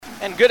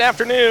And good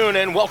afternoon,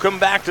 and welcome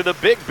back to the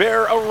Big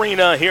Bear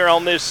Arena here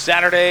on this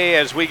Saturday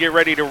as we get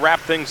ready to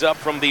wrap things up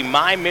from the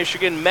My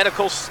Michigan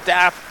Medical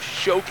Staff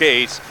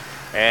Showcase.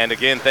 And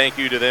again, thank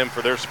you to them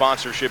for their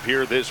sponsorship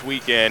here this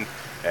weekend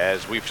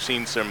as we've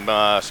seen some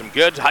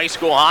good high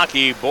school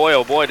hockey. Boy,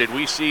 oh boy, did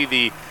we see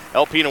the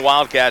Alpena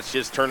Wildcats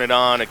just turn it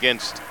on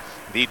against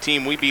the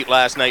team we beat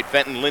last night,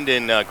 Fenton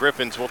Linden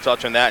Griffins. We'll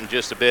touch on that in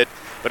just a bit.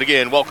 But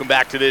again, welcome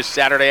back to this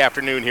Saturday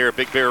afternoon here at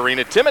Big Bear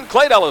Arena. Tim and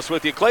Clayt Ellis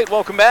with you. Clayt,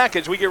 welcome back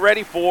as we get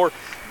ready for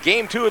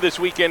Game 2 of this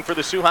weekend for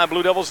the Sault High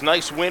Blue Devils.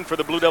 Nice win for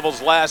the Blue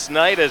Devils last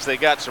night as they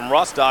got some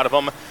rust out of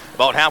them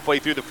about halfway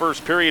through the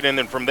first period. And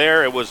then from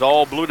there, it was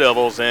all Blue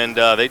Devils, and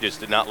they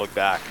just did not look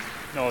back.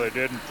 No, they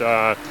didn't.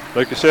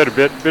 Like you said, a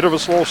bit of a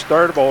slow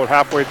start about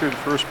halfway through the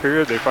first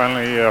period. They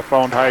finally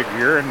found high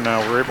gear and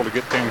were able to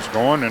get things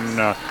going.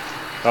 And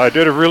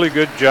did a really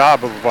good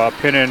job of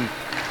pinning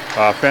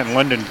Fenton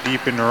Linden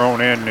deep in their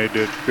own end. They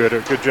did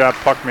a good job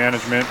puck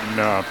management,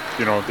 and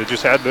they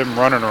just had them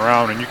running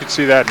around, and you could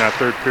see that in that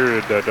third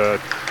period that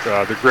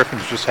the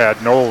Griffins just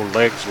had no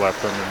legs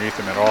left underneath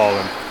them at all.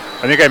 And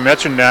I think I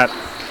mentioned that.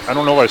 I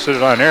don't know if I said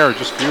it on air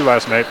just to you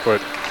last night,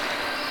 but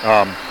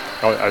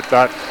I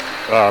thought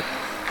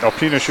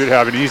Alpena should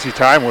have an easy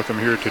time with them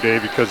here today,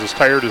 because as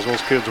tired as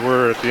those kids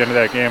were at the end of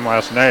that game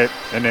last night,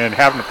 and then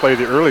having to play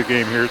the early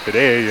game here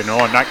today, and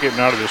not getting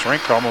out of this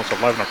rink till almost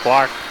 11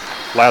 o'clock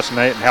last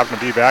night and having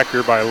to be back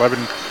here by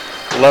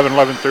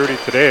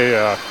 11:30 today,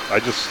 I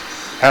just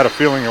had a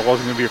feeling it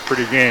wasn't going to be a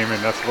pretty game,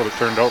 and that's what it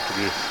turned out to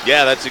be.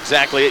 Yeah, that's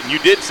exactly it. And you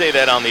did say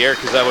that on the air,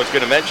 because I was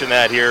going to mention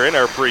that here in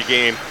our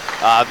pregame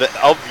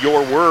of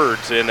your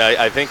words, and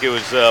I think it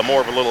was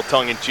more of a little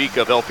tongue-in-cheek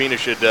of Alpena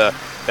should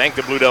thank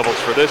the Blue Devils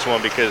for this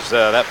one, because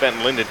that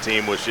Fenton Linden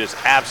team was just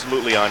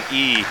absolutely on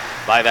E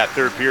by that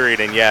third period,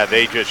 and yeah,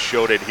 they just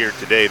showed it here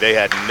today. They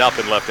had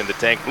nothing left in the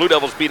tank. Blue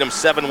Devils beat them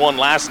 7-1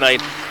 last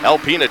night.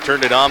 Alpena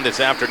turned it on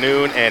this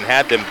afternoon and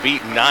had them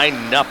beat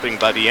 9-0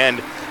 by the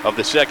end of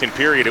the second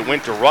period. It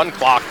went to run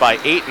clock by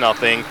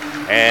 8-0,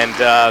 and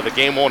the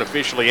game won't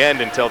officially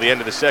end until the end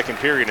of the second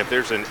period. If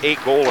there's an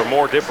 8-goal or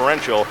more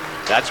differential,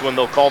 that's when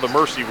they'll call the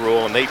mercy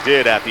rule, and they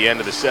did at the end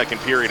of the second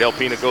period.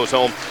 Alpena goes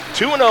home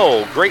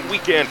 2-0. Great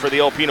weekend for the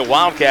Alpena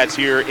Wildcats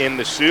here in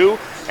the Sioux,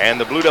 and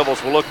the Blue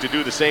Devils will look to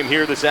do the same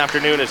here this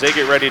afternoon as they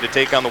get ready to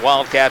take on the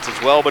Wildcats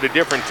as well, but a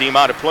different team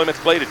out of Plymouth.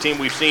 Played a team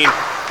we've seen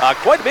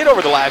quite a bit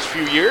over the last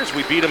few years.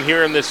 We beat them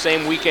here in this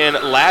same weekend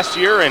last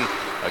year, and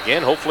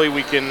again, hopefully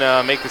we can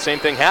make the same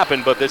thing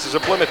happen, but this is a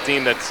Plymouth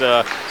team that's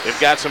they've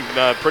got some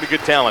pretty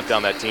good talent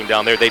on that team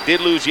down there. They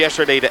did lose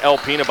yesterday to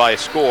Alpena by a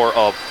score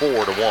of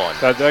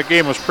 4-1. That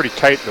game was pretty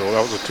tight, though.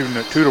 That was a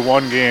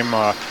 2-1 game.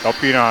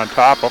 Alpena on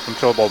top up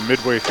until about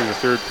midway through the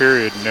third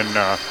period, and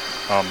then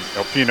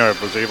Alpena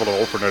was able to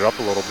open it up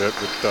a little bit.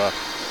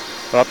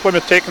 But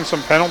Plymouth taking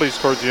some penalties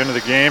towards the end of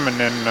the game, and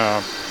then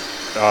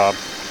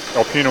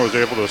Alpena was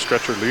able to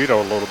stretch her lead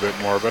out a little bit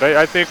more. But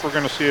I think we're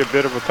going to see a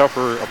bit of a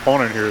tougher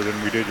opponent here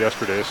than we did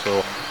yesterday.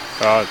 So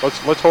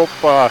let's hope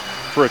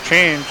for a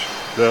change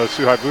the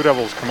Sault High Blue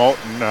Devils come out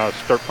and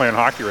start playing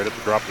hockey right at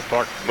the drop of the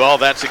puck. Well,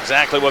 that's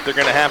exactly what they're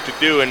going to have to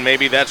do, and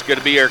maybe that's going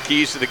to be our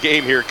keys to the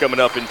game here coming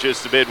up in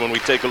just a bit when we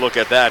take a look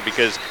at that,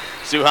 because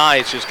Sault High,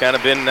 it's just kind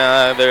of been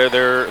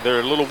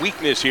their little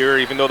weakness here,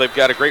 even though they've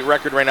got a great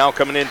record right now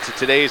coming into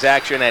today's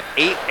action at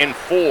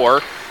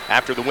 8-4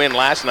 after the win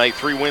last night.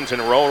 3 wins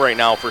in a row right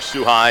now for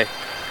Sault High,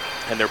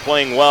 and they're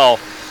playing well.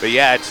 But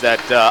yeah, it's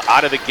that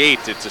out of the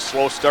gate, it's a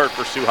slow start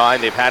for Sault High,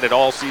 and they've had it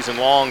all season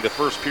long. The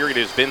first period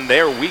has been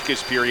their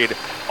weakest period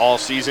all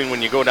season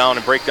when you go down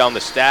and break down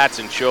the stats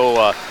and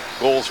show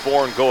goals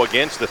for and go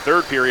against. The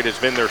third period has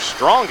been their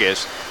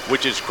strongest,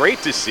 which is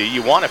great to see.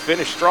 You want to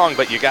finish strong,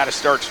 but you got to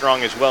start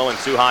strong as well, and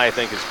Sault High, I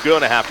think, is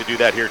going to have to do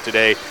that here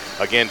today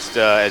against,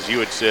 as you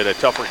had said, a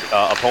tougher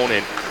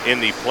opponent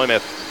in the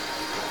Plymouth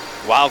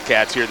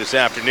Wildcats here this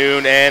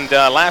afternoon. And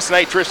last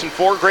night, Tristan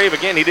Forgrave,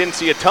 again, he didn't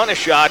see a ton of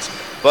shots,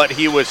 but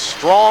he was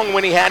strong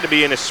when he had to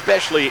be, and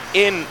especially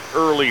in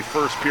early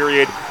first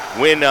period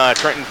when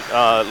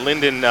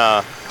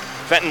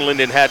Fenton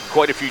Linden had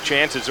quite a few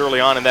chances early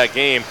on in that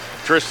game.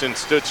 Tristan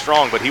stood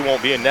strong, but he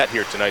won't be in net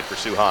here tonight for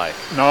Sault High.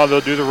 No, they'll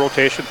do the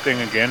rotation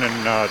thing again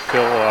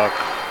until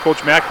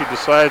Coach Mackey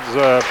decides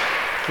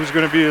who's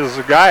going to be his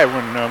guy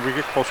when we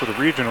get closer to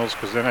regionals,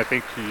 because then I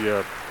think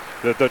the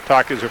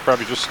talk is he'll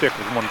probably just stick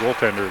with one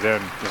goaltender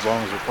then, as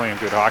long as they're playing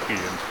good hockey.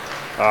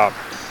 And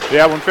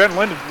yeah, when Fenton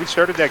Linden, we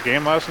started that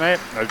game last night,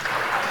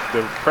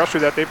 the pressure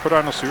that they put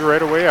on the Sioux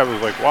right away, I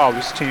was like, wow,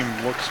 this team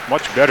looks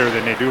much better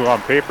than they do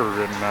on paper.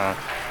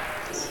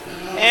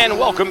 And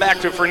welcome back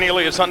to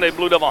Fernelius Hyundai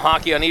Blue Devil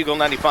Hockey on Eagle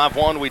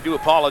 95.1. We do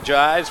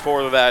apologize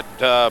for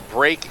that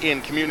break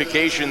in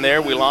communication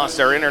there. We lost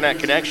our internet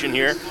connection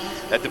here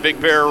at the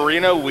Big Bear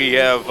Arena. We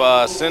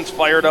have since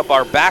fired up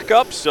our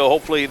backup, so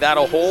hopefully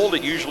that'll hold.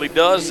 It usually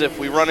does if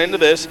we run into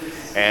this.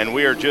 And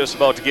we are just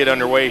about to get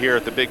underway here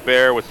at the Big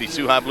Bear with the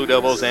Sault High Blue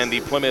Devils and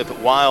the Plymouth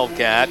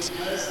Wildcats.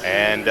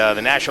 And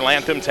the national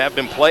anthems have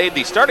been played.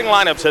 The starting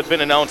lineups have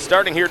been announced.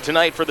 Starting here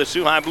tonight for the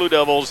Sault High Blue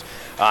Devils,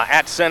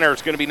 at center,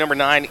 it's going to be number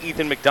 9,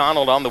 Ethan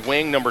McDonald. On the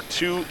wing, number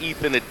 2,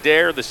 Ethan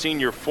Adair, the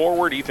senior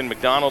forward. Ethan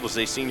McDonald is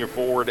a senior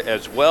forward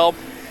as well.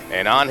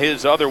 And on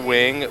his other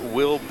wing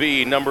will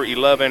be number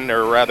 11,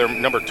 or rather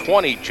number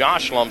 20,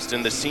 Josh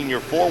Lumsden, the senior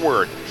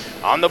forward.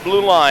 On the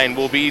blue line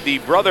will be the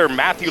brother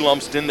Matthew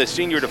Lumsden, the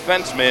senior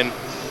defenseman,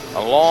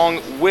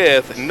 along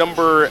with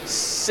number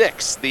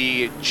 6,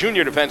 the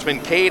junior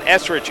defenseman, Cade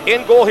Esrich.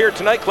 In goal here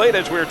tonight, Clayton,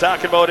 as we were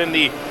talking about in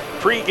the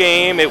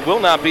pregame, it will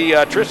not be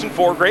Tristan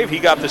Forgrave. He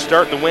got the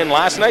start and the win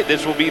last night.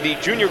 This will be the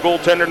junior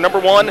goaltender, number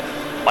 1,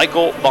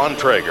 Michael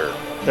Bontrager.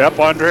 Yep,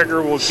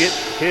 Bontrager will get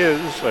his,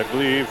 I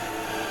believe,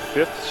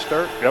 5th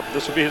start. Yep,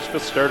 this will be his 5th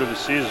start of the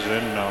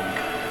season.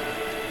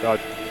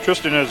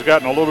 Tristan has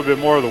gotten a little bit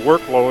more of the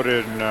workload,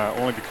 and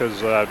only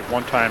because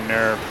one time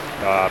there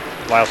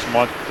last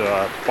month,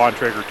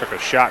 Bontrager took a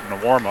shot in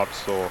the warm-up,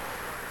 so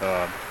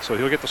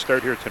he'll get the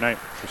start here tonight.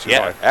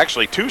 Yeah,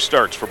 actually 2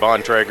 starts for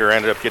Bontrager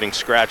ended up getting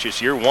scratches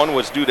here. One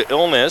was due to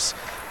illness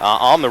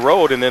on the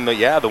road, and then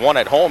the one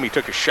at home, he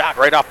took a shot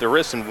right off the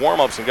wrist in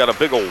warm-ups and got a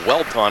big old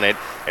welt on it,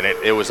 and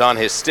it was on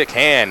his stick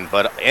hand.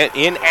 But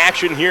in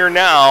action here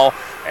now,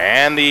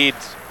 and the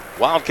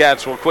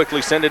Wildcats will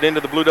quickly send it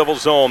into the Blue Devil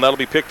zone. That'll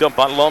be picked up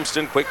by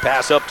Lumsden. Quick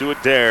pass up to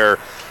Adair.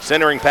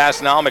 Centering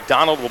pass now.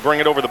 McDonald will bring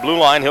it over the blue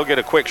line. He'll get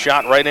a quick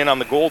shot right in on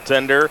the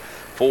goaltender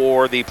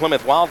for the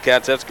Plymouth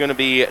Wildcats. That's going to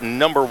be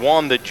number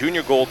 1, the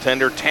junior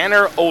goaltender.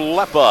 Tanner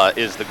Olepa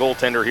is the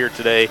goaltender here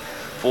today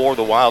for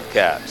the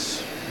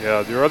Wildcats.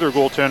 Yeah, their other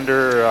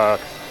goaltender,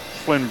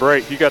 Flynn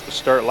Bright, he got the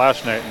start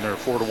last night in their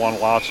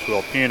 4-1 loss to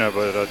Alpena.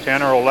 But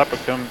Tanner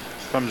Olepa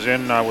comes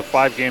in with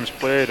 5 games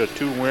played, a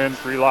 2-win,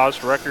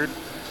 3-loss record.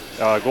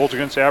 Goals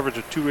against average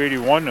of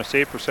 .281, a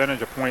save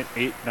percentage of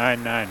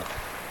 .899.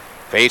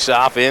 Face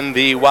off in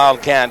the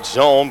Wildcat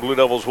zone. Blue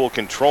Devils will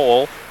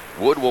control.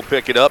 Wood will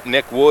pick it up.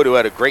 Nick Wood, who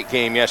had a great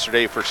game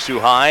yesterday for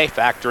Sault High,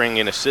 factoring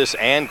in assists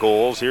and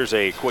goals. Here's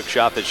a quick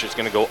shot that's just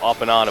going to go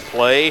up and on a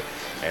play,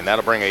 and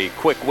that'll bring a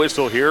quick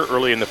whistle here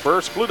early in the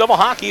first. Blue Devil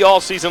hockey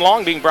all season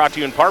long, being brought to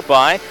you in part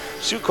by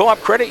Sioux Co-op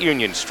Credit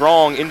Union.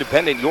 Strong,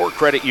 independent, your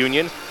credit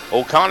union.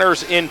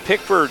 O'Connor's in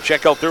Pickford.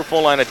 Check out their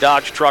full line of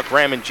Dodge, truck,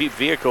 Ram, and Jeep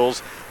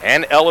vehicles.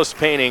 And Ellis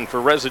Painting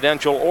for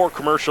residential or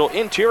commercial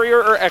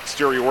interior or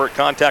exterior work.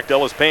 Contact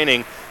Ellis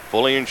Painting.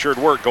 Fully insured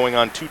work going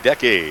on 2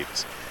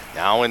 decades.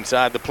 Now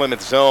inside the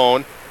Plymouth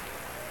zone.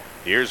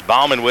 Here's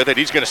Bauman with it.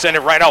 He's going to send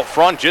it right out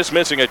front. Just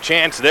missing a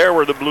chance there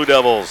were the Blue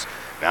Devils.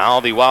 Now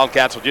the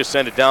Wildcats will just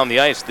send it down the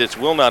ice. This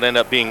will not end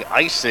up being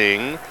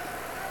icing.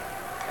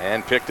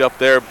 And picked up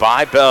there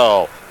by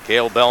Bell.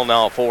 Cale Bell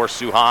now for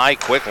Sault High.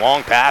 Quick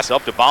long pass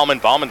up to Bauman.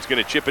 Bauman's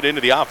going to chip it into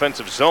the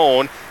offensive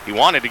zone. He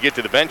wanted to get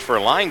to the bench for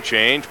a line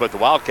change, but the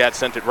Wildcats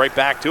sent it right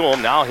back to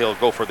him. Now he'll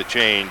go for the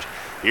change.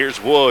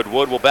 Here's Wood.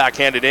 Wood will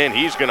backhand it in.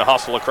 He's going to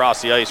hustle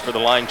across the ice for the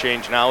line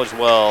change now as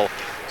well.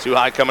 Sault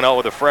High coming out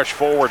with a fresh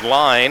forward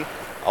line.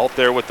 Out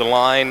there with the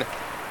line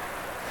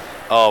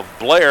of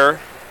Blair,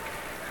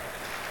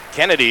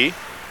 Kennedy,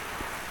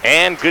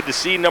 and good to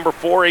see number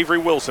 4, Avery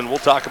Wilson. We'll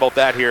talk about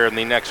that here in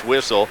the next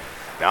whistle.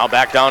 Now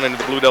back down into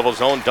the Blue Devil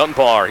zone.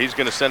 Dunbar, he's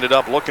going to send it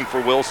up looking for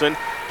Wilson.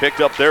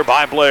 Picked up there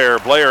by Blair.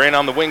 Blair in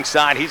on the wing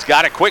side. He's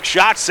got a quick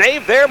shot.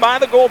 Saved there by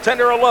the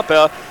goaltender,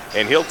 Olepa,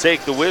 and he'll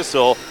take the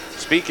whistle.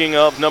 Speaking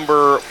of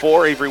number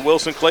 4, Avery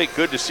Wilson, Clay,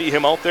 good to see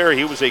him out there.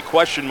 He was a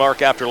question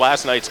mark after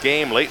last night's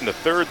game, late in the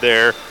 3rd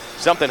there.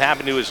 Something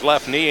happened to his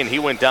left knee, and he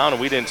went down,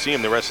 and we didn't see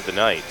him the rest of the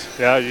night.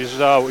 Yeah,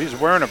 he's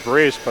wearing a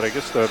brace, but I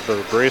guess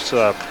the brace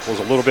was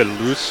a little bit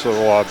loose.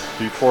 So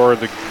before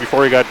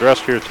he got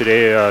dressed here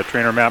today,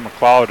 trainer Matt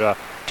McLeod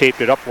taped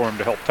it up for him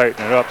to help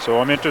tighten it up. So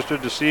I'm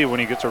interested to see when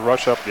he gets a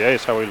rush up the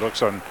ice how he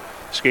looks on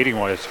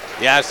skating-wise.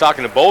 Yeah, I was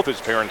talking to both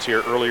his parents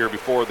here earlier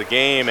before the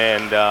game,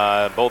 and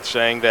both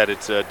saying that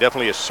it's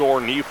definitely a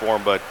sore knee for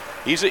him, but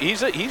he's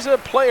a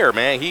player,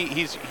 man.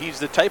 He's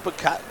the type of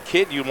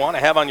kid you want to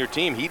have on your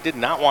team. He did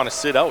not want to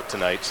sit out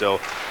tonight,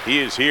 so he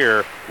is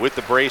here with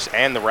the brace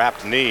and the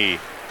wrapped knee.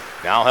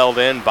 Now held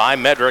in by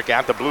Medrick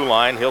at the blue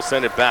line. He'll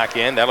send it back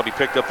in. That'll be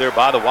picked up there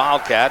by the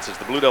Wildcats as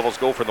the Blue Devils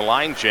go for the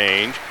line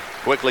change.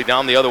 Quickly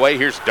down the other way.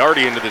 Here's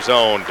Darty into the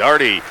zone.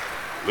 Darty,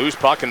 loose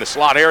puck in the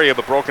slot area,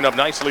 but broken up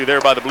nicely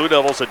there by the Blue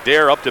Devils.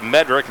 Adair up to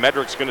Medrick.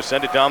 Medrick's going to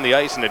send it down the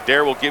ice, and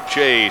Adair will give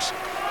chase.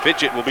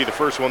 Fitchett will be the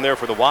first one there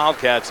for the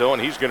Wildcats, though,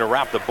 and he's going to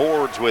wrap the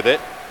boards with it.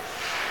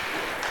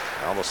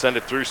 Now they'll send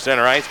it through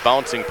center ice,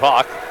 bouncing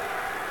puck.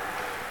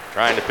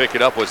 Trying to pick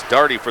it up was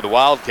Darty for the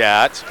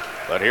Wildcats.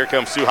 But here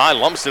comes Sault High.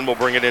 Lumsden will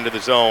bring it into the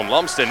zone.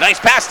 Lumsden, nice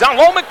pass down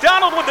low.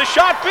 McDonald with the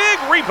shot. Big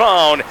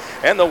rebound.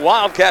 And the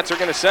Wildcats are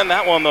going to send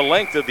that one the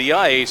length of the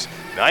ice.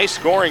 Nice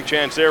scoring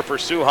chance there for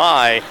Sault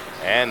High.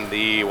 And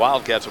the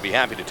Wildcats will be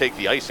happy to take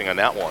the icing on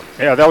that one.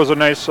 Yeah, that was a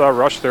nice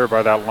rush there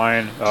by that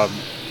line.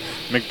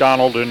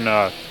 McDonald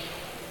and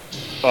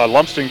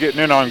Lumsden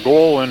getting in on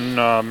goal, and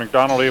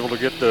McDonald able to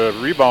get the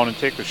rebound and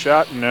take the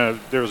shot. And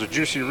there was a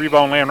juicy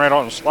rebound laying right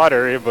out in the slot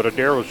area, but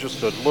Adair was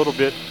just a little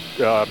bit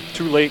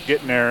too late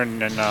getting there,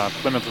 and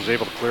Plymouth was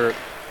able to clear it.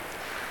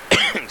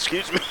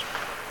 Excuse me.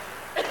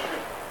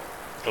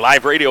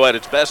 Live radio at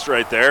its best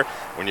right there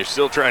when you're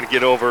still trying to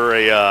get over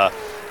a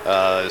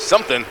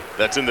something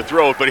that's in the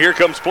throat. But here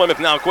comes Plymouth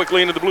now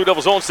quickly into the Blue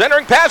Devils' zone.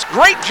 Centering pass.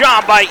 Great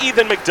job by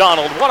Ethan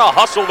McDonald. What a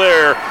hustle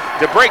there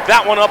to break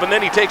that one up, and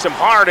then he takes him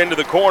hard into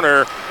the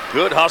corner.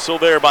 Good hustle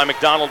there by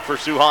McDonald for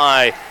Sioux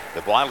High.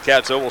 The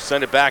Wildcats, though, will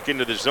send it back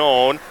into the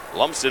zone.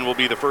 Lumsden will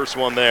be the first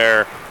one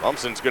there.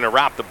 Lumsden's going to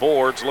wrap the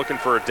boards, looking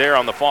for Adair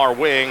on the far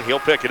wing. He'll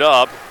pick it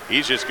up.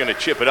 He's just going to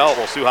chip it out.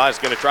 Well, Sioux High is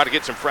going to try to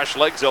get some fresh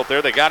legs out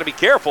there. They got to be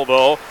careful,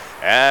 though,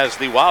 as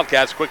the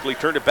Wildcats quickly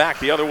turned it back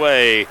the other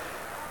way.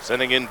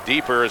 Sending in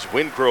deeper is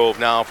Wingrove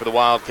now for the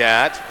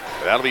Wildcats.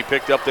 That'll be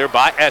picked up there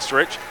by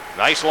Esrich.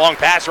 Nice long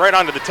pass right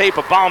onto the tape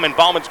of Bauman.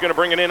 Bauman's going to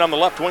bring it in on the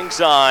left wing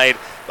side.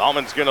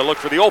 Bauman's going to look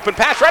for the open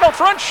pass right out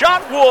front.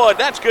 Shot Wood.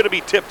 That's going to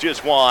be tipped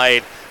just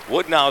wide.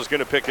 Wood now is going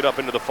to pick it up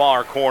into the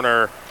far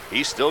corner.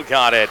 He's still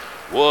got it.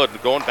 Wood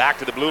going back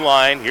to the blue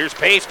line. Here's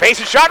Pace.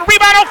 Pace's shot.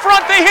 Rebound out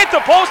front. They hit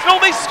the post. No,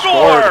 they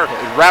score.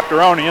 It wrapped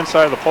around the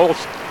inside of the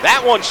post.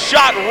 That one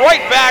shot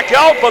right back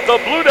out, but the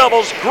Blue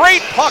Devils,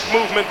 great puck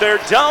movement there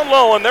down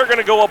low, and they're going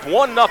to go up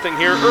 1-0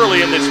 here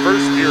early in this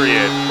first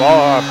period.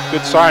 Well,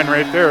 good sign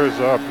right there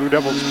as Blue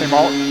Devils came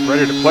out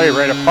ready to play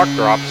right at puck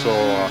drop. So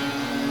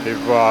they've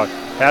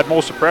had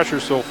most of the pressure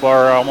so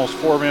far, almost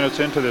 4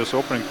 minutes into this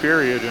opening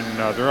period,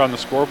 and they're on the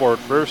scoreboard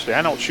first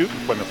and out shooting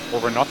Plymouth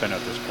over nothing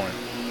at this point.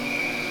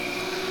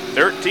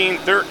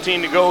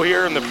 13-13 to go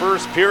here in the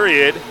first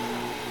period.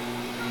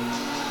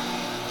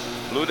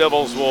 Blue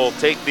Devils will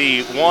take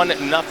the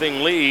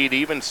 1-0 lead,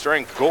 even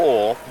strength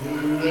goal.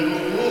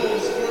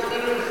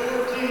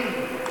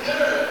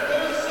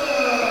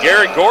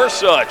 Garrett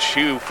Gorsuch,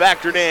 who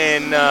factored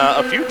in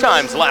a few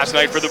times last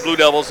night for the Blue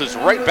Devils, is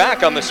right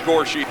back on the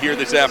score sheet here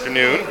this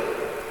afternoon.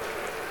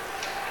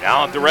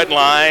 Now at the red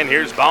line,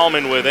 here's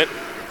Bauman with it.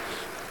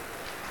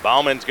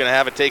 Bauman's going to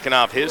have it taken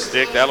off his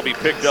stick. That'll be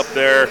picked up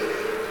there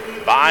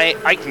by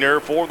Eichner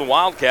for the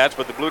Wildcats,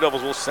 but the Blue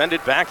Devils will send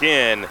it back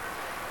in.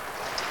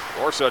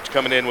 Gorsuch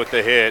coming in with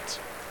the hit.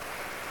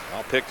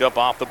 All picked up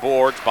off the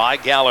boards by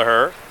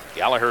Gallagher.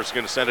 Gallagher's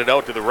going to send it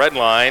out to the red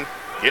line.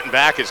 Getting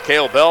back is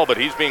Cale Bell, but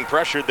he's being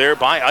pressured there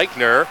by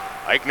Eichner.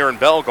 Eichner and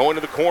Bell going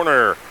to the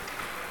corner.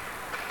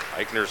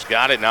 Eichner's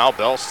got it now.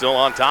 Bell's still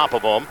on top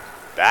of him.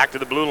 Back to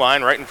the blue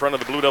line right in front of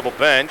the Blue Devil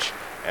bench.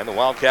 And the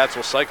Wildcats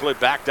will cycle it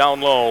back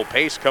down low.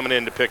 Pace coming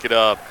in to pick it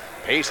up.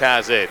 Pace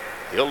has it.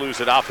 He'll lose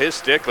it off his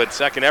stick, but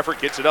second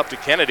effort gets it up to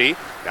Kennedy.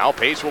 Now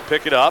Pace will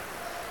pick it up.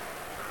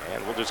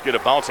 And we'll just get a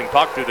bouncing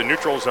puck through the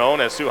neutral zone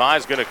as Sioux High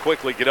is going to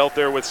quickly get out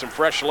there with some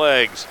fresh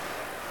legs.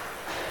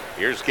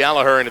 Here's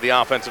Gallagher into the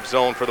offensive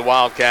zone for the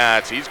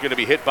Wildcats. He's going to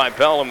be hit by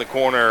Bell in the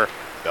corner.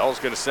 Bell's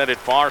going to send it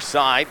far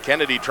side.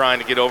 Kennedy trying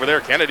to get over there.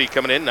 Kennedy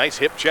coming in. Nice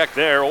hip check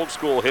there. Old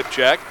school hip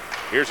check.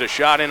 Here's a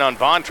shot in on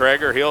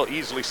Bontrager. He'll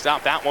easily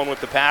stop that one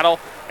with the paddle.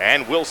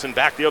 And Wilson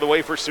back the other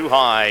way for Sioux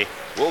High.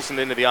 Wilson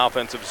into the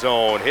offensive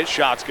zone. His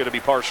shot's going to be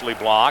partially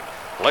blocked.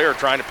 Blair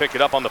trying to pick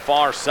it up on the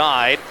far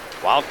side.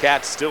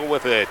 Wildcats still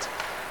with it.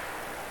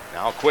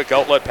 Now quick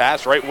outlet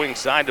pass right wing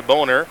side to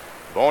Boner.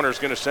 Boner's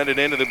going to send it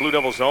into the Blue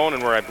Devil zone,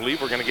 and where I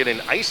believe we're going to get an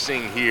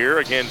icing here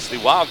against the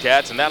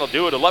Wildcats, and that'll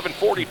do it.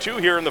 11:42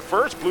 here in the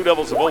first. Blue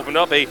Devils have opened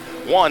up a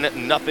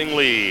 1-0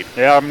 lead.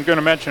 Yeah, I'm going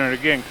to mention it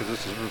again because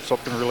this is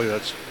something really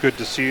that's good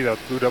to see, that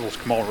Blue Devils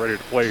come out ready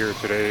to play here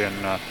today,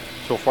 and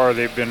so far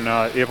they've been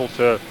able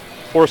to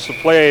force the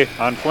play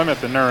on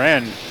Plymouth in their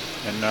end.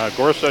 And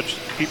Gorsuch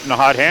keeping the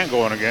hot hand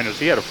going again, as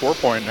he had a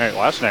 4-point night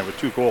last night with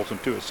 2 goals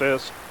and 2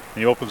 assists. And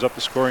he opens up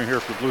the scoring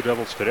here for Blue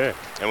Devils today.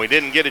 And we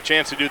didn't get a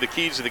chance to do the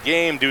keys of the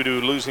game due to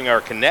losing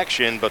our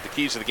connection, but the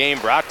keys of the game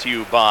brought to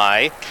you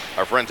by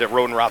our friends at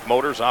Rodenroth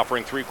Motors,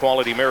 offering 3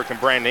 quality American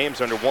brand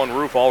names under one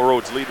roof. All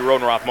roads lead to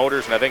Rodenroth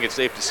Motors, and I think it's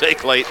safe to say,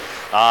 Clayt,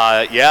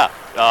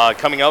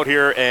 coming out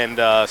here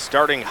and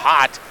starting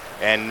hot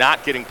and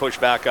not getting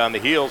pushed back on the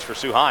heels for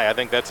Sioux High. I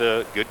think that's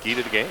a good key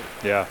to the game.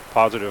 Yeah,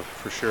 positive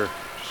for sure.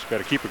 Just got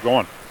to keep it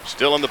going.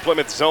 Still in the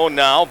Plymouth zone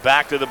now,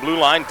 back to the blue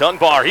line.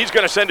 Dunbar, he's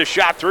going to send a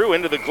shot through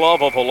into the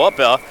glove of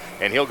Halupa,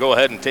 and he'll go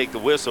ahead and take the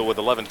whistle with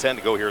 11:10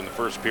 to go here in the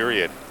first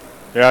period.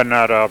 Yeah, and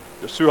that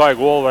Sioux High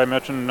goal, I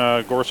mentioned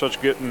Gorsuch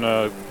getting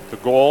the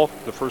goal,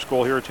 the first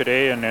goal here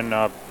today, and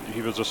then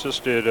he was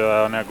assisted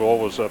on that goal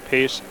was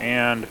Pace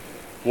and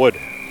Wood.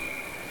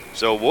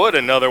 So Wood,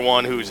 another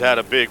one who's had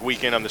a big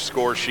weekend on the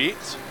score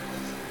sheets,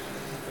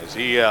 as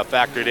he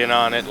factored in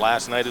on it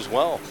last night as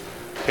well.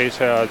 Pace,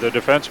 the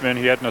defenseman,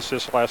 he had an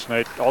assist last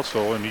night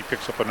also, and he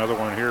picks up another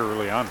one here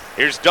early on.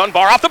 Here's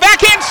Dunbar off the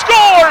backhand,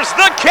 scores!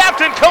 The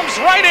captain comes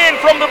right in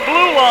from the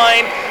blue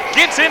line,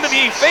 gets into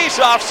the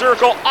face-off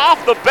circle,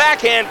 off the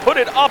backhand, put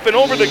it up and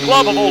over the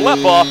glove of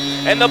Olepa,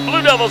 and the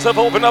Blue Devils have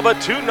opened up a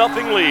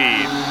 2-0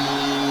 lead.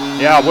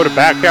 Yeah, what a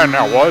backhand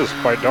that was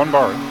by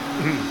Dunbar.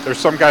 There's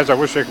some guys I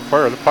wish they could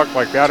fire the puck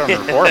like that on their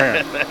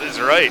forehand. That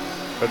is right.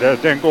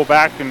 But then go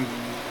back and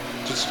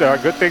just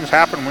good things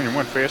happen when you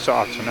win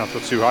face-offs, and that's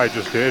what Sioux High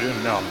just did.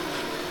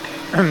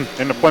 And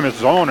in the Plymouth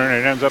zone, and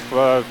it ends up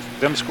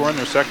them scoring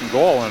their second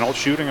goal and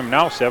out-shooting them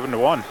now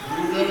 7-1.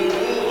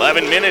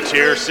 11 minutes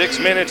here, 6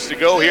 minutes to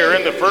go here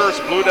in the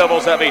first. Blue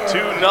Devils have a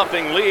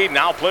 2-0 lead.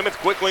 Now Plymouth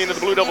quickly into the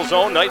Blue Devil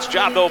zone. Nice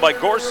job, though, by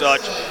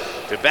Gorsuch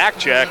to back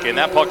check, and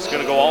that puck's going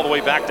to go all the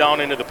way back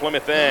down into the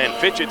Plymouth end.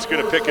 Fitchett's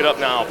going to pick it up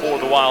now for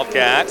the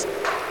Wildcats.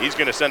 He's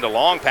going to send a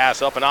long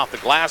pass up and off the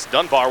glass.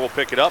 Dunbar will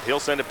pick it up. He'll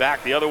send it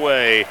back the other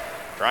way.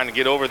 Trying to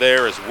get over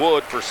there is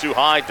Wood for Sioux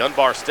High.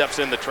 Dunbar steps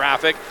in the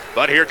traffic,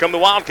 but here come the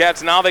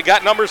Wildcats now. They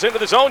got numbers into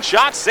the zone.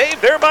 Shot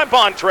saved there by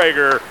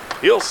Bontrager.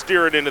 He'll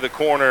steer it into the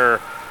corner.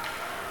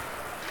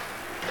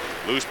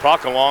 Loose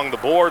puck along the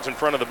boards in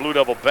front of the Blue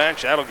Devil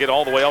bench. That'll get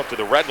all the way out to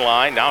the red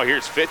line. Now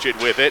here's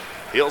Fitchett with it.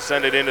 He'll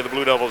send it into the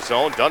Blue Devil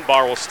zone.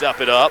 Dunbar will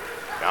step it up.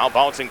 Now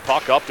bouncing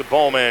puck up to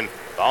Bowman.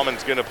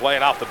 Bowman's going to play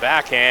it off the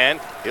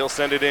backhand. He'll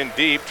send it in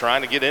deep.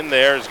 Trying to get in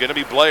there is going to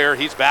be Blair.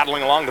 He's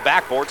battling along the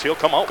backboards. He'll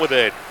come out with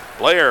it.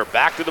 Blair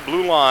back to the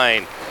blue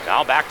line.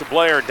 Now back to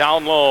Blair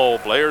down low.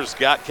 Blair's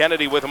got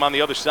Kennedy with him on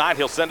the other side.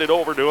 He'll send it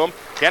over to him.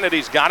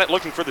 Kennedy's got it,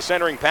 looking for the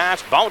centering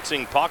pass.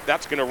 Bouncing puck.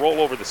 That's going to roll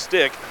over the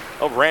stick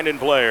of Brandon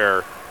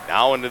Blair.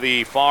 Now into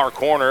the far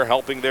corner.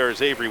 Helping there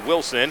is Avery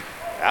Wilson.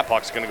 That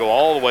puck's going to go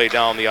all the way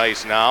down the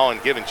ice now,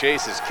 and giving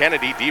chase is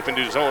Kennedy deep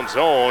into his own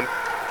zone.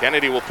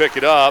 Kennedy will pick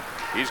it up.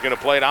 He's going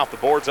to play it off the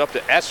boards up to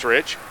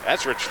Esrich.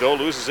 Esrich, though,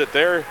 loses it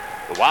there.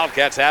 The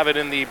Wildcats have it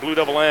in the Blue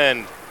Devil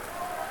end.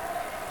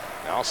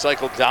 Now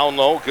cycled down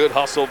low. Good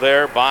hustle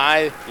there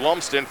by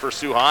Lumsden for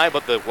Sioux High,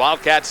 but the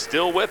Wildcats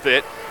still with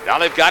it. Now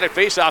they've got it.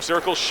 Face-off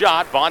circle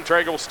shot.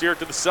 Bontrager will steer it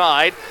to the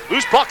side.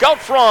 Loose puck out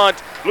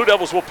front. Blue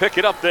Devils will pick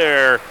it up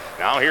there.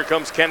 Now here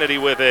comes Kennedy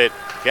with it.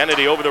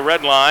 Kennedy over the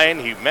red line.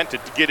 He meant to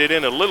get it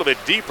in a little bit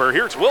deeper.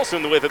 Here's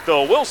Wilson with it,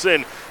 though.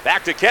 Wilson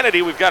back to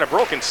Kennedy. We've got a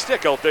broken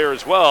stick out there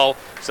as well.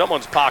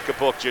 Someone's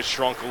pocketbook just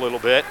shrunk a little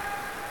bit.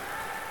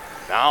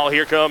 Now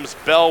here comes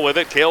Bell with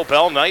it. Cale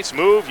Bell, nice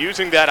move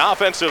using that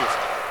offensive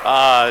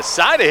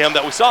side of him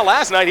that we saw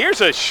last night.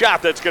 Here's a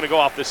shot that's going to go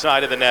off the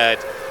side of the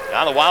net.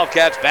 Now the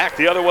Wildcats back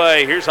the other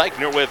way. Here's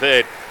Eichner with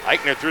it.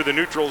 Eichner through the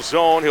neutral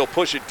zone. He'll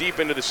push it deep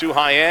into the Sioux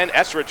High end.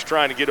 Esrich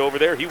trying to get over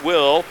there. He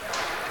will.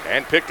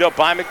 And picked up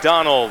by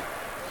McDonald.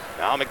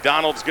 Now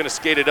McDonald's going to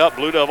skate it up.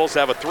 Blue Devils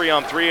have a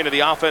 3-on-3 into the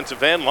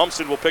offensive end.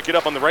 Lumsden will pick it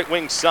up on the right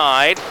wing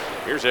side.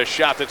 Here's a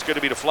shot that's going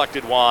to be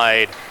deflected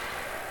wide.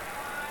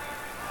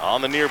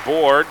 On the near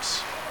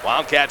boards.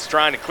 Wildcats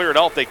trying to clear it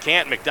out. They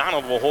can't.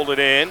 McDonald will hold it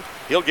in.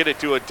 He'll get it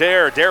to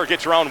Adair. Adair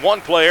gets around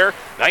one player.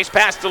 Nice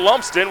pass to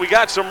Lumsden. We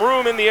got some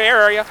room in the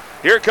area.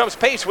 Here comes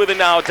Pace with it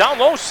now. Down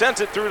low, sends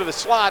it through to the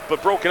slot,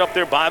 but broken up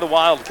there by the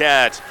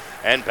Wildcats.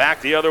 And back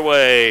the other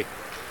way.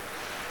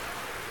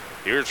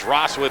 Here's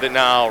Ross with it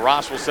now.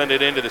 Ross will send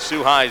it into the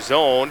Sioux High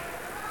zone.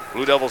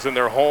 Blue Devils in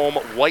their home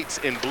whites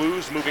and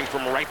blues, moving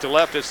from right to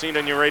left as seen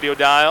on your radio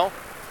dial.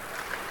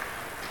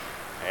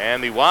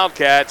 And the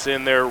Wildcats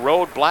in their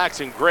road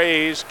blacks and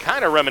grays,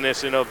 kind of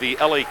reminiscent of the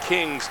LA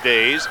Kings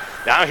days.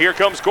 Now here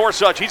comes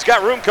Gorsuch. He's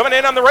got room coming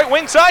in on the right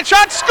wing side.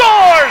 Shot,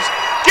 scores!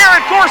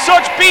 Garrett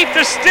Gorsuch beat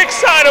the stick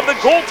side of the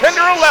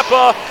goaltender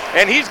Alepa,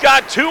 and he's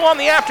got 2 on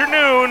the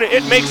afternoon.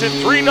 It makes it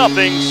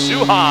 3-0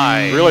 Sioux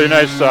High. Really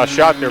nice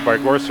shot there by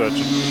Gorsuch.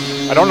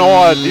 I don't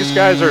know, these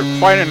guys are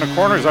finding the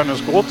corners on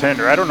this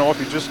goaltender. I don't know if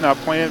he's just not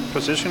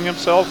positioning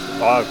himself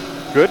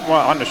good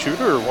on the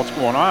shooter or what's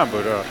going on,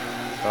 but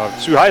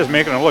Sioux High is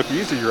making it look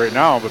easy right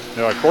now, but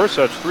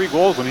Gorsuch, 3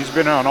 goals, and he's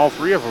been on all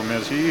 3 of them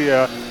as he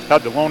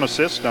had the lone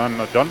assist on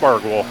the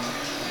Dunbar goal.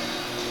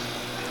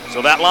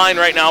 So that line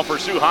right now for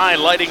Sioux High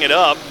lighting it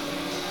up.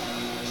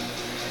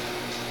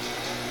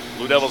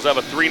 Blue Devils have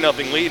a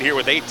 3-0 lead here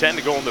with 8:10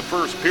 to go in the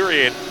first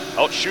period,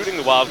 out shooting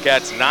the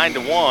Wildcats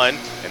 9-1,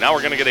 and now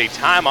we're going to get a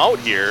timeout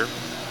here.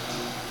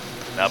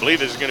 Now I believe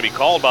this is going to be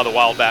called by the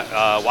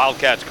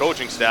Wildcats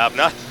coaching staff.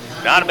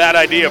 Not a bad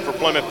idea for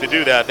Plymouth to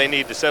do that. They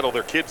need to settle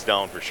their kids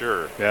down for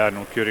sure. Yeah,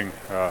 no kidding.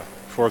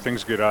 Before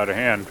things get out of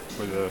hand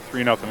with a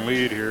 3-0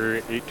 lead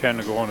here, 8:10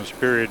 to go in this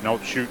period, and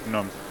out shooting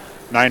them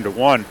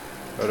 9-1.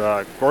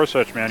 But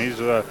Gorsuch, man,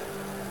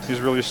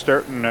 he's really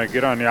starting to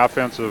get on the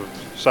offensive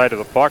side of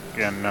the puck,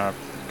 and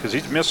because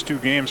he's missed 2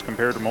 games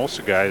compared to most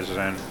of the guys,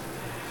 and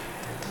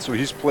so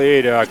he's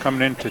played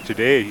coming into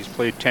today. He's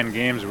played 10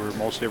 games where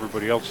most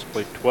everybody else has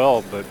played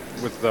 12. But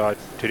with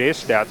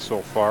today's stats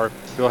so far,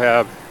 he'll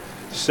have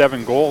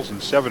 7 goals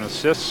and 7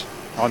 assists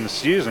on the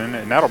season,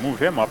 and that'll move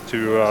him up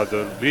to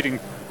the leading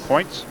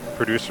points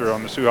producer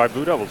on the Sioux High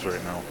Blue Devils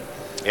right now.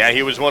 Yeah,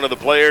 he was one of the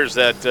players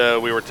that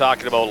we were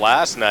talking about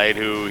last night,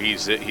 who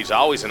he's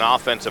always an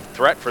offensive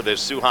threat for this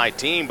Sioux High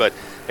team, but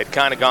had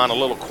kind of gone a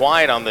little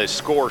quiet on the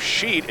score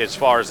sheet as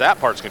far as that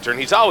part's concerned.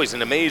 He's always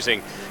an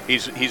amazing,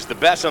 he's the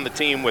best on the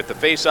team with the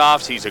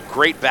face-offs. He's a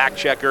great back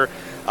checker.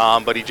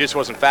 But he just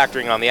wasn't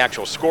factoring on the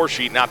actual score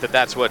sheet. Not that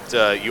that's what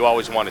you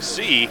always want to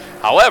see.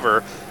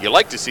 However, you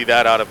like to see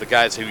that out of the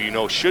guys who you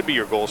know should be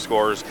your goal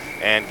scorers.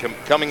 And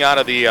coming out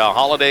of the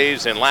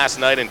holidays and last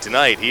night and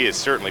tonight, he is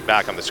certainly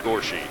back on the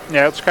score sheet.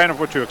 Yeah, it's kind of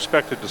what you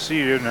expected to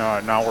see, and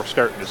now we're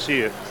starting to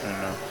see it.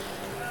 And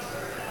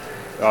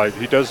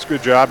He does a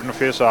good job in the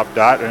face-off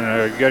dot,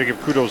 and you got to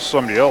give kudos to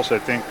somebody else. I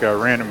think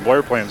Randon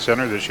Blair playing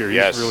center this year.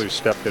 Yes. He's really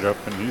stepped it up,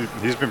 and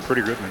he's been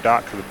pretty good in the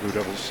dot for the Blue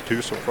Devils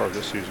too so far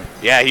this season.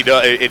 Yeah, he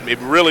does. It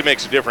really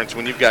makes a difference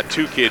when you've got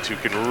two kids who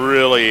can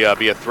really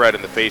be a threat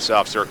in the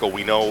face-off circle.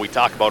 We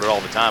talk about it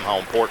all the time how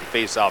important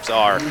face-offs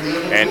are,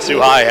 and Sioux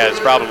High has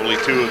probably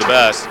two of the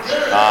best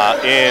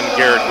in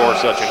Garrett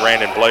Gorsuch and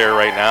Randon Blair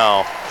right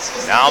now.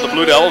 Now the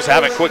Blue Devils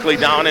have it quickly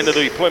down into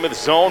the Plymouth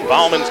zone.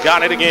 Bauman's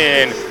got it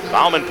again.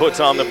 Bauman puts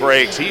on the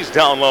brakes. He's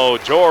down low.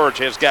 George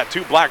has got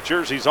two black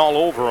jerseys all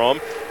over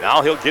him.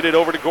 Now he'll get it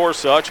over to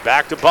Gorsuch.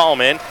 Back to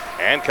Bauman.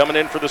 And coming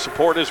in for the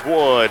support is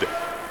Wood.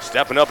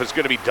 Stepping up is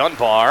going to be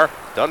Dunbar.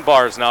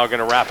 Dunbar is now going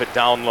to wrap it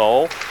down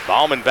low.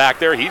 Bauman back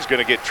there. He's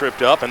going to get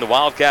tripped up, and the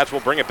Wildcats will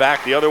bring it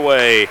back the other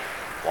way.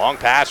 Long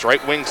pass,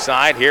 right wing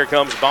side. Here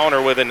comes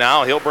Bauner with it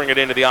now. He'll bring it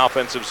into the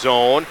offensive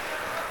zone.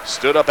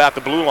 Stood up at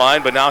the blue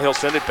line, but now he'll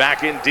send it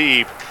back in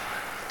deep.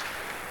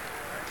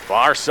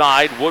 Far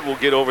side, Wood will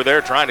get over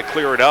there trying to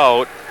clear it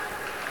out.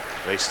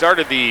 They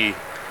started the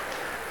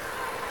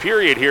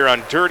period here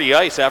on dirty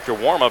ice after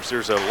warm-ups.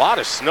 There's a lot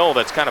of snow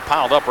that's kind of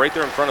piled up right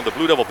there in front of the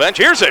Blue Devil bench.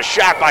 Here's a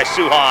shot by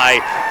Sioux High.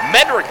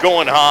 Medrick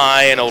going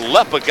high, and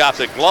Olepa got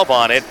the glove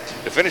on it.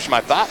 To finish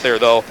my thought there,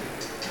 though,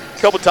 a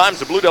couple times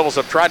the Blue Devils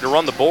have tried to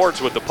run the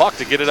boards with the puck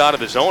to get it out of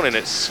the zone, and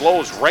it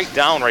slows right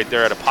down right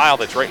there at a pile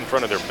that's right in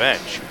front of their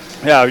bench.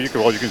 Yeah, you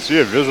can see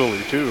it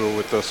visually too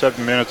with the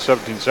 7 minutes,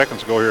 17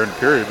 seconds ago here in the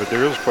period, but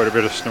there is quite a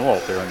bit of snow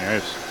out there on the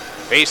ice.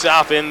 Face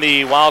off in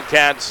the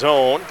Wildcat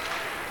zone.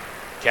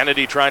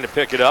 Kennedy trying to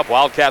pick it up.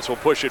 Wildcats will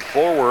push it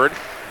forward.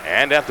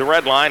 And at the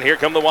red line, here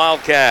come the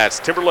Wildcats.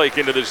 Timberlake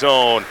into the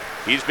zone.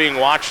 He's being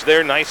watched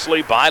there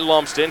nicely by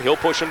Lumsden. He'll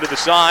push him to the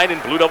side,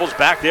 and Blue Devils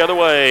back the other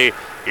way.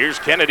 Here's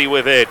Kennedy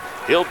with it.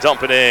 He'll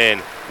dump it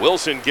in.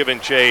 Wilson giving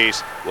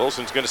chase.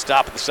 Wilson's going to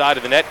stop at the side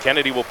of the net.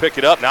 Kennedy will pick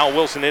it up. Now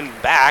Wilson in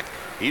back.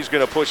 He's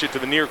going to push it to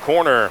the near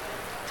corner.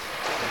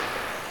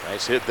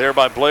 Nice hit there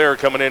by Blair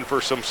coming in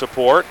for some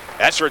support.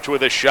 Esrich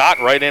with a shot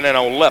right in, and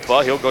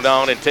Olepa. He'll go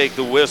down and take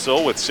the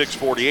whistle with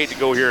 6:48 to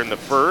go here in the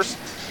first.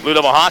 Blue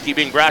Devil Hockey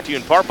being brought to you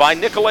in part by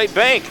Nicolay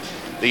Bank,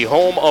 the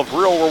home of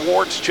real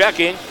rewards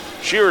checking.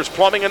 Shears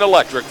Plumbing and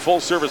Electric,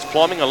 full-service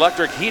plumbing,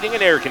 electric, heating,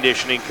 and air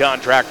conditioning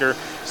contractor.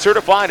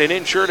 Certified and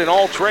insured in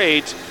all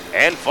trades.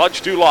 And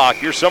Fudge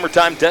Duloc, your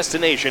summertime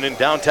destination in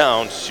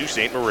downtown Sault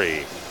Ste.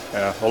 Marie.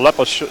 Yeah,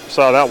 Olepa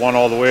saw that one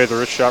all the way. The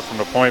wrist shot from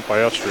the point by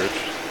Estrich.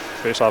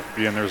 Face-off to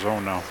be in their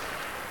zone now.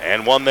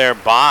 And one there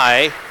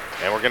by,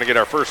 and we're going to get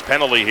our first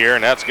penalty here,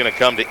 and that's going to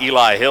come to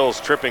Eli Hills.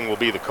 Tripping will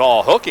be the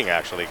call. Hooking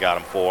actually got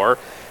him for,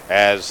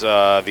 as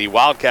the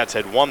Wildcats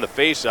had won the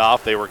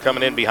face-off. They were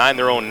coming in behind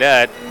their own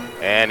net,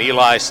 and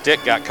Eli's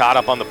stick got caught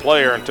up on the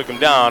player and took him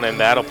down,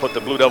 and that'll put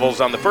the Blue Devils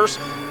on the first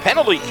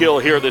penalty kill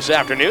here this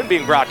afternoon,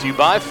 being brought to you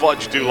by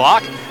Fudge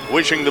Duloc.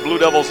 Wishing the Blue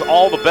Devils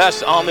all the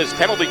best on this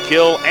penalty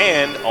kill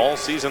and all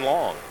season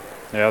long.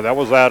 Yeah, that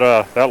was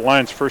that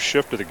line's first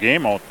shift of the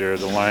game out there,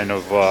 the line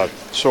of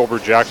Sober,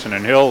 Jackson,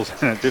 and Hills,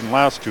 and it didn't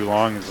last too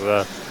long.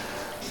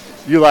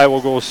 Eli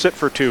will go sit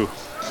for two,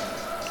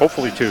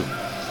 hopefully two.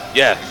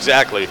 Yeah,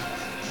 exactly.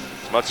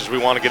 As much as we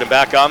want to get him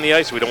back on the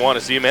ice, we don't want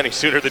to see him any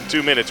sooner than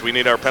 2 minutes. We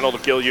need our penalty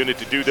kill unit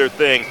to do their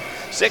thing.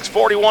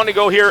 6:41 to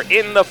go here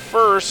in the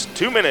first.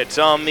 2 minutes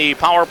on the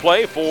power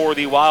play for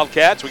the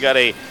Wildcats. We got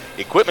a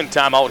equipment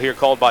timeout here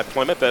called by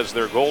Plymouth as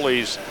their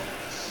goalie's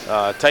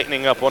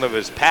tightening up one of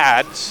his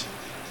pads.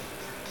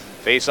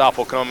 Face-off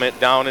will come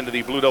down into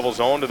the Blue Devil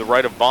zone to the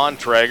right of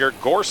Bontrager.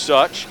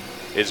 Gorsuch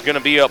is going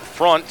to be up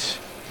front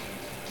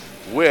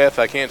with,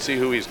 I can't see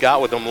who he's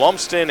got with him,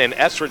 Lumsden and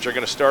Esrich are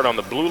going to start on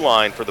the blue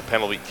line for the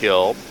penalty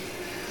kill.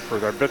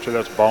 I bet you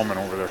that's Bauman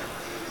over there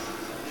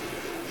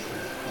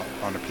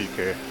on the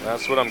PK.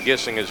 That's what I'm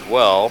guessing as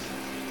well.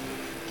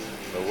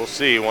 But we'll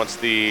see once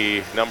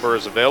the number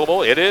is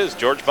available. It is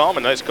George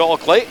Bauman. Nice call,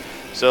 Clay.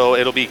 So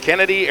it'll be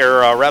Kennedy,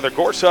 or rather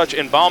Gorsuch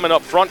and Bauman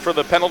up front for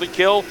the penalty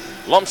kill.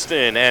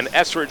 Lumsden and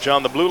Esrich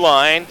on the blue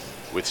line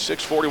with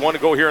 6:41 to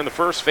go here in the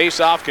first.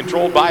 Face-off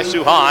controlled by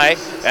Sioux High.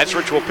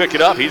 Esrich will pick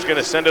it up. He's going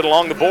to send it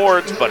along the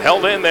boards, but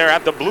held in there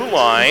at the blue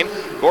line.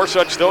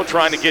 Gorsuch though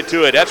trying to get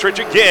to it. Esrich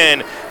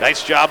again.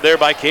 Nice job there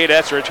by Cade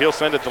Esrich. He'll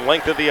send it the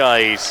length of the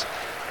ice.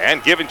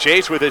 And giving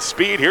chase with his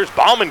speed. Here's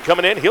Bauman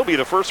coming in. He'll be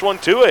the first one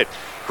to it.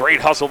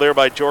 Great hustle there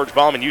by George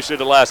Bauman. You said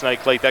it last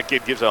night, Clay. That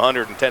kid gives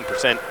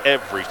 110%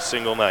 every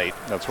single night.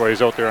 That's why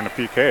he's out there on the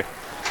PK.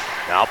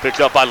 Now picked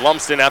up by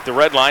Lumsden at the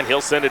red line.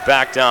 He'll send it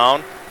back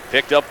down.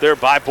 Picked up there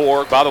by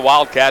Borg, by the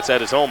Wildcats at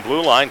his own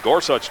blue line.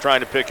 Gorsuch trying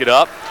to pick it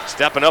up.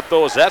 Stepping up,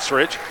 though, is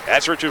Esrich.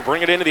 Esrich will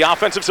bring it into the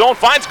offensive zone.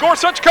 Finds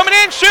Gorsuch coming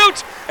in,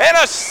 shoots, and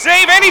a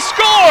save, and he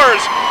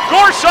scores!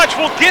 Gorsuch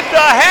will get the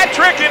hat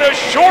trick in a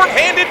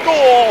short-handed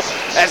goal,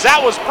 as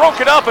that was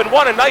broken up, and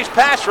what a nice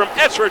pass from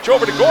Esrich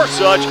over to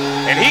Gorsuch,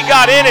 and he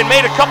got in and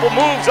made a couple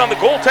moves on the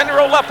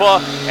goaltender Olepa,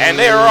 and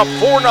they are up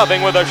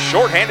 4-0 with a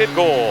short-handed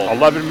goal.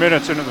 11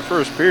 minutes into the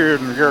first period,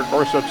 and Garrett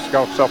Gorsuch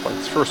got himself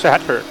his first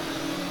hat trick.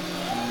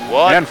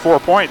 What? And 4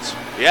 points.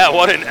 Yeah,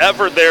 what an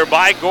effort there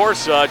by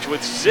Gorsuch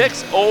with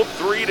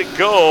 6:03 to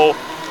go.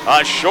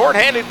 A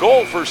shorthanded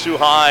goal for Sioux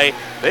High.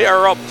 They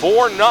are up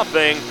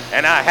 4-0,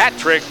 and a hat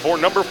trick for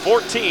number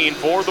 14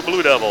 for the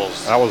Blue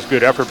Devils. That was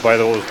good effort by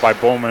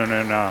Bowman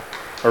and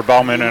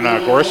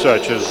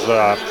Gorsuch.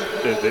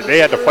 They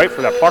had to fight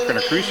for that puck in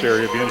the crease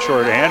area, being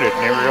shorthanded,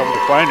 and they were able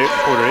to find it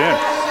and put it in.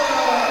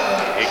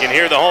 You can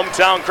hear the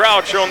hometown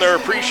crowd showing their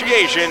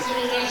appreciation.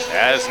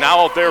 As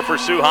now out there for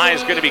Sioux High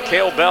is going to be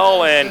Cale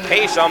Bell and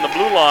Pace on the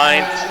blue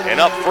line. And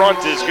up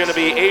front is going to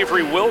be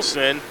Avery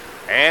Wilson.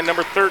 And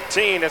number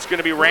 13, that's going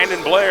to be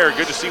Randon Blair.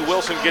 Good to see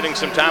Wilson getting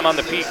some time on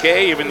the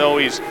PK, even though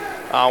he's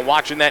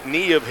watching that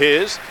knee of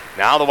his.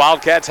 Now the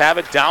Wildcats have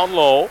it down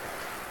low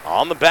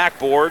on the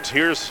backboards.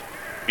 Here's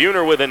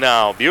Buhner with it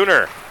now.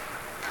 Buhner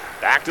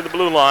back to the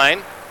blue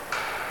line.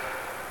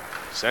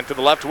 Sent to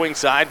the left wing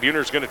side.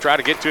 Buhner's going to try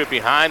to get to it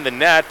behind the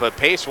net, but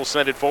Pace will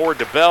send it forward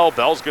to Bell.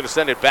 Bell's going to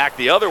send it back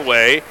the other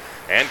way,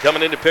 and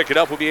coming in to pick it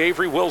up will be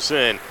Avery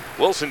Wilson.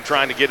 Wilson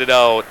trying to get it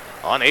out,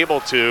 unable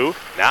to.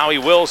 Now he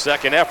will,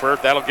 second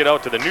effort. That'll get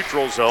out to the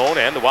neutral zone,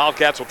 and the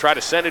Wildcats will try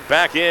to send it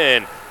back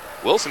in.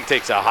 Wilson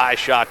takes a high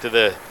shot to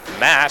the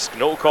mask.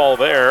 No call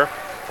there.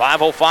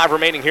 5:05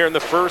 remaining here in the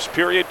first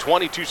period.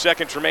 22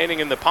 seconds remaining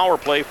in the power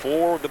play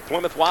for the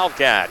Plymouth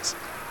Wildcats.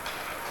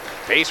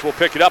 Pace will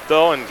pick it up,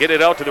 though, and get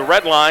it out to the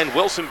red line.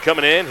 Wilson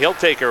coming in. He'll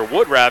take her,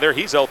 would rather.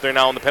 He's out there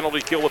now on the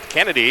penalty kill with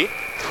Kennedy.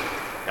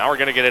 Now we're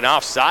going to get an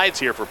offsides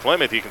here for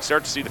Plymouth. You can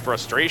start to see the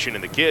frustration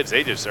in the kids.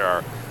 They just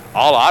are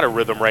all out of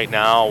rhythm right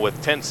now with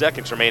 10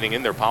 seconds remaining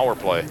in their power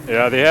play.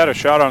 Yeah, they had a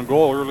shot on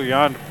goal early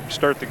on to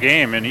start the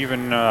game, and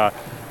even a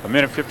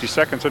minute 50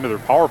 seconds into their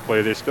power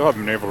play, they still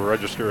haven't been able to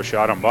register a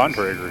shot on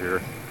Bontrager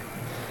here.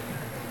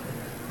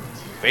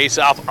 Face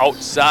off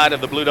outside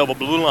of the Blue Devil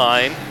blue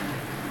line.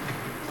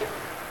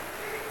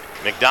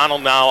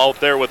 McDonald now out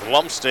there with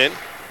Lumsden.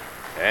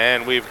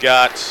 And we've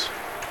got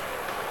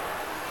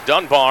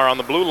Dunbar on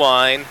the blue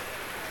line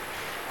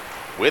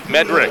with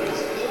Medrick.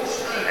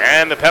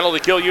 And the penalty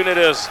kill unit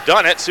has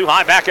done it. Sioux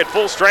High back at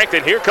full strength,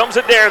 and here comes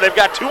Adair. They've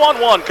got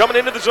 2-on-1 coming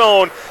into the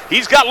zone.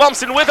 He's got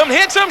Lumsden with him,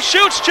 hits him,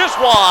 shoots just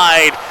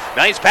wide.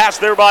 Nice pass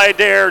there by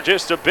Adair,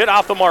 just a bit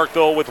off the mark,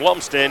 though, with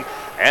Lumsden.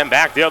 And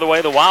back the other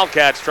way, the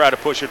Wildcats try to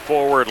push it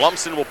forward.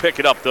 Lumsden will pick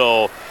it up,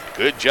 though.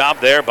 Good job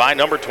there by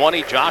number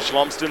 20, Josh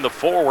Lumsden, the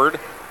forward.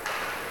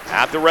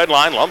 At the red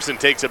line, Lumsden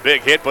takes a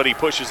big hit, but he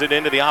pushes it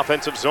into the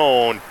offensive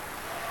zone.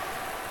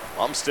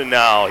 Lumsden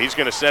now, he's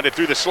going to send it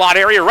through the slot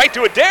area right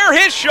to Adair.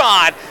 His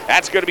shot,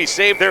 that's going to be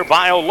saved there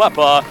by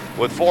Olepa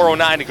with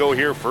 4:09 to go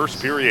here,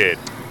 first period.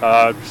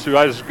 Sioux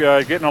High's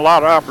getting a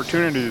lot of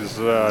opportunities.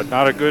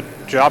 Not a good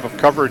job of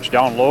coverage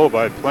down low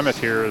by Plymouth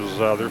here.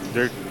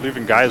 They're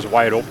leaving guys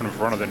wide open in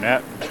front of the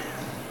net.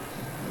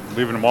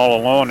 Leaving them all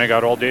alone. They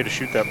got all day to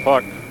shoot that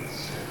puck.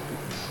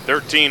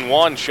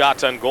 13-1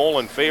 shots on goal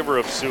in favor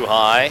of Sioux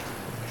High.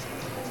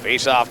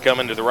 Face-off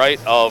coming to the right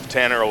of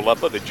Tanner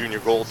Olepa, the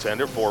junior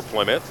goaltender for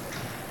Plymouth.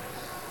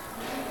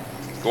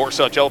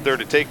 Gorsuch out there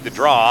to take the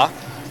draw.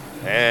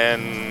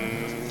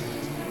 And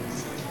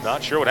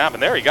not sure what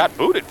happened there. He got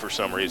booted for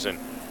some reason.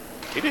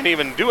 He didn't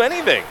even do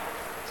anything.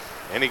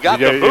 And he got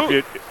the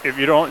boot. If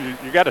you don't,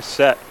 you got to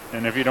set.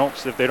 And if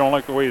they don't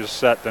like the way you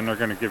set, then they're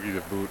going to give you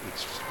the boot.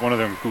 It's one of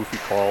them goofy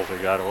calls they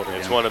got over.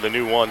 It's one of the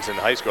new ones in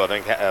high school. I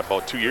think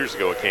about 2 years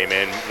ago it came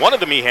in. One of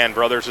the Meehan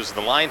brothers is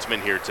the linesman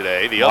here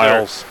today. The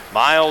Miles. other,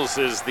 Miles,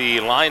 is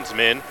the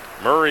linesman.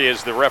 Murray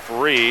is the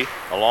referee,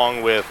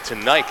 along with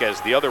Tanaik as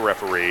the other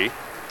referee.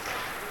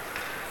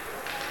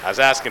 I was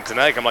asking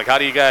Tanaik, I'm like, how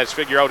do you guys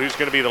figure out who's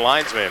going to be the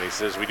linesman? He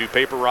says, we do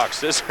paper, rock,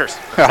 scissors.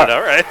 I said,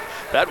 all right,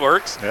 that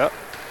works. Yep.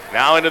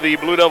 Now into the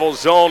Blue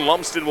Devils zone.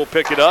 Lumsden will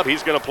pick it up.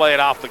 He's going to play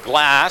it off the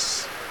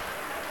glass.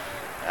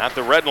 At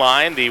the red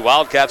line, the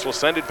Wildcats will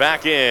send it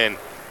back in.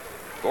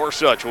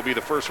 Gorsuch will be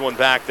the first one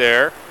back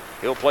there.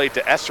 He'll play it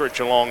to Esrich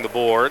along the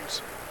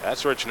boards.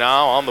 Esrich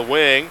now on the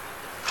wing.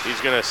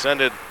 He's going to send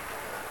it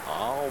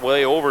all the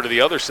way over to the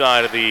other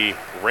side of the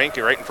rink,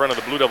 right in front of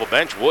the Blue Devil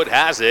bench. Wood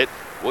has it.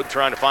 Wood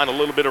trying to find a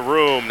little bit of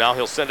room. Now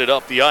he'll send it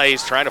up the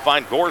ice, trying to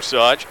find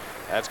Gorsuch.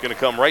 That's going to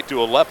come right to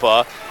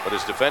Olepa, but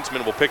his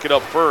defenseman will pick it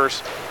up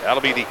first.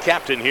 That'll be the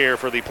captain here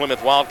for the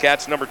Plymouth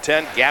Wildcats, number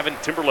 10, Gavin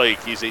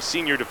Timberlake. He's a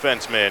senior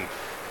defenseman.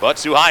 But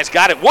Sioux High's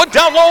got it. Wood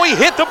down low, he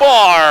hit the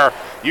bar.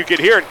 You could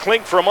hear it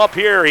clink from up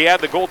here. He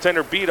had the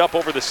goaltender beat up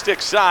over the stick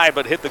side,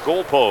 but hit the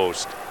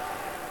goalpost.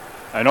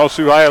 I know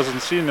Sioux High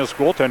hasn't seen this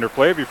goaltender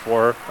play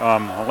before,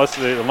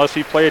 unless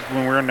he played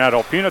when we were in that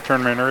Alpena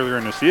tournament earlier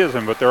in the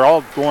season, but they're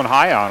all going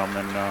high on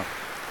him,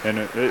 and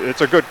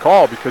it's a good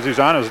call because he's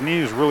on his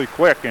knees really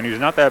quick, and he's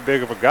not that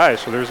big of a guy,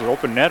 so there's an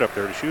open net up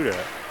there to shoot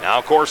at.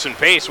 Now Corson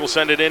Pace will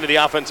send it into the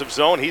offensive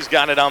zone. He's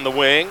got it on the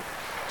wing.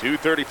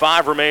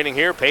 2:35 remaining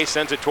here. Pace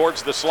sends it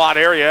towards the slot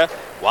area.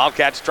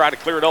 Wildcats try to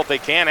clear it out. They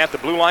can at the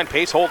blue line.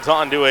 Pace holds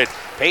on to it.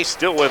 Pace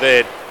still with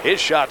it. His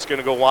shot's going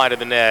to go wide of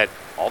the net.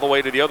 All the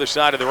way to the other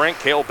side of the rink.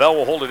 Cale Bell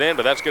will hold it in,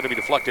 but that's going to be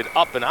deflected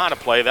up and out of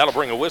play. That'll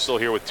bring a whistle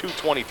here with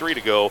 2:23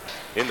 to go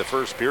in the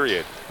first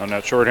period. On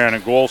that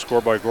shorthanded goal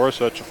scored by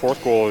Gorsuch, the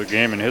fourth goal of the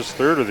game and his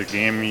third of the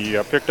game,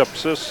 he picked up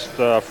assists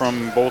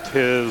from both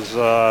his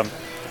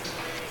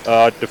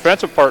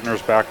Defensive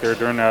partners back there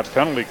during that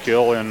penalty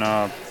kill in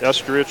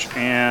Estrich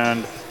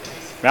and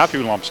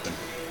Matthew Lumsden.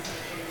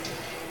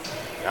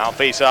 Now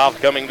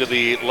face-off coming to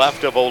the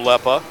left of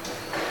Olepa.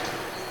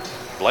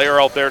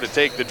 Blair out there to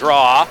take the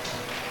draw.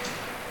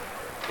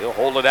 He'll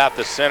hold it at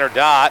the center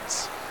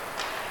dots.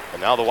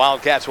 And now the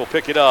Wildcats will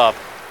pick it up.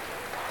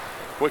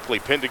 Quickly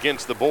pinned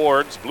against the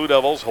boards. Blue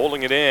Devils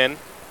holding it in.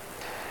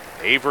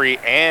 Avery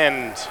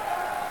and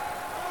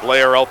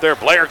Blair out there.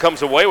 Blair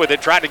comes away with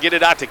it. Tried to get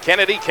it out to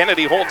Kennedy.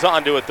 Kennedy holds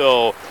on to it,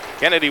 though.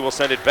 Kennedy will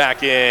send it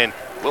back in.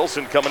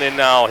 Wilson coming in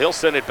now. He'll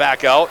send it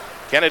back out.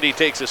 Kennedy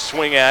takes a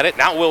swing at it.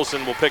 Now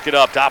Wilson will pick it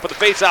up. Top of the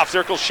face-off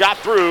circle. Shot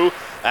through.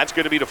 That's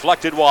going to be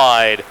deflected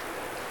wide.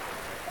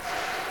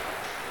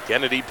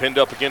 Kennedy pinned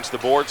up against the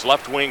boards.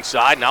 Left wing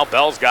side. Now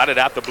Bell's got it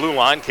at the blue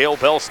line. Cale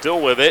Bell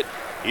still with it.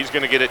 He's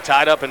going to get it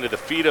tied up into the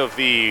feet of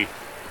the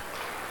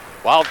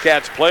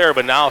Wildcats player,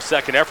 but now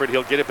second effort,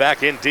 he'll get it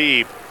back in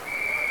deep.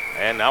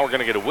 And now we're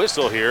going to get a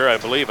whistle here. I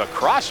believe a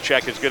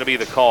cross-check is going to be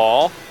the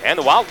call. And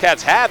the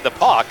Wildcats had the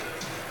puck.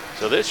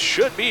 So this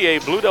should be a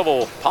Blue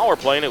Devil power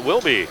play, and it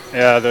will be.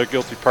 Yeah, the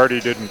guilty party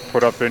didn't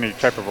put up any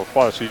type of a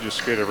fuss. He just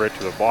skated right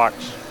to the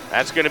box.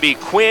 That's going to be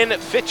Quinn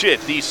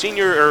Fitchett, the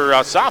senior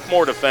or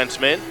sophomore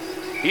defenseman.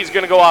 He's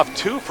going to go off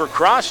 2 for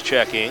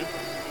cross-checking.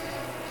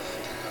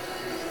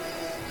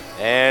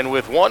 And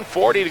with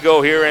 1:40 to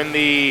go here in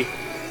the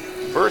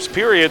first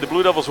period, the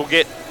Blue Devils will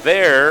get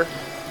their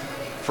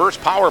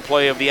first power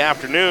play of the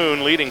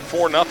afternoon, leading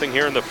 4-0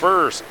 here in the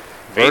first.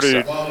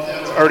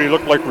 Already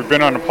looked like we've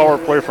been on a power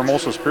play for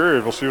most of this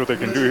period. We'll see what they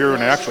can do here when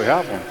they actually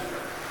have one.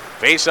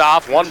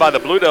 Face-off won by the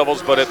Blue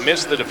Devils, but it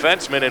missed the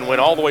defenseman and went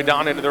all the way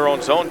down into their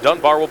own zone.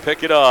 Dunbar will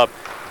pick it up.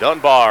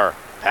 Dunbar,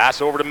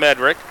 pass over to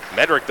Medrick.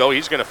 Medrick, though,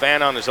 he's going to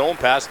fan on his own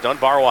pass.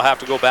 Dunbar will have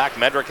to go back.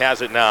 Medrick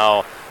has it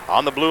now.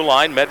 On the blue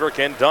line, Medrick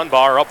and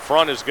Dunbar. Up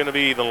front is going to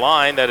be the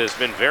line that has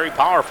been very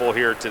powerful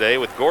here today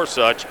with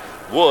Gorsuch,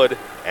 Wood,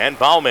 and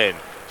Bauman.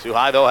 Sioux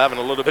High, though, having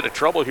a little bit of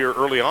trouble here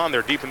early on.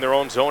 They're deep in their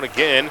own zone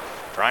again,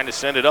 trying to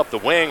send it up the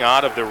wing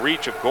out of the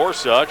reach of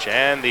Gorsuch,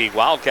 and the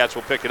Wildcats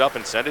will pick it up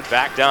and send it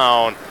back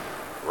down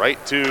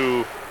right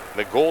to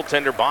the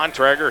goaltender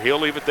Bontrager. He'll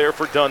leave it there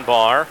for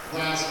Dunbar.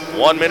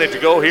 1 minute to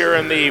go here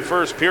in the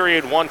first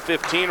period,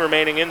 1:15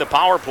 remaining in the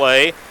power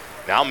play.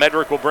 Now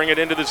Medrick will bring it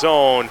into the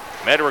zone.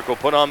 Medrick will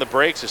put on the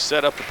brakes to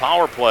set up the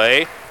power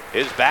play.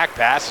 His back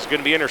pass is going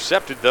to be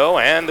intercepted, though,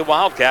 and the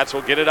Wildcats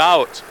will get it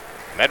out.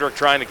 Medrick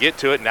trying to get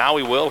to it. Now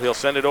he will. He'll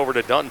send it over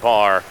to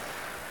Dunbar.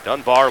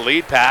 Dunbar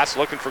lead pass,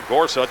 looking for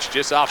Gorsuch,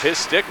 just off his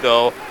stick,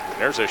 though.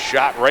 There's a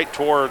shot right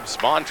towards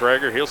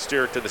Bontrager. He'll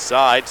steer it to the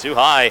side. Sioux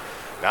High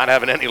not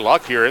having any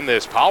luck here in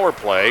this power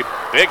play.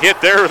 Big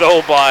hit there,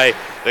 though, by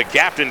the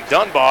captain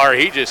Dunbar.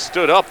 He just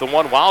stood up, the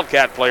one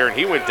Wildcat player, and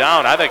he went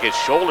down. I think his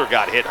shoulder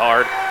got hit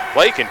hard.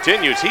 Play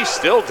continues. He's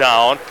still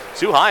down.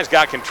 Sioux High's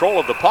got control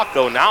of the puck,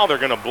 though. Now they're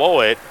going to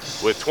blow it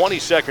with 20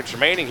 seconds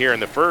remaining here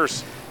in the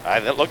first.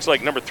 That looks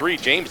like number 3,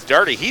 James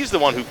Darty. He's the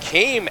one who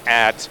came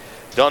at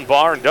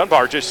Dunbar, and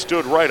Dunbar just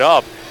stood right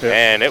up,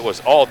 and it was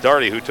all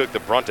Darty who took the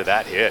brunt of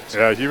that hit.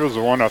 Yeah, he was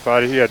the one. I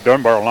thought he had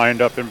Dunbar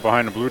lined up in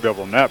behind the Blue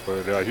Devil net,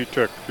 but he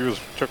took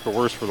the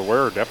worst for the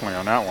wear definitely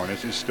on that one.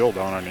 He's still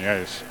down on the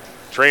ice.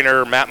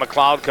 Trainer Matt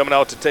McLeod coming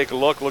out to take a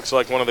look. Looks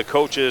like one of the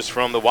coaches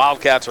from the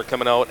Wildcats are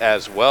coming out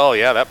as well.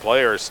 Yeah, that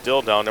player is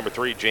still down. Number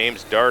 3,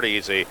 James Darty,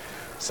 is a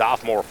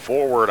sophomore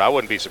forward. I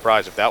wouldn't be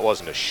surprised if that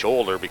wasn't a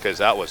shoulder, because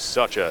that was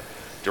such a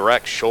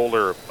direct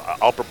shoulder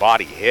upper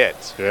body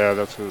hit. Yeah,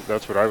 that's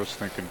what I was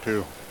thinking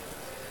too.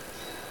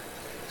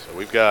 So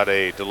we've got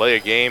a delay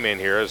of game in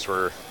here as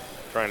we're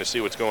trying to see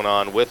what's going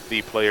on with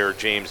the player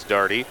James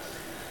Darty.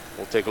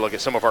 We'll take a look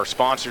at some of our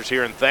sponsors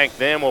here and thank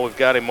them while we've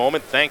got a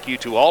moment. Thank you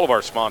to all of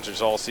our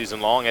sponsors all season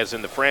long, as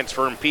in the France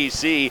Firm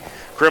PC,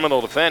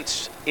 Criminal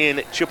Defense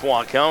in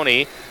Chippewa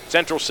County,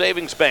 Central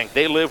Savings Bank.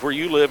 They live where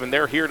you live, and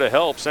they're here to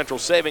help. Central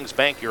Savings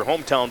Bank, your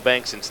hometown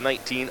bank since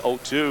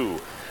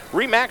 1902.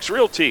 RE/MAX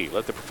Realty.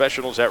 Let the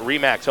professionals at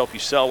RE/MAX help you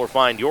sell or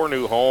find your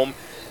new home.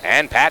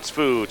 And Pat's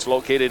Foods,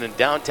 located in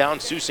downtown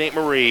Sault Ste.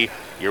 Marie,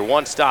 your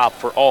one stop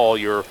for all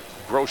your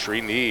grocery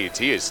needs.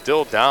 He is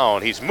still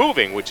down. He's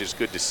moving, which is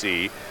good to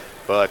see.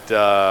 But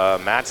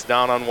Matt's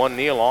down on one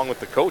knee along with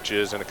the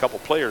coaches and a couple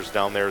players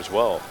down there as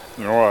well.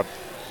 You know,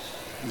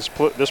 this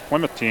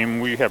Plymouth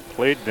team, we have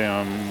played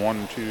them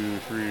 1, 2,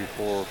 3,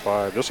 4,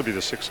 5. This will be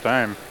the 6th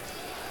time.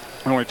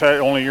 The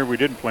only year we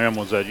didn't play them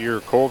was that year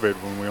of COVID,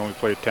 when we only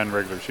played 10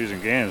 regular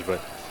season games. But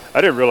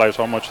I didn't realize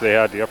how much they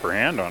had the upper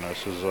hand on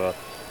us,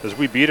 as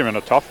we beat them in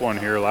a tough one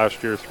here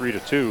last year,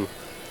 3-2.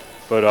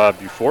 But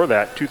before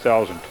that,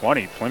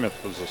 2020,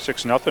 Plymouth was a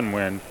 6-0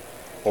 win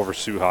over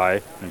Sioux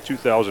High. In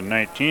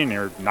 2019, they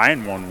were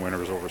 9-1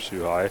 winners over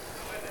Sioux High.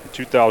 In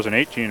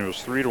 2018, it was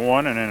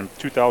 3-1, and then in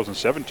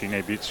 2017,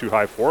 they beat Sioux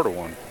High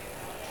 4-1.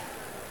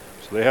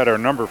 So they had our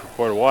number for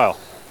quite a while.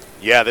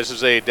 Yeah, this is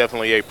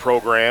definitely a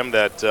program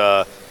that,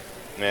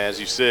 as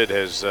you said,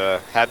 has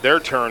had their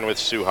turn with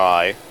Sioux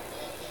High.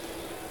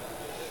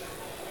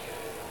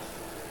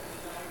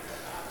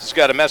 Just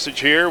got a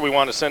message here. We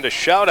want to send a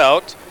shout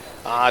out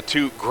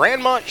to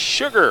Grandma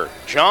Sugar.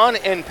 John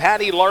and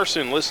Patty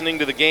Larson listening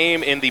to the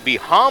game in the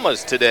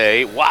Bahamas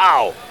today.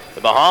 Wow,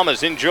 the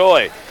Bahamas,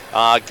 enjoy.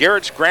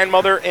 Garrett's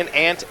grandmother and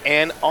aunt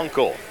and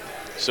uncle.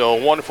 So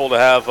wonderful to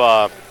have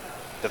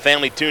the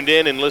family tuned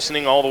in and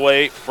listening all the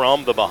way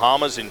from the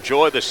Bahamas.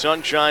 Enjoy the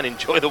sunshine,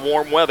 enjoy the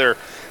warm weather,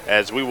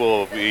 as we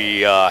will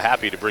be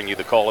happy to bring you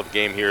the call of the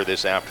game here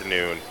this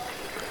afternoon.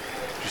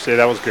 Did you say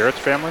that was Garrett's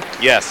family?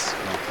 Yes.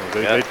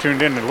 They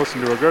tuned in and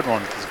listened to a good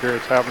one, because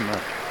Garrett's having the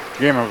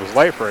game of his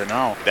life right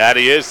now. That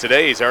he is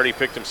today. He's already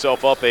picked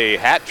himself up a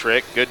hat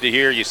trick. Good to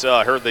hear.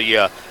 Heard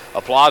the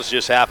applause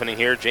just happening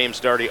here.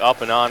 James Darty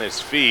up and on his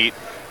feet.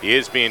 He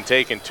is being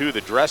taken to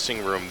the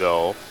dressing room,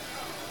 though,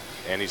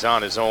 and he's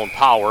on his own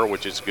power,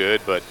 which is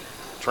good. But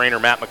trainer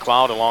Matt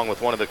McLeod, along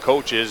with one of the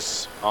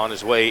coaches, on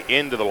his way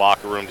into the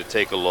locker room to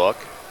take a look.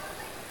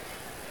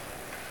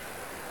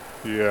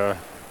 Yeah.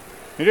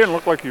 He didn't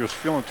look like he was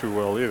feeling too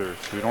well either.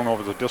 So you don't know if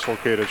it's a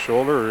dislocated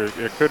shoulder, or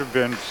it could have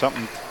been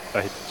something,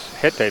 a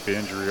head type of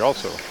injury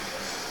also.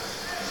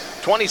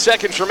 20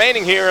 seconds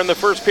remaining here in the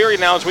first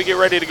period now as we get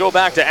ready to go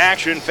back to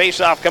action.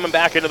 Face-off coming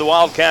back into the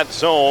Wildcat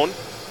zone.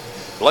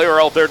 Blair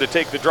out there to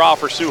take the draw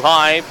for Sioux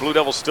High. Blue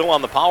Devils still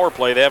on the power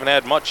play. They haven't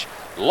had much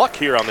luck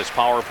here on this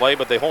power play,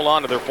 but they hold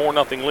on to their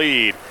 4-0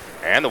 lead.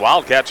 And the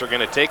Wildcats are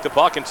going to take the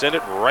puck and send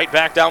it right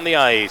back down the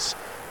ice.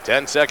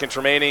 10 seconds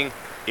remaining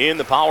in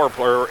the power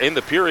play, or in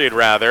the period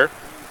rather.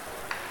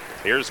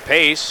 Here's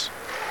Pace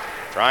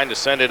trying to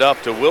send it up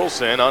to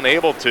Wilson,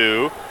 unable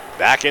to.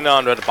 Back in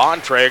on to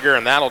Bontrager,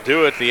 and that'll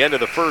do it at the end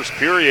of the first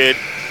period.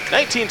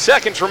 19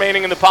 seconds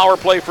remaining in the power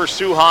play for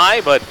Sioux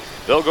High, but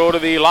they'll go to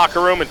the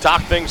locker room and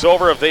talk things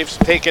over. If they've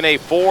taken a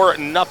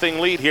 4-0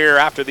 lead here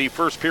after the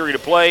first period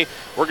of play,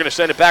 we're going to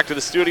send it back to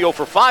the studio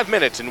for 5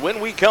 minutes, and when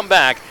we come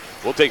back,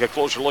 we'll take a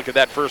closer look at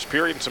that first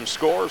period and some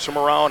scores from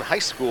around high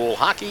school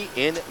hockey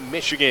in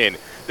Michigan.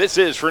 This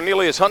is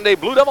Fernelius Hyundai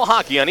Blue Devil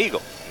Hockey on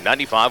Eagle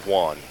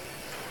 95.1.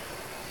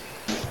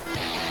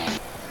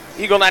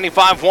 Eagle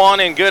 95.1,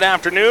 and good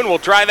afternoon. We'll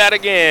try that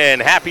again.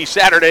 Happy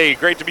Saturday.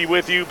 Great to be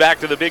with you. Back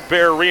to the Big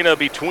Bear Arena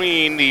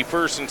between the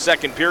first and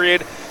second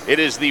period. It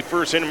is the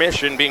first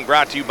intermission being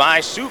brought to you by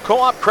Sioux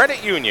Co-op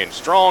Credit Union.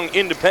 Strong,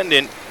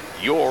 independent,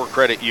 your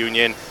credit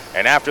union.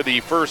 And after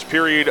the first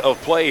period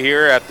of play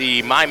here at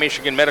the My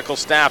Michigan Medical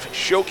Staff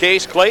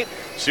Showcase, Clayton,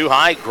 Sioux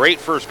High, great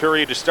first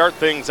period to start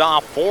things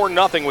off,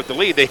 4-0 with the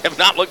lead. They have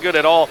not looked good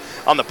at all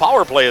on the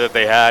power play that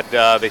they had.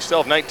 They still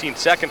have 19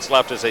 seconds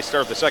left as they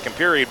start the second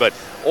period, but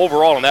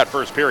overall in that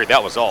first period,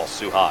 that was all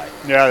Sioux High.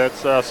 Yeah,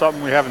 that's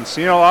something we haven't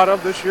seen a lot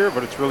of this year,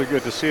 but it's really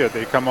good to see it.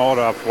 They come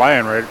out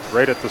flying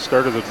right at the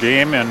start of the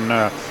game,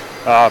 and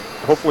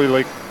hopefully,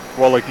 like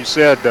you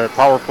said, the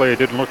power play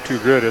didn't look too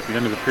good at the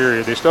end of the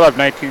period. They still have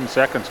 19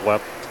 seconds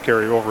left to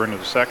carry over into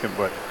the second,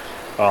 but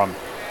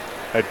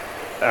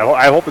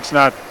I hope it's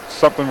not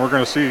something we're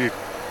going to see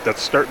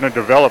that's starting to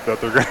develop, that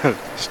they're going to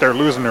start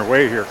losing their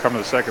way here come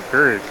the second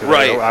period.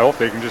 Right. I hope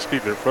they can just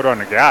keep their foot on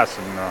the gas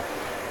and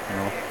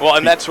Well,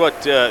 and that's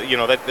what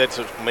that's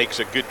what makes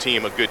a good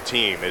team,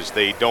 is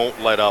they don't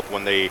let up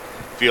when they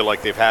feel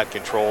like they've had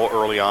control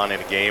early on in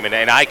a game. And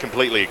I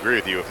completely agree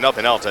with you. If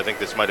nothing else, I think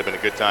this might have been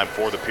a good time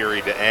for the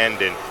period to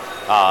end, and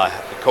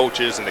the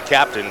coaches and the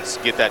captains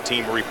get that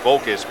team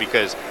refocused,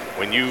 because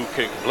when you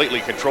completely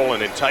control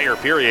an entire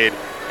period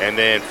and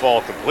then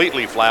fall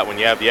completely flat when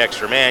you have the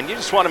extra man, you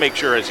just want to make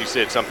sure, as you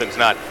said,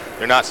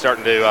 they're not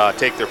starting to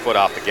take their foot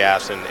off the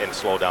gas and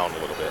slow down a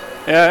little bit.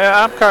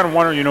 Yeah, I'm kind of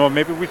wondering,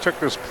 maybe we took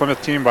this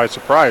Plymouth team by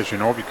surprise,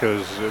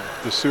 because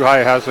the Sioux High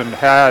hasn't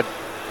had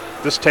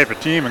this type of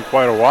team in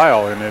quite a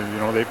while, and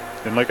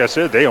and like I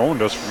said, they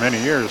owned us for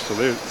many years, so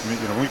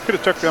we could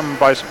have took them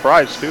by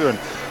surprise too. And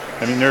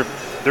I mean,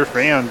 their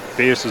fan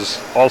base is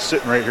all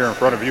sitting right here in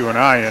front of you and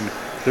I, and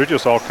they're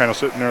just all kind of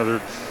sitting there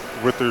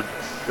with their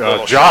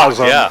jaws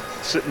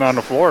sitting on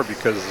the floor,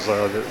 because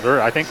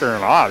I think they're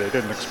in awe. They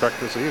didn't expect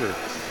this either.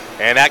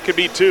 And that could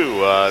be too.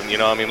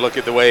 Look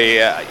at the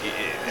way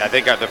I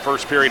think the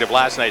first period of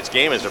last night's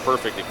game is a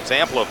perfect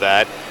example of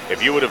that.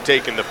 If you would have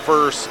taken the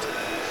first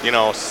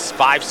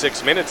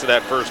 5-6 minutes of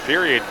that first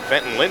period,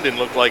 Fenton Linden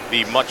looked like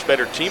the much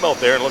better team out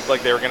there and looked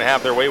like they were going to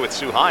have their way with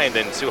Sioux High, and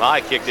then Sioux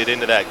High kicked it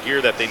into that gear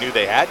that they knew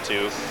they had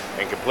to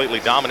and completely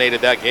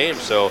dominated that game.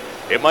 So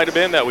it might have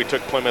been that we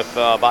took Plymouth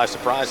by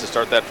surprise to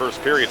start that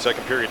first period.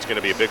 Second period's going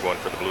to be a big one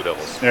for the Blue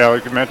Devils. Yeah,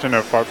 like you mentioned,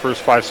 the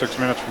first 5-6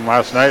 minutes from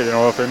last night,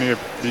 if any of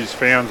these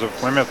fans of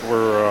Plymouth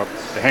were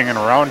hanging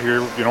around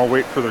here,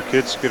 waiting for their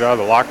kids to get out of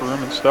the locker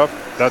room and stuff,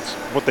 that's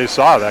what they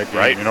saw that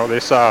game. Right. They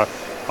saw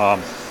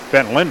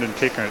Fenton Linden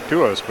taking it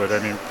to us, but I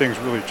mean, things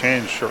really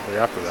changed shortly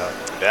after that.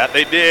 That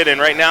they did, and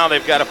right now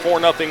they've got a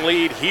 4-0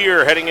 lead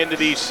here heading into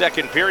the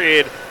second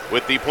period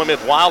with the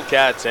Plymouth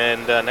Wildcats,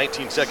 and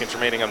 19 seconds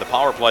remaining on the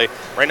power play.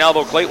 Right now,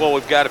 though, Clayton,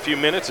 we've got a few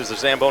minutes as the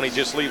Zamboni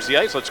just leaves the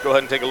ice. Let's go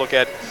ahead and take a look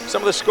at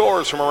some of the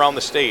scores from around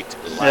the state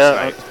last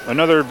night.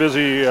 Another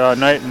busy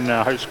night in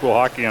high school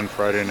hockey on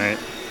Friday night.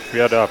 We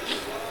had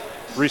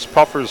Reese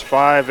Puffers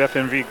 5,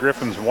 FMV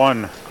Griffins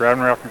 1,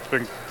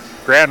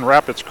 Grand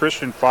Rapids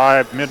Christian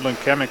 5, Midland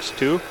Chemics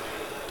 2.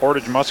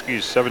 Portage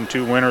Muskies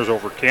 7-2 winners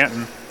over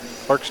Canton.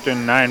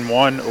 Clarkston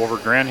 9-1 over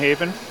Grand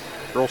Haven.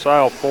 Grosse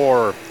Isle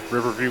 4,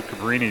 Riverview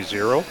Cabrini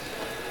 0.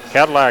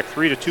 Cadillac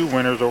 3-2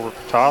 winners over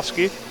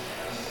Petoskey.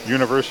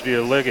 University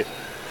of Liggett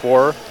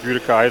 4,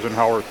 Utica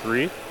Eisenhower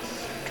 3.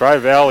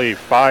 Tri-Valley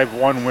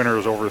 5-1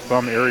 winners over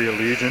Thumb Area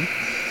Legion.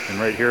 And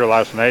right here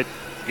last night,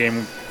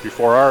 game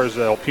before ours,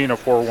 Alpena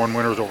 4-1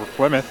 winners over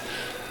Plymouth.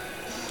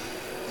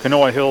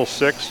 Canoa Hills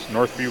 6,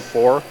 Northview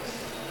 4.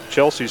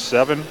 Chelsea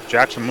 7,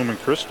 Jackson Lumen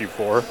Christie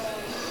 4.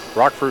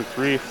 Rockford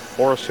 3,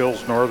 Forest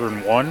Hills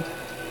Northern 1.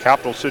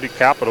 Capital City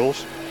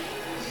Capitals.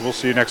 We'll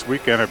see you next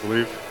weekend, I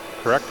believe.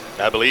 Correct?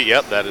 I believe,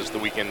 yep, that is the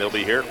weekend they'll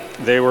be here.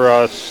 They were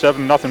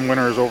 7-0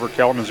 winners over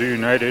Kalamazoo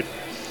United.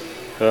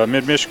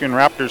 Mid-Michigan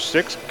Raptors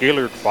 6,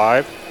 Gaylord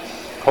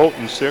 5.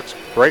 Houghton 6,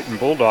 Brighton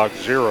Bulldogs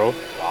 0.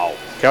 Wow.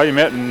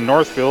 Calumet and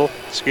Northville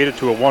skated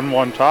to a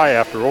 1-1 tie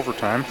after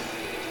overtime.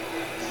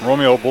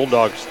 Romeo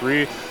Bulldogs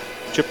 3,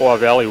 Chippewa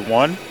Valley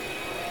 1.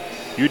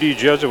 UD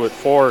Jesuit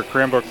 4,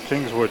 Cranbrook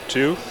Kingswood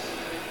 2.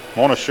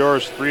 Mona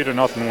Shores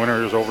 3-0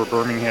 winners over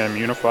Birmingham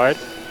Unified.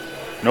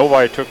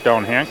 Novi took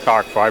down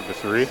Hancock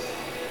 5-3.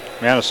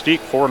 Manistee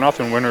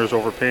 4-0 winners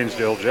over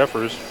Painesdale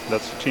Jeffers.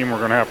 That's the team we're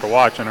going to have to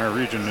watch in our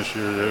region this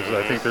year.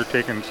 I think they're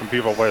taking some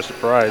people by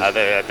surprise.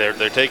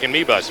 They're taking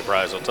me by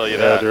surprise, I'll tell you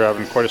yeah, that. They're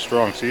having quite a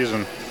strong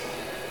season.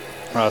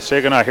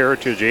 Saginaw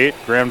Heritage 8,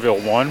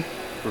 Granville 1.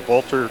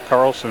 Revolter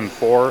Carlson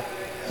 4,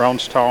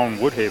 Brownstown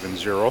Woodhaven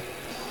 0.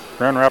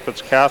 Grand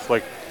Rapids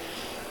Catholic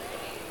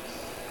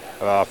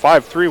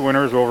 5-3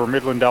 winners over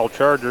Midland Dow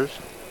Chargers.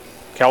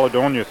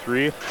 Caledonia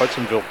 3,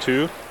 Hudsonville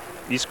 2.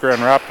 East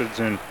Grand Rapids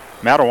and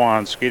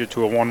Matawan skated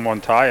to a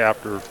 1-1 tie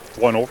after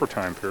one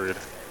overtime period.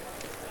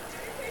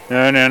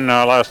 And then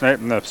last night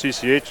in the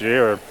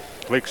CCHA, our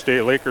Lake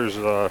State Lakers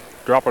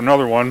drop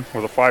another one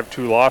with a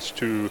 5-2 loss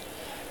to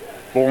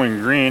Bowling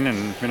Green,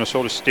 and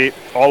Minnesota State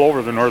all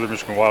over the Northern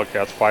Michigan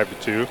Wildcats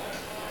 5-2.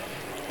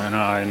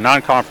 And in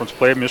non-conference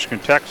play, Michigan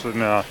Tech's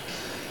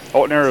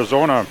out in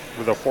Arizona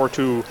with a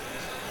 4-2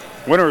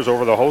 winners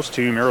over the host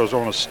team,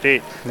 Arizona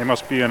State. They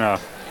must be in a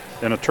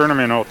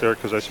tournament out there,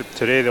 because I said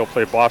today they'll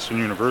play Boston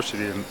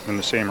University in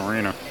the same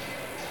arena.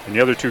 And the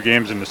other two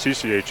games in the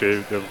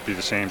CCHA, they'll be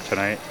the same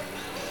tonight.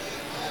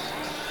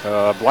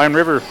 Blind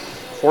River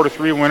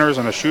 4-3 winners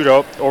in a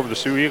shootout over the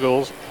Sioux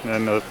Eagles,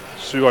 and the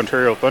Sioux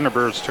Ontario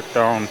Thunderbirds took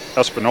down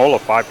Espanola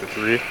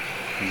 5-3.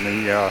 And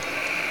the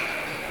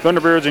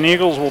Thunderbirds and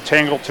Eagles will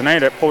tangle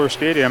tonight at Puller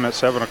Stadium at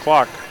 7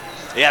 o'clock.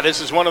 Yeah,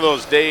 this is one of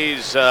those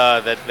days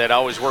that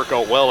always work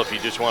out well if you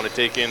just want to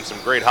take in some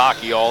great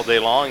hockey all day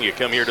long. You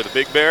come here to the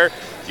Big Bear,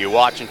 you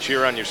watch and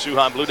cheer on your Sioux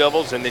High Blue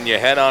Devils, and then you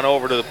head on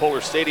over to the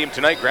Puller Stadium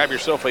tonight, grab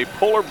yourself a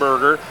Puller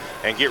Burger,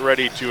 and get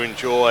ready to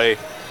enjoy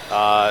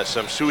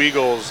some Sioux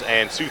Eagles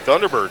and Sioux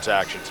Thunderbirds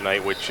action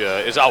tonight, which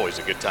is always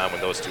a good time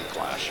when those two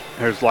clash.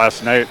 Here's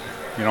last night,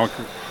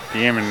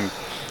 game, and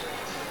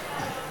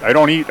I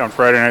don't eat on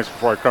Friday nights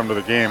before I come to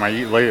the game. I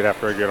eat late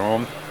after I get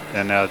home,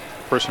 and the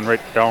person right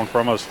down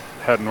from us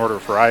had an order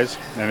of fries,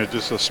 and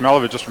the smell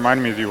of it just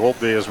reminded me of the old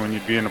days when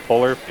you'd be in a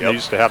Puller. Yep. They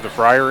used to have the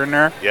fryer in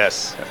there.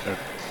 Yes.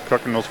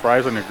 Cooking those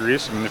fries in the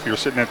grease, and if you were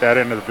sitting at that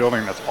end of the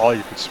building, that's all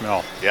you could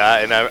smell. Yeah,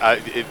 and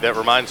that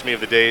reminds me of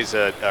the days.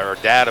 Our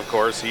dad, of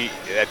course, I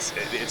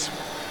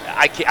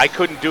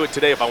couldn't do it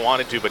today if I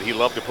wanted to, but he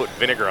loved to put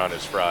vinegar on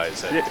his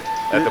fries at the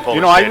Puller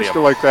Stadium. I used to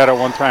like that at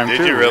one time too.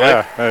 Did you really?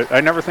 Yeah.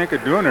 I never think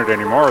of doing it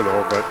anymore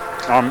though, but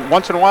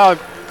once in a while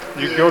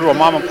you go to a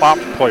mom and pop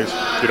place,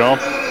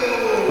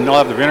 and they'll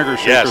have the vinegar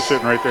shaker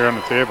sitting right there on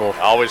the table.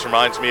 Always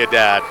reminds me of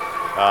Dad.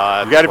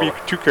 You got to be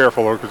too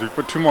careful though, because you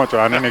put too much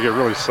on, then they get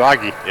really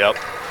soggy. Yep.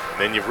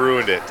 Then you've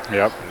ruined it.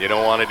 Yep. You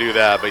don't want to do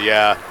that, but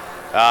yeah.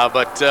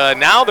 But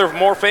now they're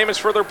more famous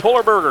for their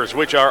Puller Burgers,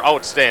 which are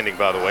outstanding,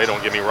 by the way.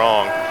 Don't get me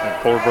wrong.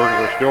 And Puller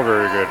Burgers are still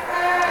very good.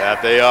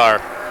 That they are.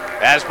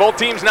 As both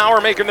teams now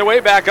are making their way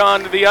back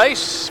onto the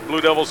ice.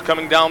 Blue Devils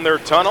coming down their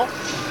tunnel.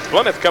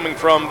 Plymouth coming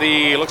from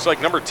the, looks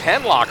like, number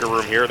 10 locker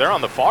room here. They're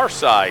on the far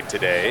side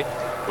today.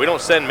 We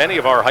don't send many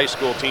of our high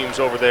school teams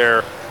over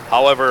there.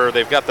 However,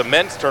 they've got the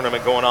men's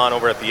tournament going on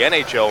over at the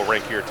NHL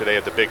rink here today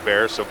at the Big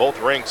Bear. So both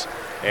rinks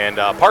and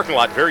parking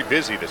lot very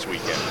busy this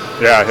weekend.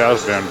 Yeah, it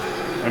has been.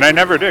 And I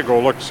never did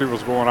go look to see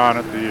what's going on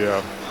at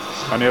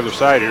on the other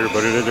side here,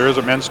 but there is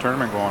a men's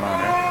tournament going on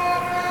here.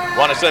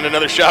 Want to send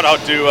another shout out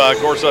to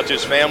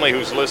Gorsuch's family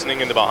who's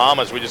listening in the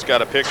Bahamas. We just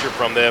got a picture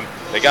from them.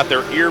 They got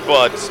their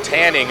earbuds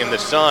tanning in the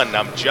sun.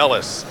 I'm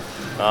jealous.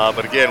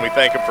 But again, we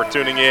thank them for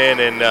tuning in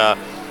and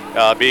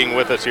being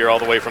with us here all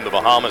the way from the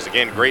Bahamas.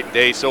 Again, great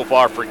day so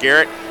far for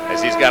Garrett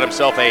as he's got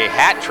himself a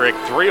hat trick,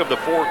 3 of the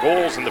 4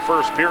 goals in the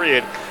first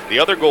period. The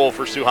other goal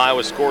for Sioux High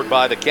was scored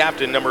by the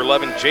captain, number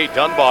 11, Jay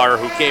Dunbar,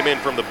 who came in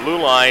from the blue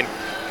line,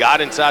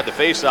 got inside the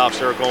faceoff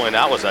circle, and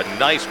that was a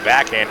nice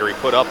backhander he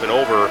put up and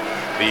over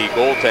the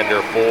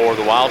goaltender for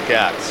the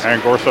Wildcats.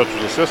 And Gorsuch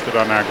was assisted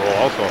on that goal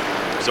also.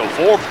 So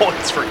 4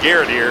 points for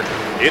Garrett here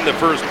in the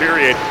first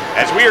period.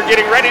 As we are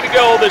getting ready to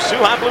go, the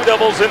Sioux High Blue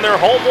Devils in their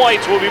home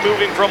whites will be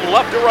moving from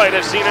left to right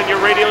as seen on your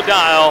radio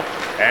dial.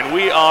 And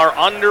we are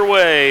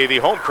underway. The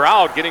home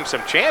crowd getting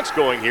some chants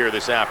going here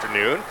this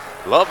afternoon.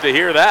 Love to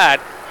hear that,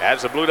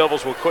 as the Blue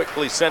Devils will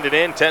quickly send it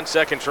in. 10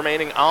 seconds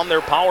remaining on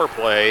their power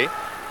play.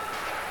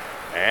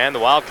 And the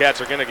Wildcats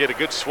are going to get a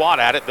good swat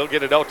at it. They'll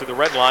get it out to the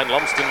red line.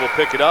 Lumsden will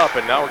pick it up,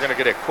 and now we're going to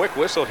get a quick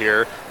whistle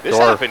here. This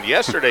happened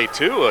yesterday,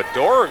 too. A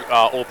door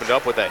opened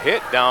up with a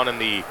hit down in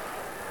the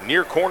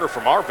near corner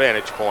from our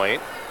vantage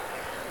point.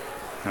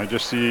 I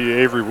just see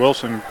Avery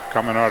Wilson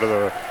coming out of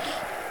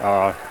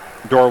the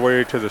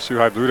doorway to the Sioux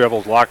High Blue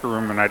Devils locker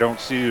room, and I don't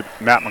see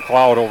Matt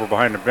McLeod over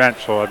behind the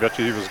bench, so I bet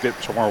you he was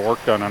getting some more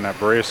work done on that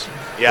brace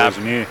for his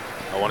knee.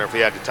 I wonder if he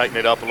had to tighten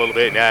it up a little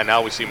bit. Yeah,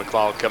 now we see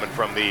McLeod coming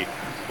from the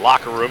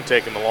locker room,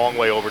 taking the long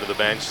way over to the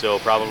bench, so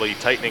probably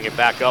tightening it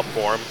back up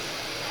for him.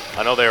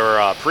 I know they were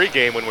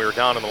pregame when we were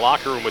down in the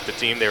locker room with the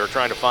team. They were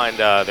trying to find,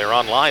 they're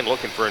online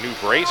looking for a new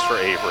brace for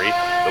Avery.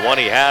 The one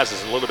he has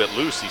is a little bit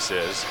loose, he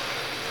says.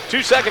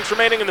 2 seconds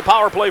remaining in the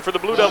power play for the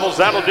Blue Devils.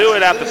 That'll do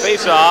it at the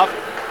faceoff.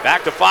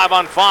 Back to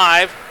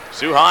 5-on-5.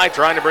 Sioux High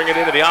trying to bring it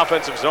into the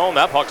offensive zone.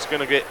 That puck's going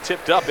to get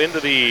tipped up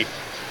into the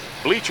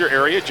bleacher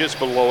area just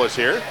below us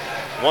here.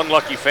 One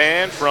lucky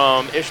fan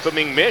from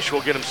Ishpeming Mish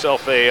will get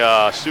himself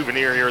a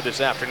souvenir here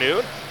this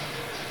afternoon.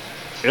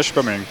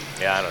 Ishpeming?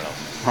 Yeah, I don't know.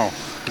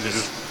 Oh, is he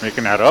just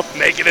making that up?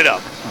 Making it up.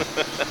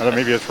 I thought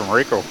maybe it's from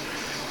Rayco.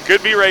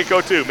 Could be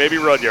Rayco too, maybe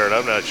Rudyard,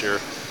 I'm not sure.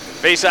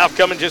 Face-off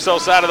coming just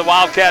outside of the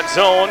Wildcat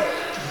zone.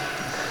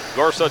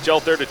 Gorsuch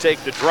out there to take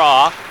the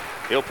draw.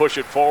 He'll push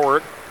it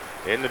forward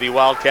into the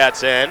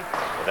Wildcats' end.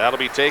 And that'll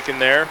be taken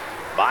there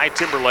by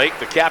Timberlake,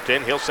 the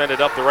captain. He'll send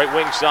it up the right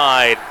wing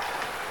side.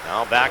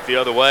 Now back the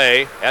other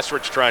way.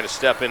 Esrich trying to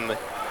step in,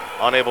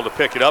 unable to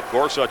pick it up.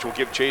 Gorsuch will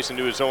give chase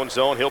into his own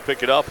zone. He'll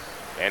pick it up,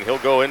 and he'll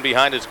go in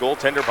behind his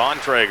goaltender,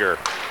 Bontrager.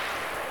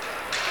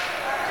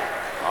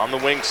 On the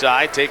wing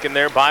side, taken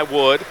there by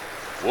Wood.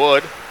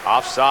 Wood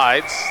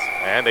offsides,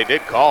 and they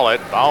did call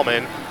it.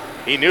 Bauman,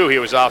 he knew he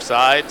was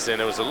offsides,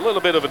 and it was a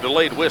little bit of a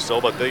delayed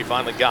whistle, but they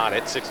finally got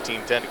it.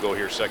 16:10 to go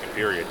here, second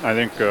period. I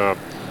think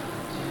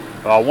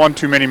one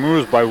too many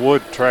moves by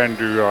Wood trying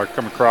to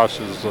come across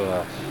his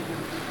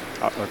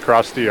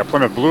across the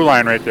Plymouth blue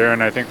line right there,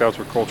 and I think that's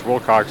what Coach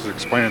Wilcox is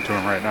explaining to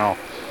him right now.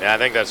 Yeah, I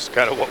think that's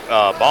kind of what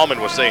Bauman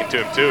was saying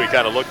to him, too. He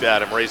kind of looked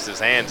at him, raised his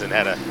hands, and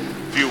had a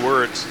few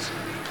words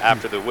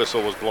after the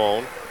whistle was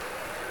blown.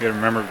 You got to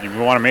remember, if you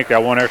want to make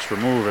that one extra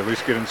move, at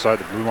least get inside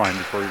the blue line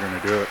before you're going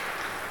to do it.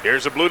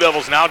 Here's the Blue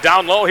Devils now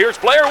down low. Here's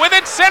Blair with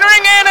it,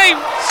 centering, and a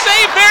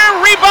save there.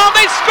 Rebound,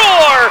 they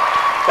score.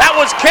 That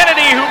was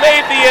Kennedy who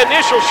made the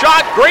initial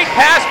shot. Great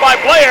pass by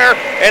Blair.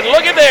 And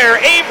look at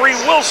there, Avery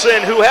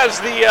Wilson, who has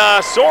the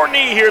sore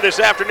knee here this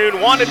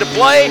afternoon, wanted to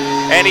play,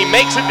 and he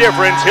makes a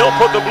difference. He'll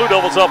put the Blue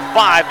Devils up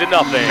 5-0.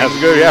 That's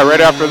good, yeah.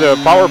 Right after the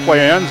power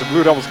play ends, the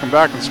Blue Devils come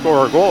back and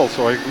score a goal.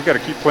 So we got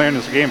to keep playing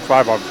this game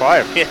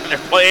 5-on-5. Yeah,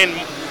 they're playing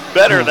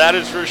better, that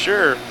is for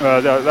sure.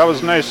 That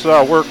was nice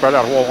work by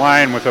that whole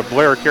line with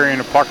Blair carrying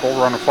the puck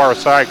over on the far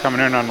side, coming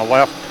in on the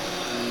left.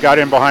 Got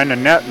in behind the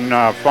net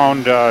and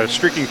found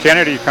streaking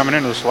Kennedy coming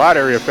into the slot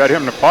area, fed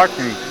him the puck,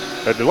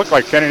 and it looked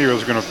like Kennedy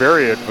was going to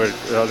bury it, but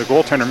the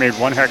goaltender made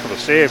one heck of a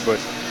save, but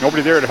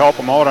nobody there to help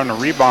him out on the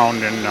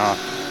rebound, and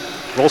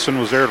Wilson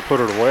was there to put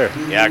it away.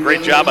 Yeah,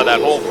 great job by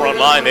that whole front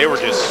line. They were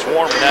just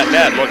swarming that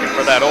net looking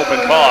for that open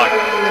puck.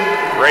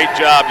 Great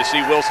job to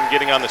see Wilson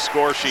getting on the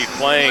score sheet,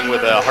 playing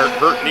with a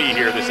hurt knee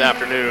here this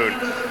afternoon.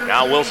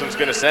 Now Wilson's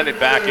going to send it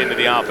back into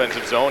the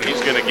offensive zone.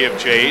 He's going to give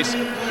chase.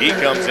 He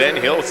comes in.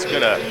 He's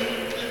going to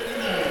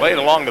play it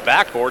along the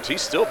backboards.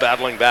 He's still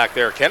battling back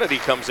there. Kennedy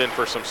comes in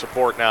for some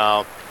support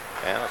now.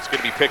 And it's going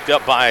to be picked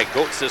up by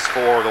Goetses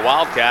for the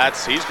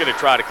Wildcats. He's going to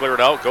try to clear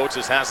it out.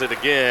 Goetses has it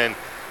again.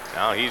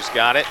 Now he's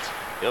got it.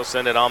 He'll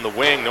send it on the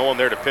wing. No one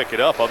there to pick it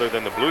up other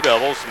than the Blue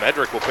Devils.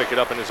 Medrick will pick it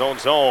up in his own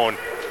zone.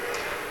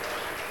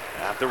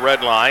 At the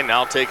red line,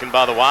 now taken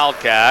by the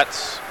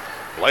Wildcats.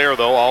 Blair,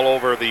 though, all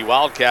over the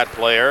Wildcat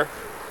player.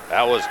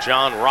 That was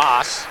John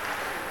Ross.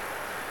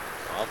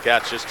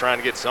 Wildcats just trying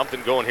to get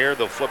something going here.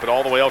 They'll flip it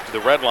all the way out to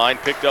the red line.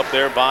 Picked up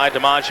there by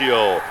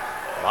DiMaggio.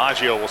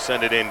 DiMaggio will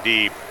send it in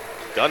deep.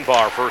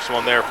 Dunbar, first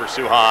one there for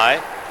Sioux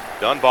High.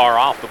 Dunbar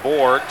off the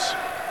boards.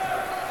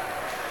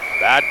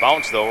 Bad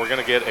bounce, though. We're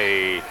going to get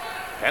a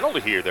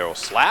penalty here. There,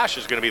 slash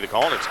is going to be the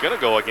call, and it's going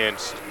to go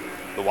against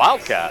the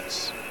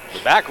Wildcats. The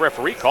back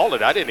referee called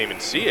it. I didn't even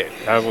see it.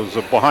 That was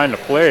behind the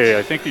play.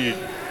 I think he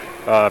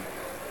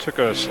took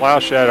a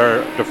slash at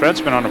our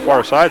defenseman on the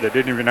far side that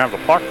didn't even have the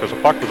puck, because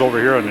the puck was over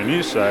here on the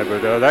knee side.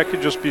 But that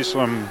could just be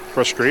some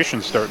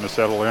frustration starting to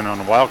settle in on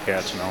the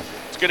Wildcats now.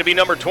 It's going to be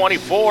number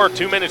 24,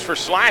 2 minutes for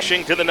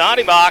slashing to the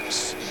naughty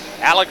box.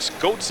 Alex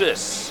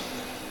Goetses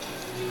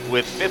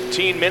with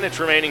 15 minutes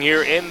remaining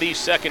here in the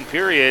second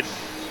period.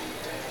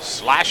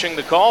 Slashing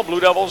the call. Blue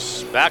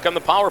Devils back on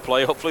the power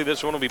play. Hopefully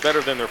this one will be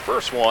better than their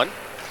first one.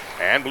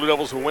 And Blue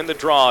Devils will win the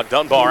draw.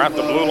 Dunbar at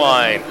the blue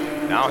line.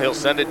 Now he'll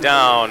send it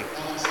down.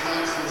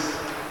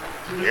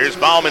 Here's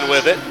Bauman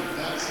with it.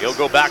 He'll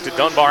go back to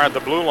Dunbar at the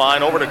blue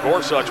line. Over to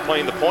Gorsuch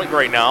playing the point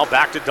right now.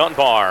 Back to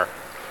Dunbar.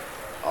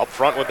 Up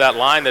front with that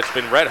line that's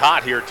been red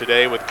hot here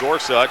today with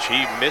Gorsuch.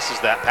 He misses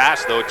that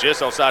pass, though,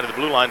 just outside of the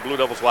blue line. Blue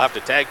Devils will have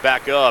to tag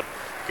back up.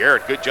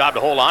 Garrett, good job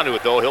to hold on to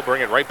it, though. He'll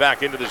bring it right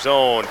back into the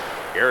zone.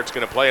 Garrett's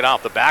going to play it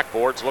off the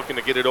backboards, looking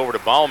to get it over to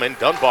Bauman.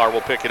 Dunbar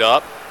will pick it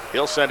up.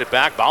 He'll send it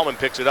back. Bauman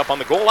picks it up on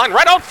the goal line,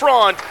 right out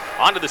front.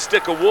 Onto the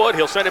stick of wood.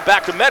 He'll send it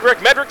back to Medrick.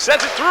 Medrick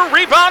sends it through.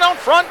 Rebound out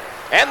front,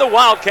 and the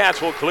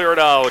Wildcats will clear it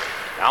out.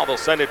 Now they'll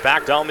send it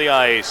back down the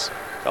ice.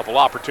 Couple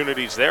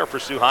opportunities there for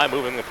Sault High,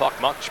 moving the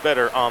puck much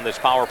better on this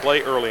power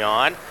play early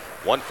on.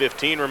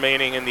 1:15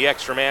 remaining in the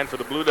extra man for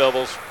the Blue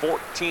Devils.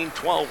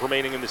 14-12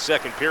 remaining in the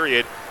second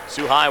period.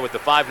 Sault High with the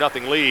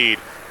 5-0 lead.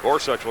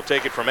 Gorsuch will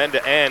take it from end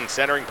to end.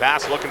 Centering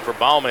pass looking for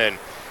Bauman.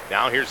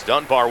 Now here's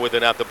Dunbar with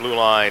it at the blue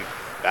line.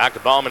 Back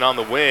to Bauman on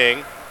the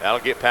wing. That'll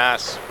get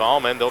past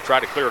Bauman. They'll try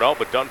to clear it out,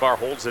 but Dunbar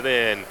holds it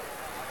in.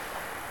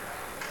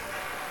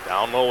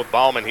 Down low with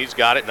Bauman. He's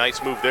got it.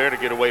 Nice move there to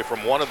get away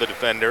from one of the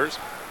defenders.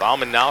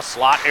 Bauman now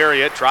slot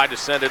area. Tried to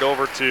send it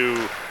over to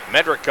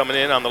Medrick coming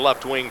in on the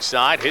left wing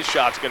side. His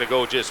shot's going to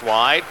go just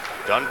wide.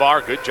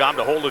 Dunbar, good job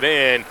to hold it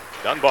in.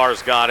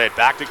 Dunbar's got it.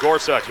 Back to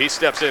Gorsuch. He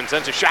steps in,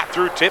 sends a shot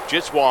through, tip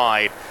just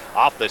wide.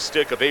 Off the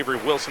stick of Avery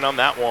Wilson on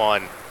that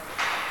one.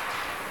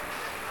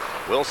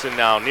 Wilson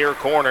now near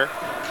corner.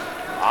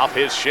 Off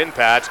his shin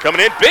pads.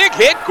 Coming in, big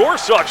hit.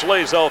 Gorsuch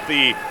lays out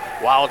the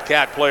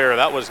Wildcat player.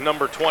 That was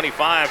number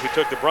 25 who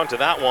took the brunt of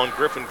that one,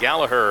 Griffin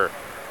Gallagher.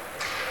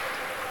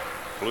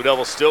 Blue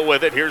Devils still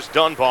with it. Here's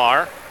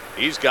Dunbar.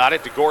 He's got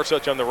it to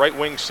Gorsuch on the right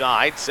wing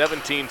side.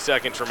 17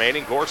 seconds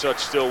remaining. Gorsuch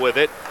still with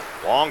it.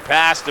 Long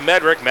pass to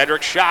Medrick.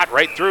 Medrick shot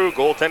right through.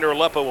 Goaltender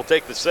Aleppo will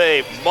take the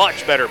save.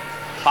 Much better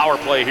power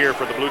play here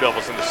for the Blue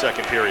Devils in the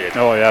second period.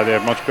 Oh, yeah, they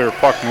have much better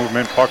puck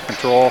movement, puck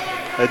control.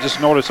 I just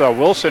noticed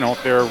Wilson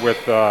out there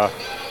with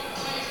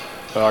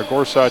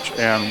Gorsuch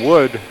and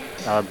Wood.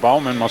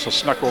 Bauman must have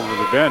snuck over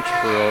the bench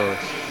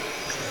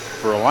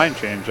for a line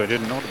change. I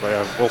didn't know,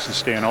 but Wilson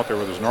staying out there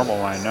with his normal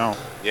line now.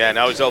 Yeah,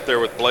 now he's out there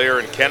with Blair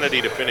and Kennedy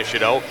to finish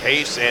it out.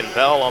 Pace and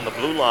Bell on the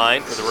blue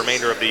line for the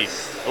remainder of the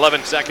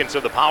 11 seconds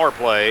of the power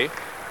play.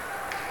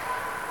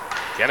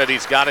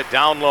 Kennedy's got it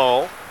down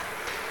low.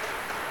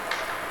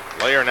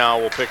 Blair now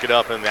will pick it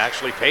up, and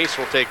actually Pace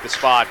will take the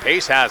spot.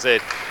 Pace has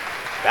it.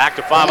 Back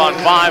to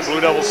 5-on-5.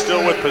 Blue Devils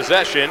still with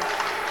possession.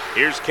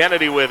 Here's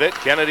Kennedy with it.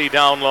 Kennedy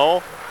down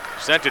low.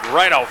 Sent it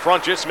right out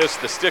front, just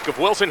missed the stick of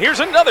Wilson. Here's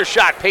another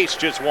shot, Pace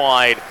just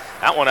wide.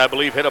 That one, I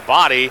believe, hit a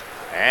body,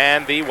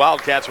 and the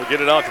Wildcats will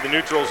get it out to the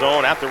neutral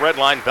zone at the red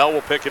line. Bell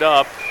will pick it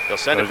up. They'll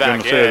send it back in. I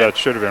was going to say that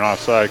should have been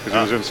offside because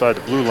it was inside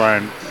the blue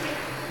line.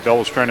 Bell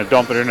was trying to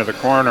dump it into the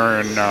corner,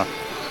 and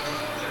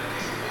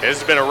this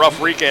has been a rough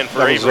weekend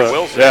for Avery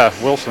Wilson. Yeah,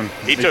 Wilson.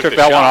 He took that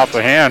shot. one off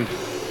the hand.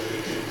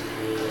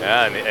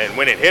 Yeah, and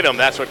when it hit him,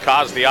 that's what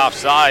caused the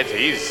offsides.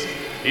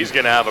 He's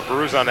going to have a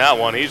bruise on that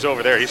one. He's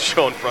over there. He's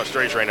showing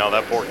frustration right now,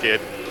 that poor kid.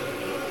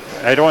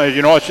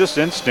 It's just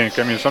instinct.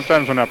 I mean,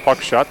 sometimes when that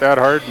puck's shot that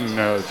hard and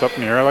it's up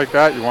in the air like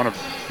that, you want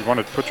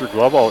to put your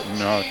glove out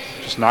and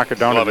just knock it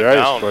down to the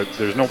ice. But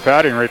there's no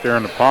padding right there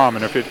in the palm,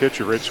 and if it hits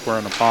you right square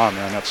in the palm,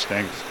 man, that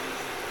stings.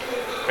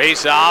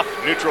 Face off,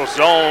 neutral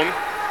zone,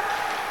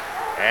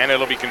 and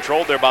it'll be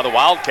controlled there by the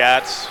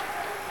Wildcats.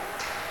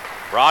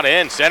 Brought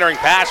in, centering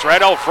pass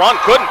right out front.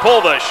 Couldn't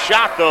pull the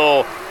shot,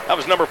 though. That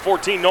was number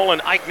 14, Nolan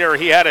Eichner.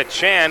 He had a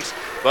chance,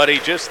 but he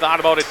just thought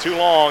about it too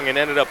long and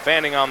ended up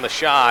fanning on the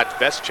shot.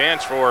 Best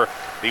chance for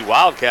the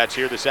Wildcats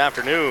here this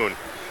afternoon.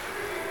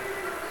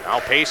 Now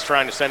Pace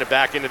trying to send it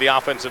back into the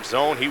offensive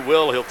zone.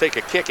 He'll take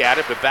a kick at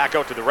it, but back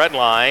out to the red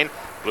line.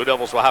 Blue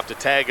Devils will have to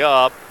tag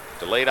up.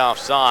 Delayed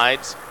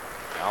offsides.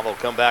 Now they'll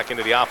come back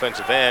into the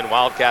offensive end.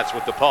 Wildcats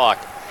with the puck.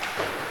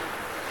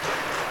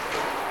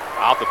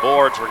 Off the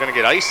boards, we're going to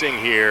get icing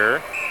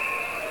here.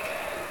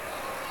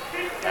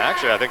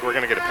 Actually, I think we're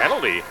going to get a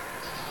penalty.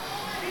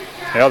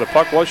 Yeah, the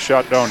puck was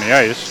shot down the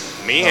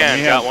ice.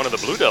 Meehan got one of the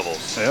Blue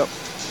Devils. Yep.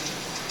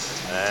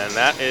 And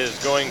that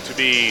is going to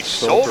be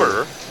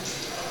Solver.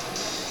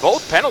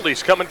 Both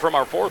penalties coming from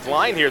our fourth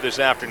line here this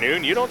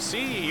afternoon.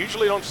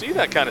 Usually don't see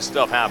that kind of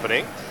stuff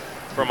happening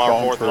from our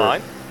fourth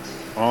line.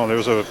 Oh, there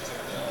was a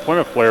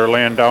Plymouth player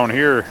laying down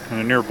here in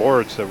the near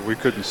boards that we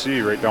couldn't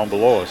see right down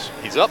below us.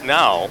 He's up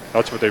now.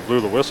 That's what they blew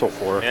the whistle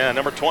for. Yeah,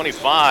 number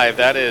 25,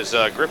 that is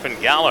Griffin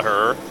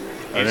Gallagher.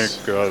 I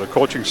think the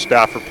coaching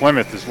staff for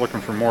Plymouth is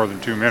looking for more than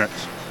 2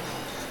 minutes.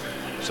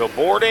 So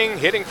boarding,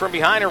 hitting from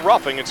behind, and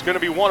roughing. It's going to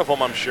be one of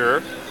them, I'm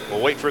sure.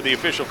 We'll wait for the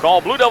official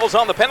call. Blue Devils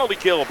on the penalty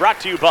kill, brought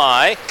to you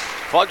by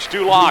Fudge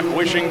Duloc,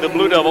 wishing the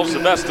Blue Devils the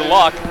best of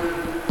luck.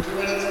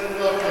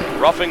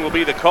 Roughing will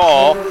be the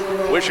call.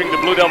 Wishing the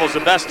Blue Devils the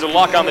best of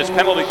luck on this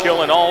penalty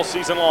kill and all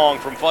season long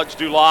from Fudge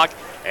Duloc.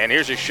 And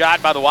here's a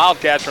shot by the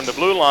Wildcats from the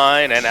blue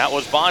line, and that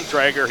was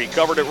Bontrager. He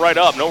covered it right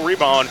up, no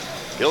rebound.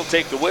 He'll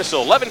take the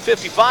whistle.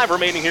 11:55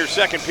 remaining here,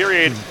 second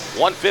period.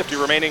 1:50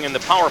 remaining in the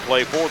power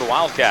play for the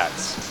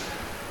Wildcats.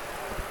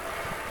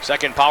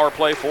 Second power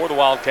play for the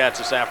Wildcats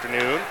this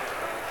afternoon.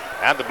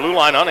 At the blue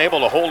line,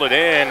 unable to hold it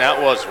in.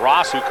 That was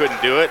Ross who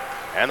couldn't do it.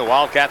 And the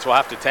Wildcats will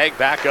have to tag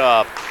back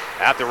up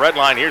at the red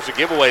line. Here's a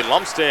giveaway.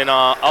 Lumsden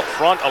up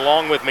front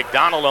along with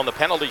McDonald on the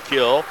penalty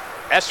kill.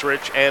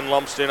 Esrich and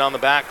Lumsden on the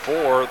back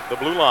for the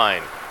blue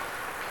line.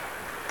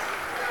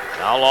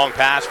 Now long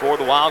pass for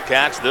the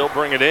Wildcats. They'll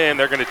bring it in.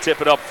 They're going to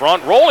tip it up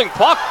front. Rolling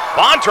puck.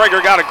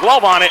 Bontrager got a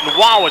glove on it, and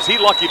wow, was he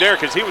lucky there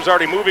because he was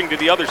already moving to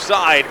the other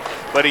side,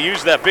 but he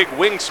used that big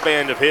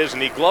wingspan of his,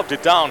 and he gloved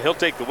it down. He'll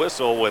take the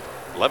whistle with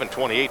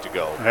 11:28 to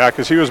go. Yeah,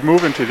 because he was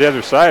moving to the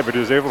other side, but he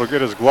was able to get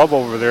his glove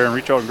over there and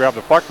reach out and grab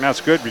the puck, and that's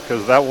good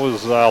because that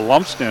was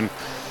Lumsden,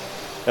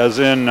 as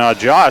in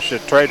Josh,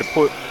 that tried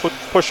to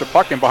push a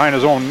puck in behind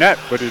his own net,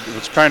 but it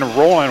was kind of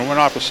rolling and went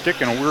off a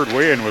stick in a weird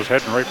way and was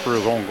heading right for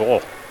his own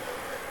goal.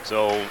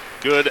 So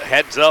good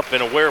heads up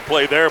and aware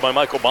play there by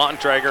Michael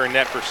Bontrager in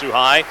net for Sioux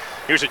High.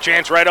 Here's a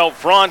chance right out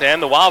front,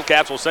 and the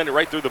Wildcats will send it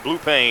right through the blue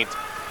paint.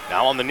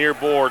 Now on the near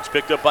boards,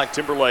 picked up by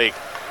Timberlake.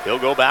 He'll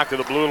go back to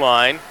the blue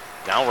line.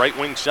 Now right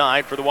wing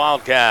side for the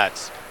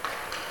Wildcats.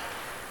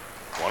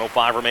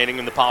 1:05 remaining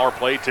in the power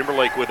play.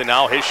 Timberlake with it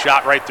now. His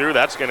shot right through.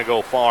 That's going to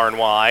go far and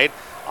wide.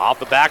 Off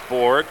the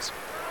backboards.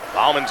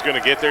 Bauman's going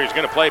to get there. He's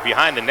going to play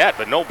behind the net,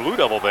 but no Blue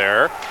Devil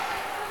there.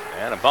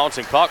 And a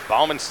bouncing puck.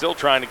 Bauman's still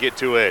trying to get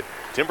to it.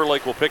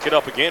 Timberlake will pick it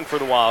up again for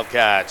the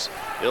Wildcats.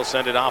 He'll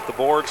send it off the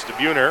boards to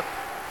Buhner.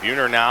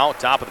 Buhner now,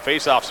 top of the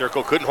faceoff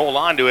circle, couldn't hold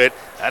on to it.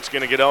 That's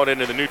going to get out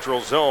into the neutral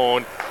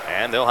zone,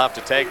 and they'll have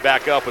to tag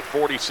back up with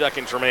 40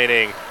 seconds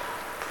remaining.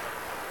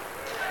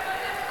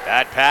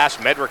 Bad pass.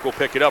 Medrick will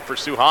pick it up for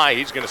Sioux High.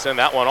 He's going to send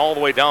that one all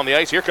the way down the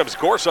ice. Here comes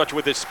Gorsuch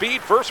with his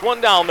speed. First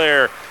one down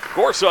there.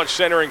 Gorsuch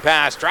centering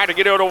pass. Trying to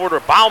get it over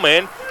to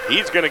Bauman.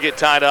 He's going to get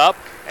tied up.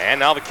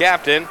 And now the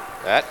captain.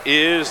 That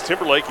is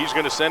Timberlake. He's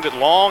going to send it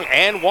long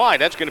and wide.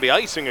 That's going to be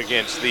icing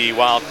against the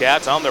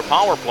Wildcats on their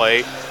power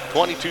play.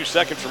 22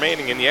 seconds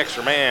remaining in the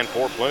extra man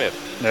for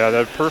Plymouth. Yeah,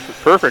 that's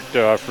perfect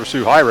for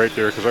Sioux High right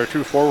there because our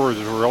two forwards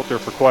were out there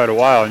for quite a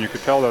while, and you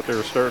could tell that they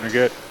were starting to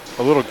get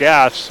a little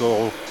gas.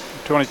 So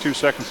 22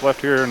 seconds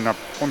left here in the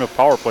Plymouth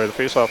power play. The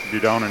faceoff will be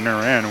down in their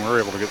end, and we're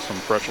able to get some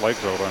fresh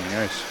legs out on the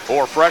ice.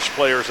 4 fresh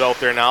players out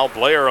there now.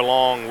 Blair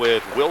along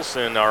with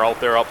Wilson are out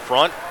there up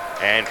front,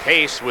 and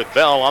Pace with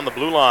Bell on the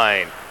blue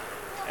line.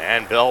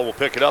 And Bell will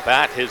pick it up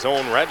at his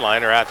own red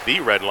line, or at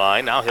the red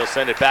line. Now he'll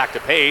send it back to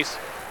Pace.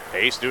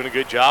 Pace doing a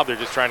good job. They're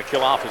just trying to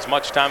kill off as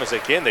much time as they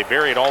can. They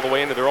bury it all the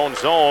way into their own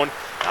zone.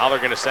 Now they're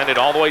going to send it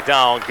all the way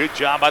down. Good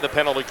job by the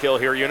penalty kill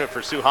here unit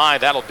for Sioux High.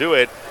 That'll do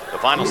it. The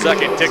final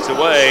second ticks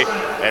away,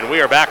 and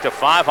we are back to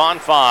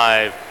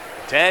 5-on-5.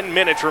 10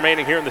 minutes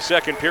remaining here in the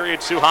second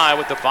period. Sioux High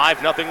with the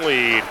 5-0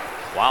 lead.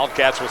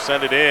 Wildcats will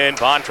send it in.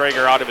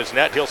 Bontrager out of his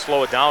net. He'll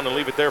slow it down and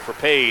leave it there for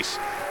Pace.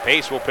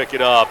 Pace will pick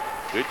it up.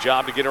 Good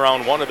job to get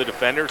around one of the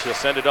defenders. He'll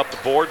send it up the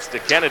boards to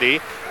Kennedy.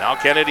 Now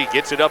Kennedy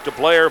gets it up to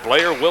Blair.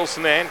 Blair,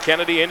 Wilson, and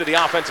Kennedy into the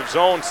offensive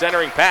zone.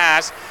 Centering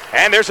pass.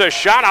 And there's a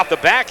shot off the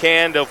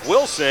backhand of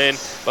Wilson.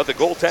 But the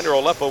goaltender,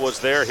 Olepa, was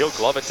there. He'll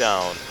glove it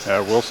down. Yeah,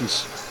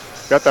 Wilson's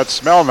got that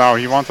smell now.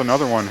 He wants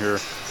another one here.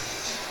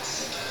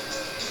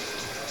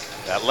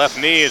 That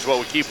left knee is what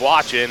we keep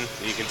watching.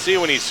 You can see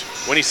when he's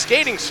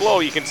skating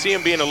slow, you can see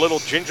him being a little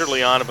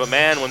gingerly on it. But,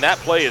 man, when that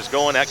play is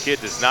going, that kid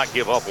does not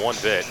give up one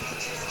bit.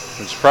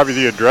 It's probably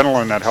the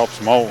adrenaline that helps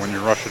him out when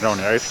you're rushing down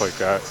the ice like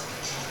that.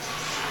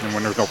 And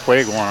when there's no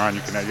play going on,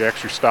 you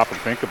actually stop and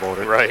think about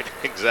it. Right,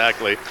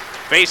 exactly.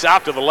 Face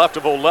off to the left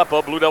of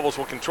Olepa. Blue Devils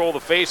will control the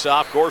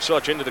face-off.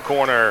 Gorsuch into the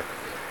corner.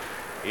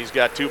 He's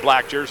got 2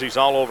 black jerseys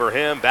all over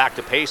him. Back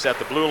to Pace at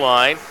the blue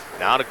line.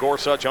 Now to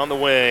Gorsuch on the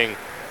wing.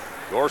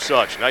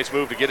 Gorsuch, nice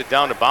move to get it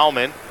down to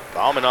Bauman.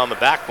 Bauman on the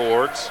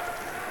backboards.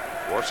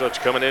 Gorsuch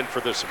coming in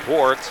for the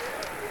support.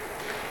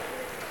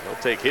 He'll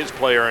take his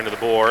player into the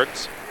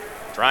boards.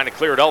 Trying to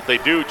clear it out. They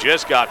do.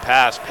 Just got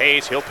past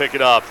Pace. He'll pick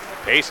it up.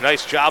 Pace,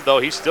 nice job, though.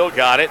 He's still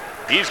got it.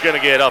 He's going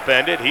to get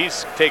upended.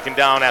 He's taken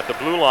down at the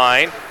blue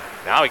line.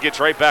 Now he gets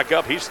right back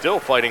up. He's still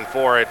fighting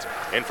for it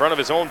in front of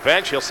his own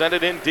bench. He'll send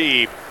it in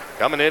deep.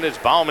 Coming in is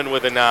Bauman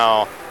with it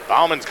now.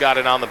 Bauman's got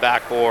it on the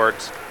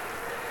backboards.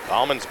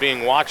 Bauman's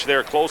being watched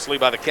there closely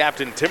by the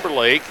captain,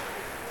 Timberlake.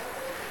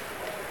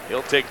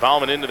 He'll take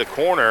Bauman into the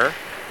corner.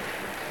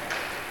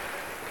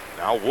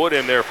 Now Wood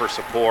in there for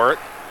support.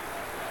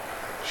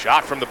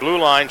 Shot from the blue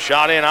line,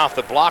 shot in off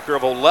the blocker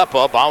of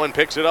Olepa. Bauman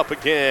picks it up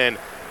again.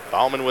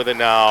 Bauman with it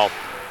now.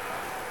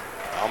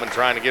 Bauman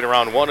trying to get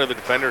around one of the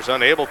defenders,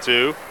 unable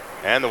to.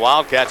 And the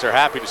Wildcats are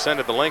happy to send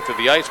it the length of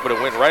the ice, but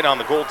it went right on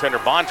the goaltender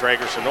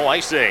Bontrager, so no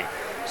icing.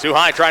 Sioux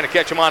High trying to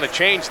catch him on a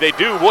change. They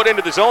do. Wood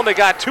into the zone. They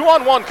got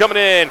 2-on-1 coming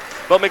in,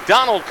 but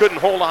McDonald couldn't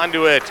hold on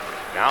to it.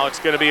 Now it's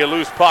going to be a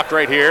loose puck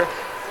right here.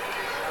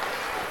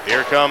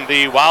 Here come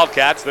the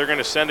Wildcats. They're going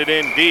to send it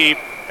in deep.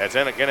 That's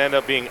going to end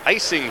up being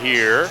icing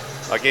here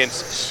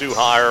against Sioux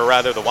High, or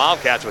rather the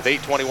Wildcats with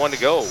 8:21 to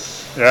go.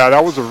 Yeah,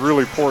 that was a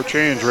really poor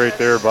change right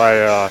there by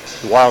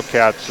the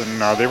Wildcats,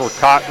 and they were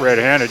caught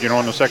red-handed. You know,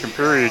 in the second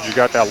period, you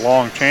got that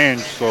long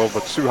change. So,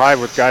 but Sioux High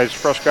with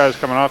fresh guys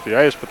coming off the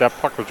ice, but that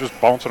puck was just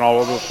bouncing all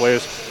over the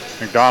place.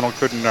 McDonald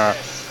couldn't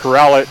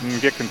corral it and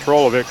get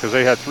control of it because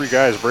they had 3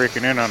 guys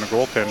breaking in on the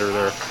goaltender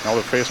there. Now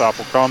the faceoff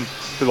will come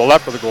to the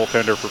left of the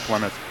goaltender for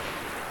Plymouth.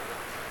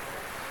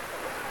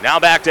 Now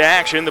back to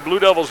action. The Blue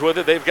Devils with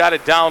it. They've got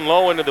it down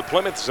low into the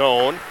Plymouth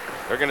zone.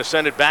 They're going to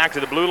send it back to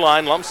the blue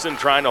line. Lumsden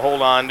trying to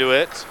hold on to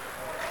it.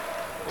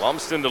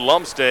 Lumsden to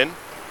Lumsden.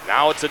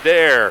 Now it's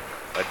Adair.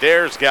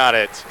 Adair's got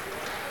it.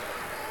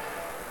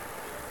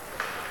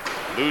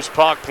 Loose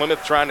puck.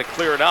 Plymouth trying to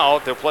clear it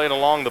out. They're playing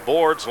along the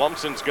boards.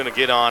 Lumsden's going to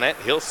get on it.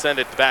 He'll send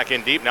it back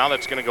in deep. Now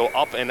that's going to go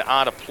up and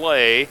out of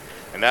play,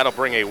 and that'll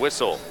bring a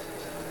whistle.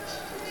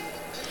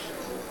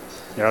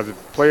 Yeah, the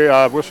play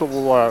whistle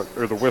will,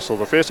 or the whistle.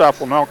 The face-off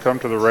will now come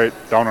to the right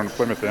down on the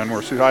Plymouth end,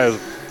 where Sioux High is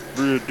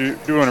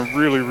doing a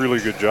really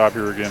good job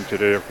here again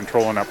today of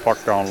controlling that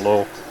puck down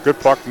low. Good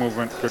puck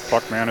movement, good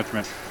puck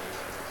management.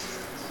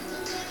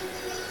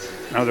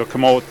 Now they'll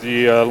come out with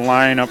the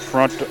line up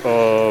front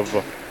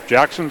of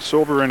Jackson,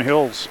 Silver, and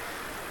Hills.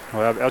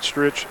 We'll have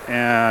Estrich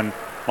and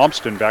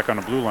Lumsden back on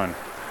the blue line.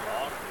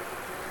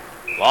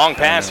 Long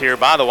pass here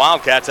by the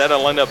Wildcats.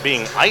 That'll end up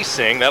being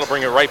icing. That'll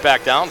bring it right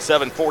back down.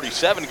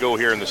 7:47 to go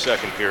here in the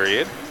second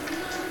period.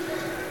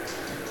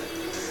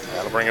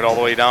 That'll bring it all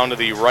the way down to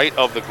the right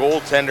of the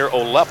goaltender,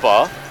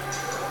 Olepa.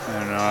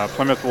 And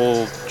Plymouth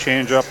will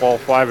change up all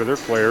 5 of their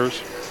players.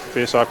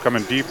 Face-off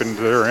coming deep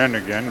into their end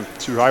again.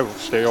 Sioux High will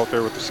stay out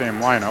there with the same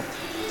lineup.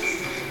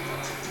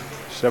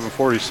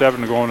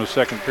 7:47 to go in the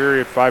second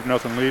period.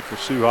 5-0 lead for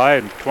Sioux High,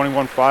 and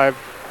 21-5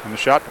 in the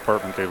shot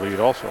department they lead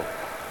also.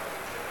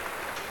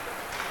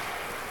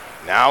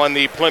 Now in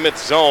the Plymouth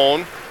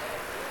zone.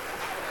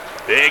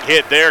 Big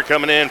hit there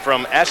coming in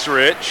from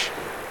Esrich.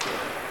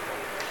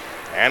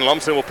 And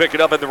Lumsden will pick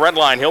it up at the red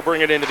line. He'll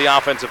bring it into the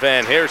offensive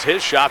end. Here's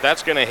his shot.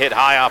 That's going to hit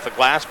high off the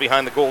glass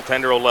behind the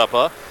goaltender,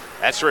 Olepa.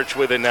 Esrich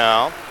with it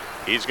now.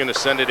 He's going to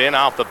send it in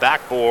off the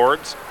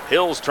backboards.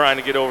 Hills trying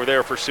to get over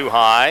there for Sioux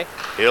High.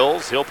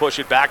 He'll push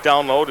it back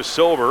down low to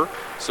Silver.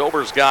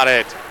 Silver's got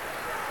it.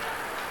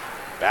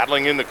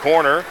 Battling in the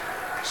corner.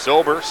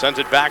 Silver sends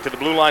it back to the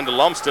blue line to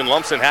Lumsden.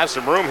 Lumsden has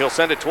some room. He'll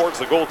send it towards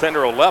the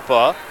goaltender,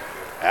 Olepa.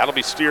 That'll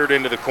be steered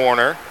into the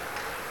corner.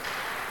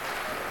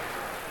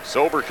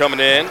 Silver coming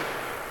in.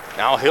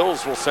 Now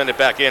Hills will send it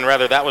back in.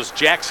 Rather, that was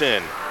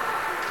Jackson.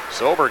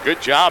 Silver,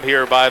 good job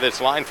here by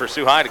this line for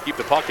Sioux High to keep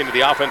the puck into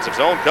the offensive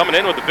zone. Coming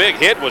in with the big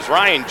hit was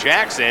Ryan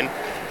Jackson.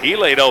 He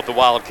laid out the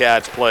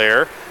Wildcats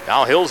player.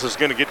 Now Hills is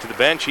going to get to the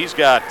bench. He's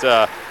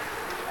got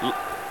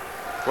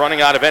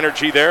running out of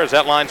energy there, as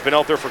that line's been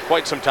out there for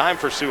quite some time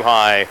for Sioux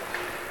High.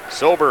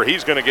 Silver,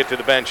 he's going to get to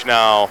the bench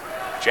now.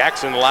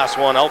 Jackson, the last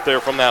one out there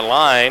from that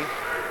line.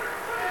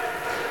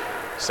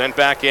 Sent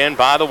back in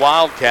by the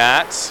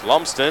Wildcats.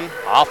 Lumsden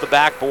off the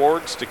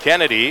backboards to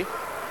Kennedy.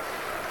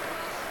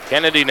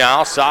 Kennedy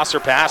now, saucer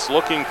pass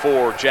looking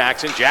for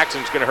Jackson.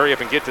 Jackson's going to hurry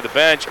up and get to the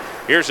bench.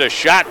 Here's a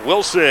shot,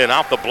 Wilson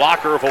off the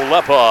blocker of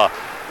Olepa.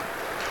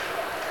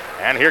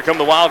 And here come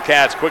the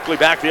Wildcats, quickly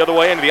back the other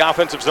way into the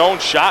offensive zone.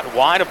 Shot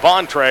wide of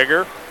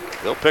Bontrager.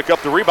 They'll pick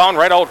up the rebound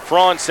right out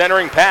front.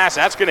 Centering pass,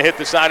 that's going to hit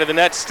the side of the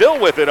net. Still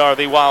with it are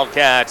the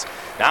Wildcats.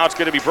 Now it's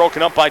going to be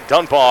broken up by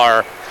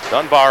Dunbar.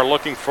 Dunbar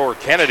looking for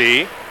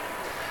Kennedy.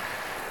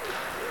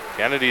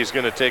 Kennedy is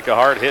going to take a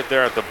hard hit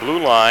there at the blue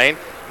line.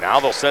 Now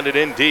they'll send it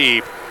in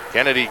deep.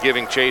 Kennedy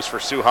giving chase for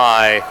Sioux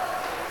High.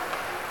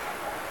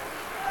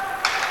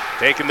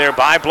 Taken there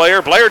by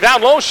Blair. Blair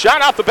down low,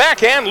 shot off the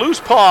backhand, loose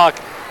puck.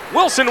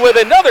 Wilson with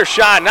another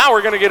shot. Now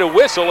we're going to get a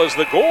whistle as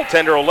the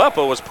goaltender,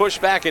 Olepa, was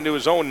pushed back into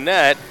his own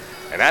net.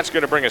 And that's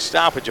going to bring a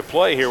stoppage of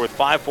play here with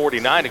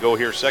 5:49 to go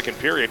here, second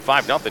period.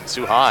 5-0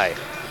 Sioux High.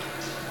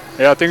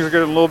 Yeah, things are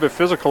getting a little bit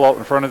physical out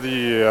in front of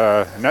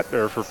the net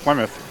there for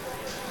Plymouth.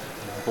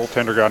 The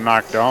goaltender got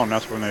knocked down.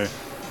 That's when I'm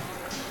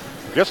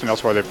guessing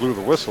that's why they blew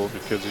the whistle,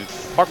 because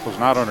the puck was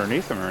not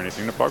underneath him or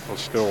anything. The puck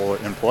was still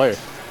in play.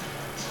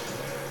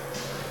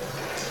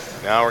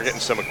 Now we're getting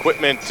some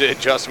equipment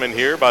adjustment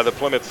here by the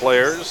Plymouth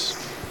players.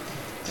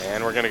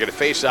 And we're going to get a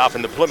face-off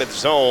in the Plymouth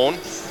zone.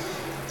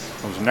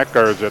 Those neck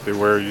guards that they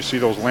wear, you see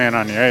those laying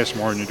on the ice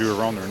more than you do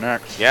around their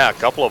necks. Yeah, a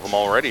couple of them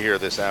already here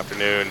this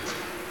afternoon.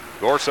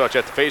 Gorsuch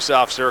at the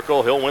face-off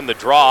circle. He'll win the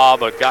draw,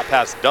 but got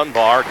past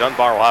Dunbar.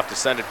 Dunbar will have to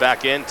send it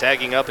back in.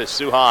 Tagging up is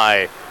Sioux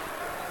High.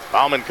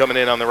 Bauman coming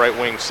in on the right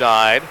wing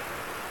side.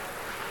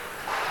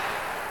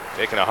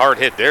 Taking a hard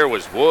hit there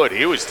was Wood.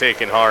 He was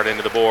taken hard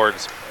into the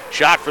boards.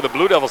 Shot for the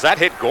Blue Devils. That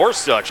hit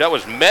Gorsuch. That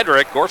was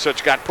Medrick.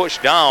 Gorsuch got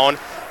pushed down,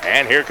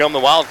 and here come the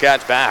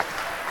Wildcats back.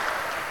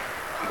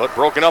 But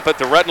broken up at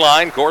the red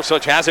line.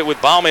 Gorsuch has it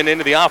with Bauman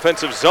into the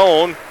offensive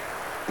zone.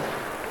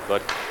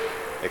 But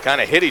they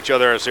kind of hit each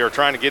other as they were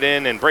trying to get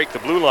in and break the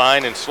blue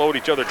line and slowed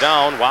each other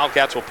down.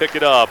 Wildcats will pick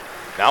it up.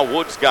 Now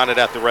Woods got it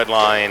at the red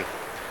line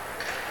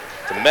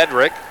to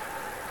Medrick.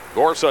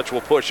 Gorsuch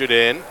will push it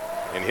in,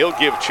 and he'll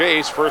give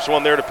chase. First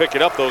one there to pick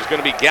it up, though, is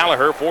going to be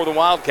Gallagher for the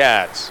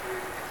Wildcats.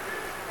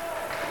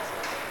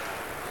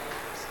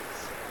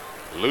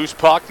 Loose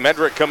puck.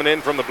 Medrick coming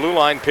in from the blue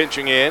line,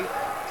 pinching in.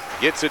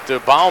 Gets it to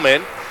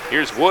Bauman.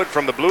 Here's Wood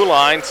from the blue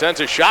line. Sends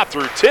a shot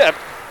through tip.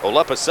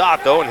 Olepa saw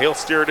it, though, and he'll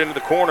steer it into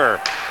the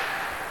corner.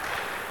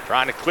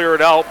 Trying to clear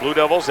it out. Blue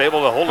Devils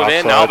able to hold it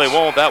in. Now they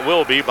won't. That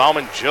will be.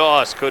 Bauman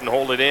just couldn't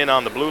hold it in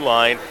on the blue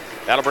line.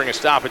 That'll bring a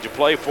stoppage of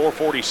play.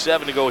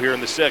 4:47 to go here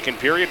in the second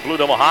period. Blue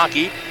Devil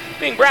hockey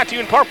being brought to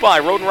you in part by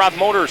Rodenroth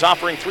Motors,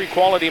 offering 3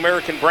 quality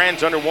American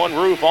brands under one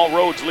roof. All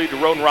roads lead to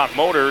Rodenroth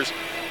Motors.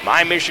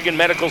 My Michigan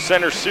Medical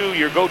Center, Sioux,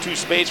 your go-to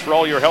space for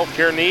all your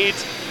healthcare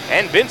needs.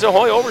 And Vince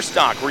Ahoy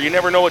Overstock, where you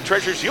never know what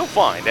treasures you'll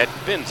find at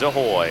Vince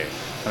Ahoy.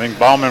 I think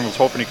Bauman was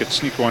hoping he could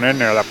sneak one in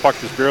there. That puck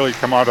just barely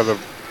come out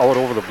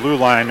over the blue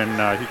line,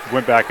 and he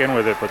went back in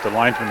with it, but the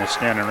linesman was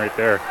standing right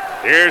there.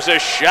 Here's a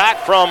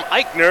shot from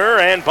Eichner,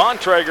 and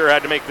Bontrager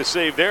had to make the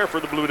save there for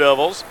the Blue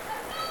Devils,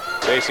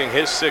 facing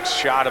his 6th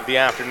shot of the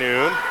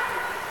afternoon.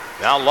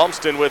 Now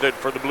Lumsden with it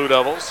for the Blue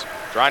Devils,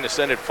 trying to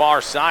send it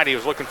far side. He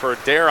was looking for a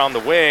dare on the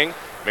wing.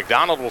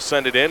 McDonald will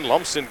send it in.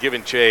 Lumsden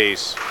giving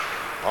chase.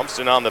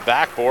 Lumsden on the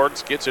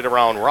backboards, gets it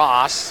around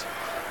Ross.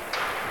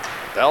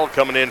 Bell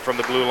coming in from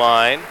the blue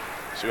line.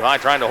 Sioux High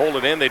trying to hold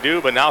it in. They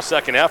do, but now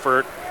second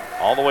effort.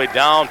 All the way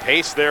down.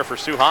 Pace there for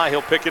Sioux High.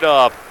 He'll pick it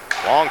up.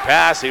 Long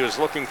pass. He was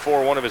looking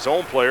for one of his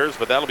own players,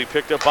 but that'll be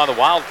picked up by the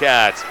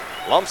Wildcats.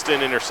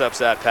 Lumsden intercepts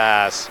that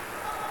pass.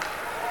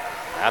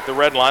 At the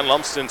red line,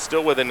 Lumsden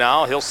still with it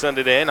now. He'll send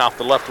it in off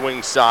the left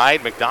wing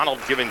side. McDonald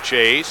giving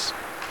chase.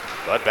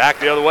 But back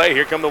the other way.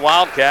 Here come the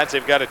Wildcats.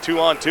 They've got a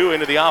 2-on-2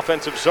 into the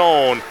offensive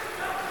zone.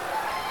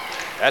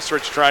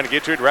 Esrich trying to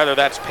get to it. Rather,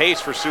 that's Pace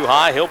for Sioux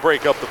High. He'll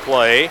break up the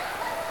play.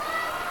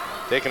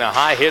 Taking a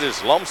high hit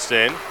is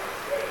Lumsden.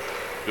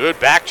 Good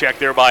back check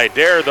there by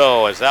Adair,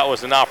 though, as that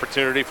was an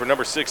opportunity for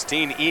number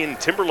 16, Ian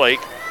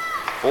Timberlake,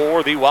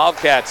 for the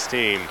Wildcats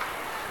team.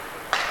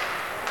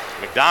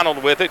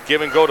 McDonald with it.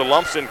 Give and go to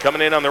Lumsden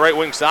coming in on the right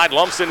wing side.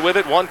 Lumsden with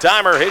it.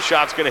 One-timer. His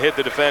shot's going to hit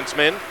the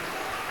defenseman.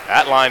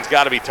 That line's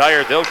got to be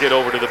tired. They'll get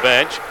over to the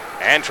bench.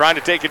 And trying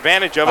to take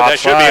advantage of it. That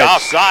should be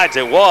offsides.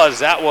 It was.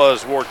 That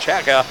was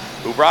Warcheka,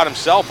 who brought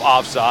himself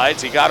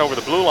offsides. He got over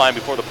the blue line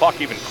before the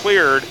puck even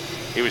cleared.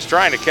 He was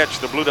trying to catch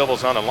the Blue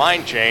Devils on a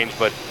line change,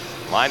 but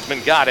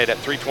linesman got it at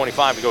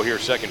 3:25 to go here,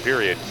 second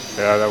period.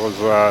 Yeah, that was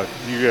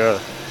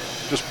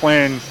just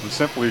plain and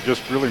simply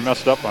just really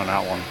messed up on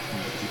that one.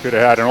 You could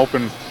have had an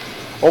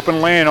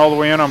open lane all the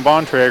way in on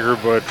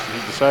Bontrager, but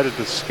he decided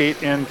to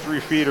skate in 3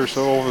 feet or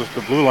so over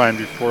the blue line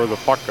before the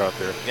puck got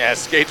there. Yeah,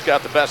 skates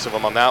got the best of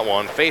him on that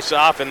one. Face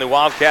off in the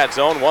Wildcat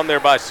zone, won there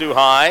by Sioux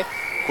High.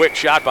 Quick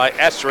shot by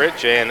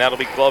Esrich, and that'll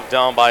be gloved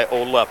down by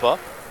Olepa.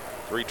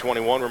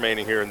 3:21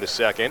 remaining here in the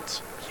second.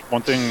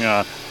 One thing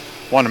I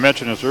wanted to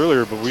mention this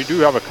earlier, but we do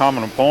have a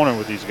common opponent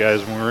with these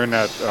guys. When we were in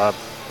that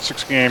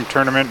 6-game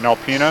tournament in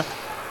Alpena,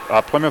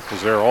 Plymouth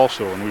was there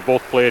also, and we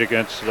both played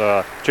against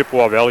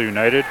Chippewa Valley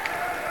United.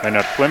 And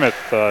that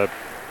Plymouth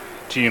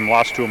team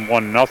lost to them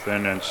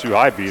 1-0, and Sioux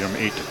High beat them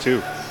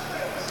 8-2.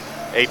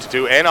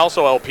 8-2, and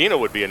also Alpena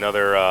would be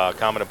another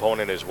common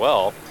opponent as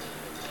well.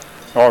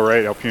 All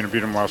right, Alpena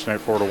beat them last night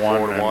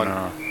 4-1.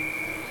 4-1.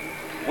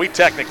 We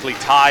technically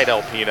tied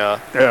Alpena.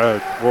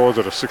 What was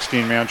it, a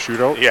 16-man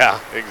shootout? Yeah,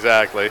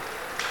 exactly.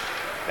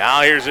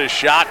 Now here's his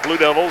shot. Blue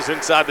Devils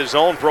inside the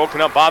zone,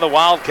 broken up by the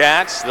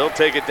Wildcats. They'll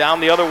take it down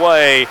the other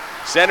way.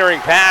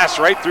 Centering pass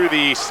right through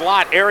the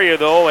slot area,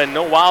 though, and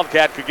no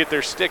Wildcat could get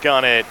their stick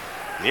on it.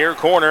 Near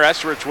corner,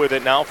 Esrich with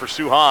it now for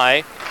Sioux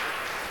High.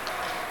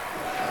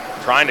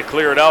 Trying to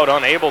clear it out,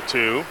 unable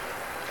to.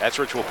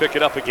 Esrich will pick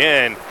it up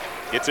again.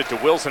 Gets it to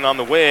Wilson on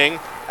the wing.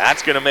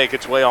 That's going to make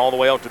its way all the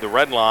way out to the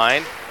red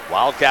line.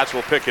 Wildcats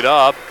will pick it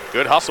up.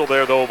 Good hustle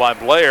there, though, by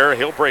Blair.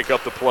 He'll break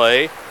up the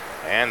play,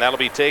 and that'll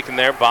be taken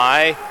there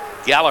by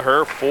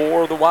Gallagher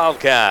for the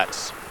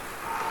Wildcats.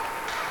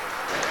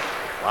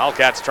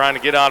 Wildcats trying to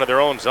get out of their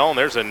own zone.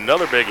 There's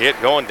another big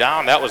hit going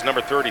down. That was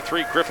number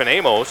 33, Griffin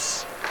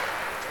Amos.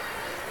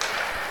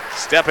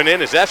 Stepping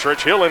in is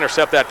Esrich. He'll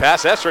intercept that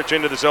pass. Esrich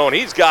into the zone.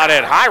 He's got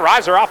it. High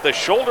riser off the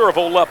shoulder of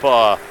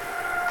Olepa.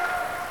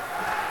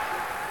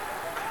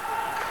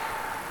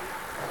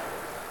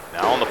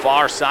 Now on the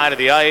far side of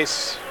the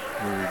ice.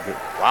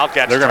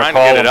 Wildcats trying to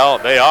get it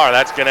out. They are.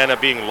 That's going to end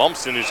up being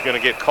Lumsden who's going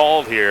to get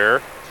called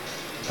here.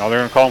 No, they're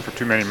going to call him for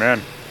too many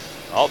men.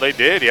 Oh, they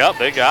did. Yep,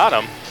 they got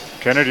him.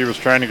 Kennedy was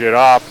trying to get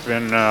off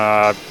and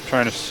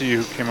trying to see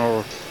who came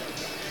over.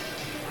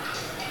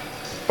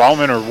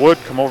 Bauman or Wood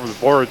come over the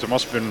boards. It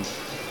must have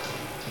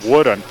been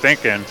Wood, I'm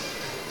thinking.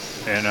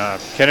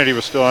 And Kennedy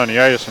was still on the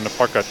ice, and the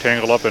puck got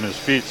tangled up in his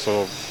feet,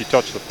 so he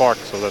touched the puck,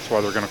 so that's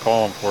why they're going to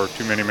call him for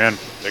too many men.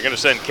 They're going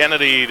to send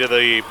Kennedy to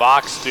the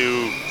box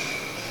to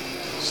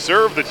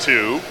serve the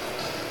two.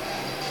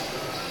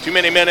 Too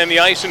many men in the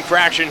ice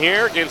infraction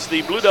here against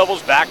the Blue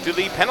Devils. Back to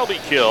the penalty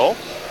kill.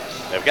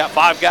 They've got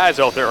 5 guys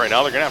out there right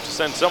now. They're going to have to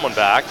send someone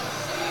back.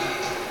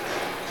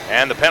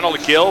 And the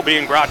penalty kill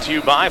being brought to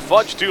you by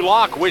Fudge 2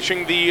 Lock,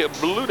 wishing the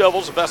Blue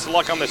Devils the best of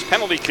luck on this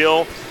penalty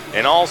kill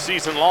and all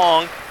season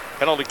long.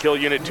 Penalty kill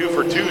unit 2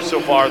 for 2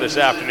 so far this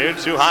afternoon.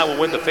 Sioux High will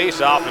win the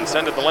faceoff and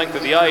send it the length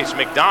of the ice.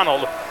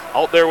 McDonald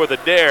out there with a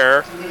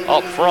dare.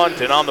 Up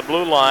front and on the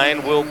blue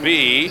line will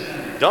be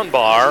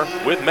Dunbar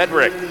with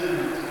Medrick.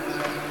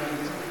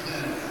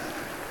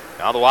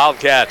 Now the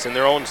Wildcats in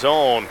their own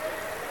zone.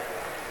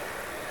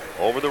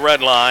 Over the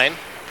red line.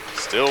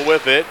 Still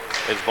with it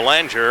is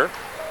Belanger.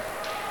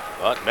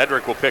 But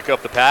Medrick will pick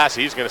up the pass.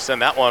 He's going to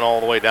send that one all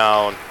the way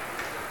down.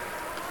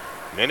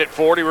 Minute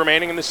 40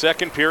 remaining in the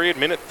second period.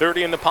 Minute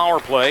 30 in the power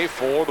play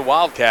for the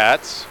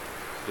Wildcats.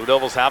 Blue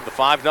Devils have the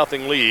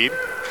 5-0 lead.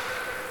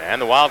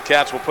 And the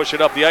Wildcats will push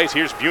it up the ice.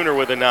 Here's Buhner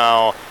with it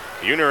now.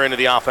 Buhner into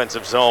the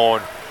offensive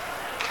zone.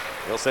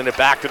 He'll send it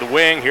back to the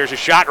wing. Here's a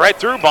shot right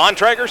through.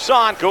 Bontrager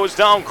saw it. Goes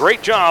down.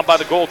 Great job by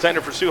the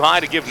goaltender for Sioux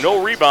High to give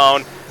no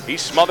rebound. He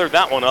smothered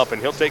that one up,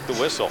 and he'll take the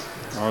whistle.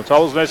 Well, it's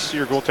always nice to see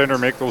your goaltender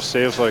make those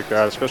saves like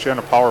that, especially on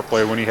a power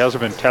play when he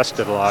hasn't been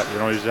tested a lot. You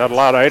know, he's had a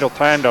lot of idle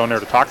time down there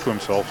to talk to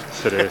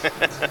himself today.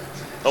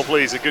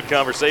 Hopefully he's a good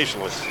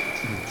conversationalist.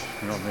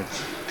 You know,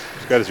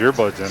 he's got his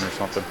earbuds in or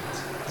something.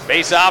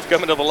 Face-off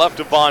coming to the left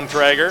of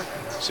Bontrager.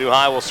 Sioux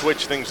High will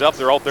switch things up.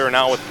 They're out there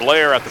now with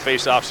Blair at the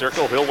face-off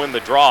circle. He'll win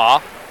the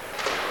draw.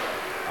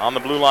 On the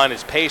blue line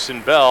is Pace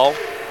and Bell.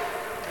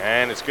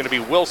 And it's going to be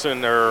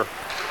Wilson,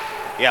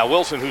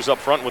 Wilson who's up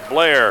front with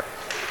Blair.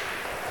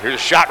 Here's a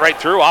shot right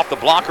through off the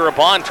blocker of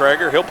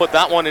Bontrager. He'll put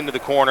that one into the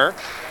corner.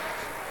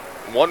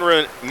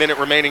 1 minute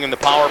remaining in the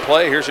power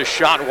play. Here's a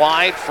shot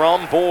wide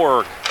from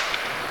Borg.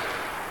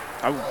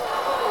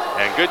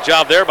 And good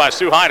job there by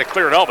Sioux High to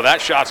clear it out, but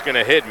that shot's going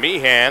to hit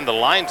Meehan, the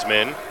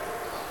linesman.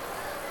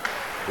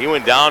 He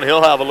went down.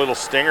 He'll have a little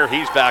stinger.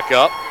 He's back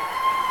up.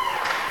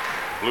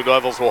 Blue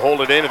Devils will hold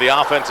it into the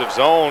offensive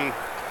zone.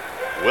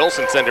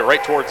 Wilson sent it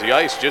right towards the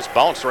ice, just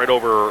bounced right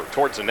over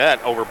towards the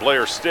net, over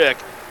Blair's stick.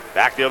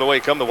 Back the other way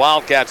come the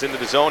Wildcats into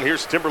the zone.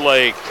 Here's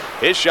Timberlake.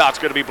 His shot's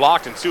going to be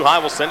blocked, and Sioux High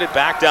will send it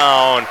back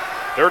down.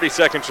 30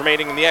 seconds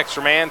remaining in the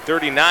extra man,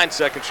 39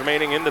 seconds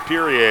remaining in the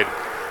period.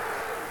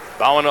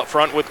 Bowen up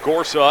front with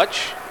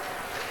Gorsuch.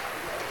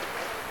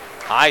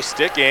 High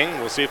sticking.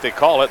 We'll see if they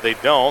call it. They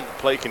don't. The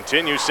play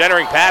continues.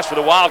 Centering pass for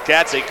the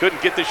Wildcats. They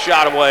couldn't get the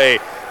shot away.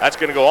 That's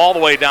going to go all the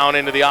way down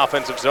into the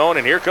offensive zone,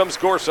 and here comes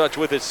Gorsuch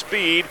with his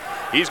speed.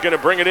 He's going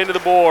to bring it into the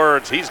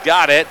boards. He's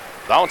got it.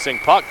 Bouncing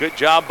puck. Good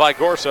job by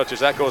Gorsuch as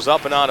that goes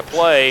up and out of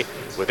play.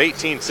 With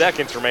 18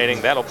 seconds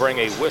remaining, that'll bring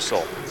a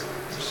whistle.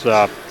 Just,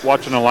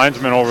 watching the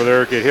linesman over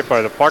there get hit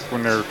by the puck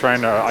when they're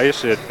trying to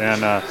ice it,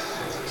 and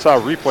saw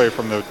a replay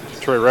from the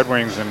Detroit Red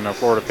Wings and the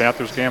Florida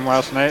Panthers game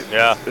last night.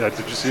 Yeah. Did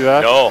you see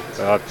that? No.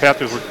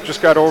 Panthers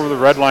just got over the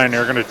red line. They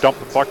were going to dump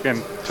the puck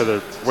into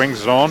the Wings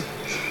zone,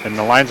 and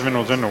the linesman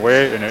was in the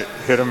way, and it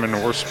hit him in the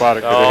worst spot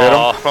it could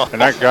have hit him.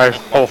 And that guy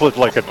folded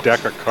like a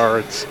deck of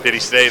cards. Did he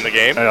stay in the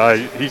game?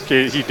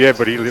 He did,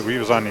 but he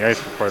was on the ice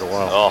for quite a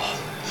while.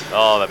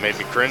 Oh, that made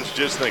me cringe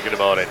just thinking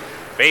about it.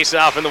 Face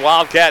off in the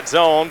Wildcat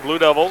zone. Blue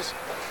Devils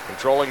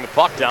controlling the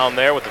puck down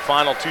there with the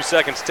final 2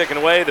 seconds ticking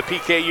away. The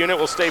PK unit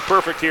will stay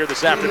perfect here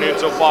this afternoon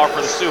so far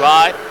for the Sioux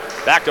High.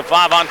 Back to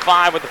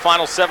 5-on-5 with the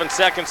final 7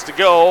 seconds to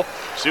go.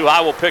 Sioux High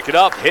will pick it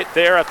up, hit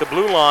there at the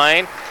blue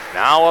line.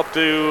 Now up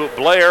to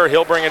Blair.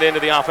 He'll bring it into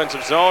the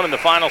offensive zone, and the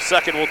final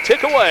second will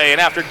tick away.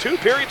 And after 2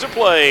 periods of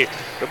play,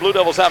 the Blue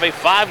Devils have a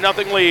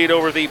 5-0 lead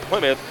over the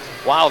Plymouth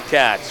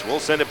Wildcats. We'll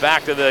send it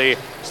back to the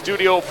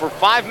studio for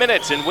 5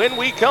 minutes, and when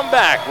we come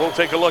back, we'll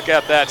take a look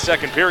at that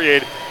second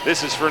period.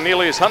 This is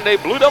Fernelius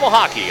Hyundai Blue Devil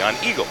Hockey on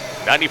Eagle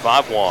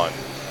 95.1.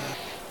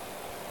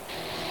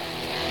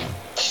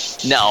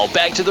 Now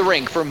back to the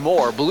rink for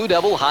more Blue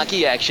Devil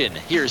hockey action.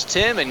 Here's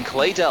Tim and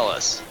Clay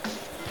Ellis.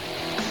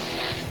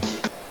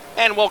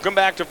 And welcome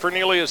back to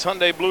Fernelius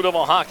Hyundai Blue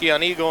Devil Hockey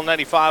on Eagle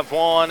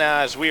 95.1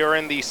 as we are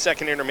in the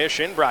second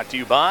intermission, brought to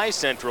you by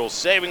Central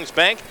Savings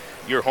Bank,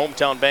 your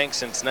hometown bank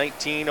since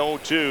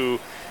 1902.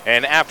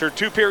 And after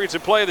 2 periods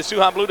of play, the Sioux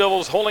High Blue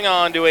Devils holding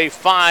on to a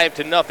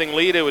 5-0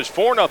 lead. It was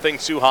 4-0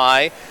 Sioux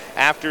High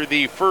after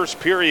the first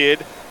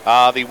period.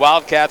 The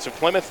Wildcats of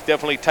Plymouth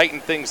definitely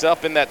tightened things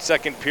up in that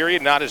second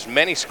period. Not as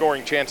many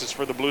scoring chances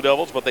for the Blue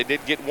Devils, but they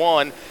did get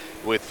one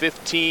with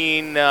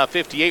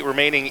 15:58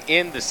 remaining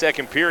in the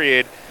second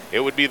period. It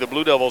would be the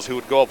Blue Devils who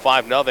would go up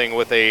 5-0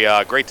 with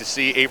a great to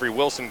see Avery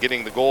Wilson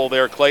getting the goal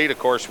there. Clay, of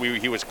course,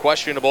 he was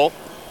questionable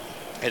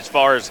as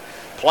far as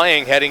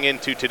playing heading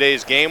into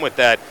today's game with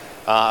that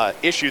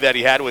issue that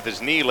he had with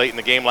his knee late in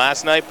the game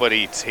last night, but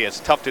he has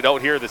toughed it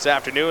out here this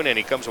afternoon, and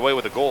he comes away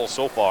with a goal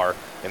so far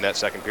in that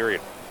second period.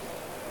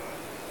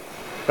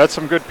 That's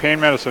some good pain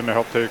medicine to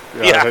help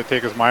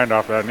take his mind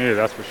off that knee,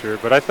 that's for sure.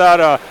 But I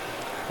thought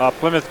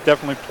Plymouth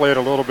definitely played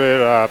a little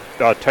bit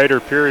tighter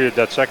period,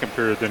 that second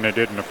period, than they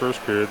did in the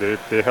first period.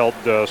 They held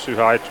Sioux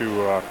High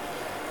to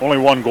only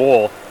 1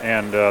 goal,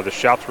 and the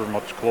shots were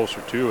much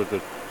closer too, with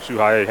the Sioux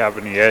High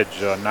having the edge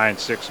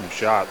 9-6 in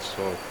shots.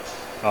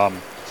 So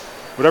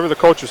whatever the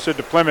coaches said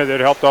to Plymouth, it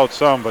helped out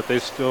some, but they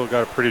still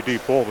got a pretty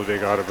deep hole to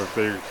dig out of if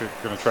they're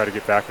going to try to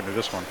get back into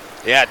this one.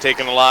 Yeah,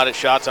 taking a lot of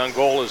shots on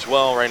goal as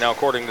well right now,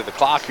 according to the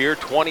clock here,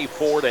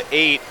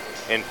 24-8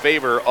 in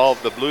favor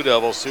of the Blue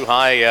Devils. Sioux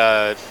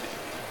High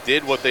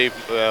did what they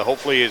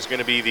hopefully is going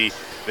to be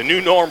the new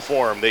norm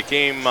for them. They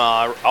came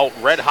out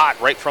red hot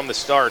right from the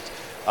start.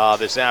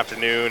 this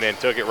afternoon and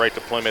took it right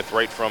to Plymouth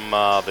right from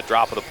the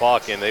drop of the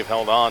puck, and they've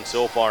held on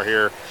so far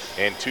here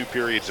in 2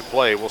 periods of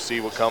play. We'll see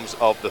what comes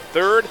of the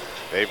third.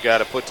 They've got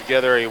to put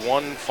together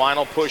one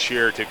final push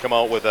here to come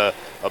out with a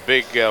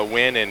big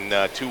win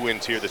and 2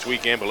 wins here this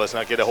weekend, but let's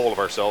not get a hold of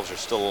ourselves. There's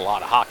still a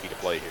lot of hockey to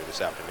play here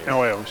this afternoon.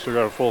 Oh, yeah, we still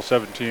got a full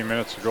 17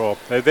 minutes to go.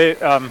 They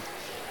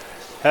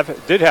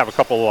did have a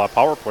couple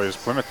power plays,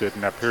 Plymouth did,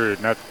 in that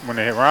period. And when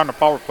they were on the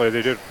power play,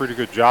 they did a pretty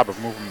good job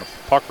of moving the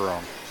puck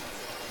around.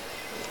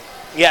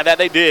 Yeah, that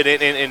they did,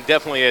 and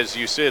definitely, as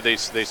you said, they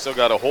still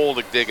got a hole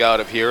to dig out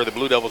of here. The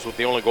Blue Devils with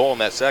the only goal in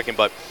that second,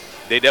 but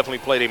they definitely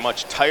played a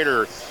much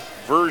tighter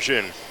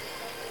version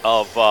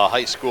of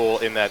high school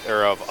in that,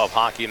 or of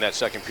hockey in that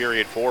second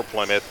period for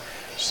Plymouth.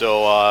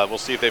 So we'll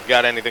see if they've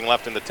got anything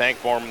left in the tank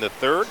for them in the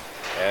third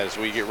as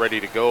we get ready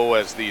to go,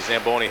 as the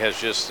Zamboni has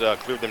just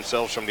cleared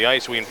themselves from the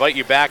ice. We invite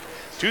you back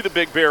to the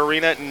Big Bear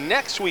Arena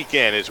next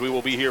weekend, as we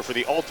will be here for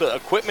the Alta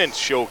Equipment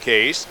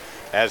Showcase,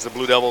 as the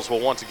Blue Devils will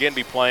once again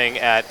be playing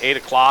at 8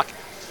 o'clock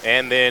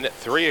and then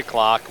 3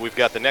 o'clock. We've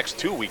got the next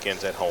 2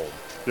 weekends at home.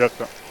 Yep,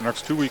 the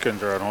next 2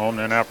 weekends are at home.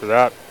 Then after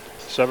that,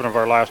 7 of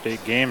our last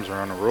 8 games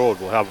are on the road.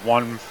 We'll have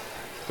one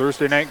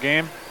Thursday night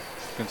game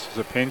against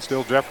the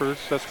Painesville Jeffers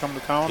that's come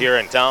to town. Here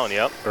in town,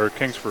 yep. Or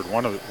Kingsford,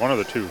 one of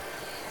the two.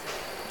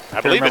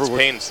 I believe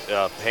it's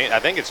I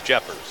think it's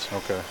Jeffers.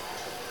 Okay.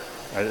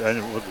 I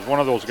was one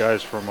of those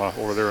guys from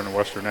over there in the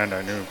western end.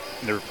 I knew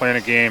they were playing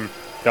a game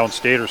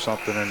downstate or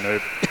something, and they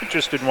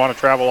just didn't want to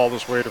travel all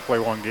this way to play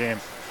one game.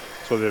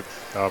 So they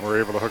were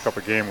able to hook up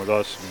a game with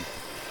us. And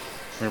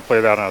we're going to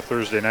play that on a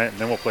Thursday night, and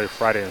then we'll play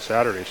Friday and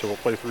Saturday. So we'll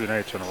play 3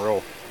 nights in a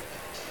row.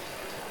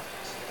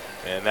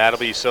 And that'll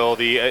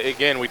be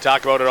again, we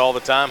talk about it all the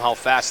time, how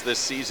fast this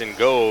season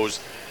goes.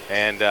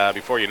 And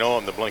before you know it,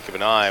 in the blink of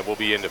an eye, we'll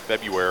be into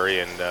February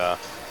and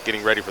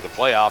getting ready for the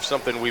playoffs,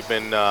 something we've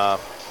been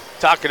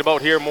talking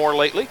about here more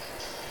lately.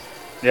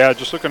 Yeah,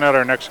 just looking at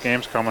our next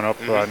games coming up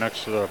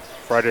next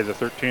Friday the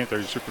 13th. Are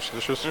you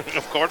superstitious?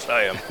 Of course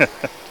I am.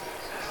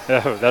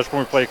 Yeah, that's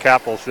when we play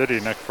Capital City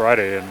next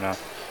Friday. And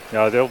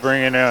they'll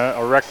bring in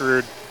a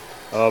record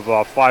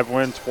of 5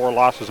 wins, 4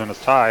 losses, and a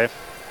tie.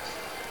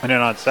 And then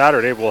on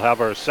Saturday, we'll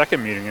have our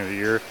second meeting of the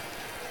year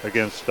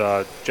against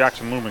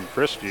Jackson Lumen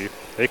Christie.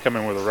 They come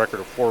in with a record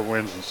of 4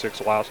 wins and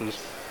 6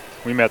 losses.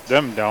 We met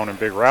them down in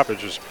Big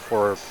Rapids just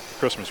before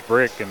Christmas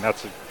break, and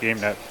that's a game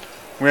that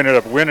we ended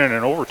up winning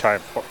in overtime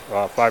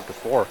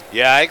 5-4.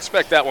 Yeah, I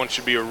expect that one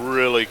should be a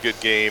really good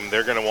game.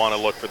 They're going to want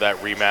to look for that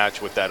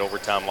rematch with that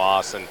overtime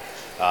loss, and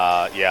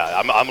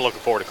I'm looking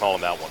forward to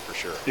calling that one for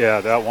sure. Yeah,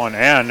 that one.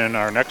 And in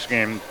our next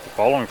game the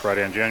following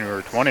Friday on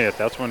January 20th,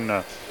 that's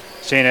when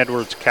St.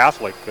 Edward's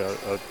Catholic,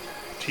 a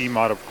team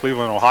out of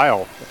Cleveland,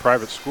 Ohio, a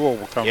private school,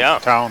 will come to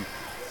town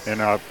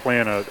and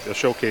playing a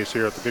showcase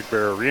here at the Big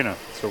Bear Arena.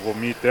 So we'll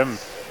meet them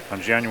on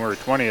January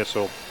 20th.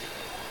 So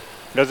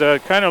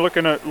as kind of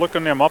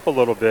looking them up a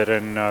little bit,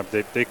 and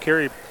they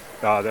carry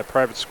that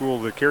private school.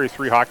 They carry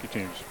 3 hockey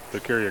teams. They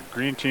carry a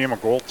green team, a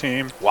gold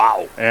team,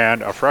 wow,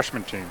 and a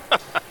freshman team.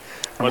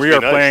 And we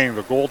are playing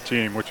the gold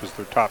team, which is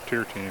their top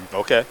tier team.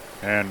 Okay.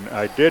 And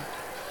I did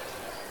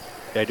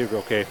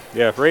okay.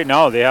 Yeah, right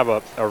now they have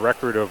a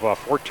record of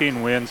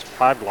 14 wins,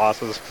 5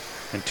 losses,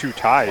 and 2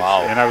 ties.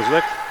 Wow. And I was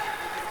like,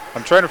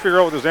 I'm trying to figure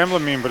out what this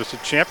emblem means, but it's the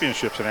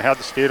championships, and I had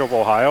the state of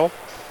Ohio.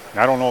 And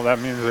I don't know if that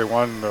means they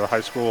won the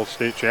high school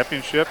state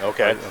championship.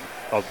 Okay.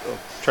 I'll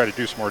try to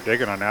do some more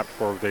digging on that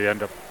before they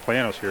end up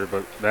playing us here,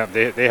 but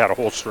they had a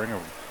whole string of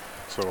them.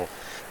 So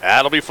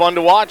that'll be fun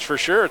to watch for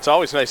sure. It's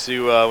always nice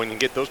to when you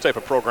get those type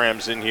of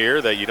programs in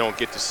here that you don't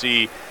get to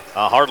see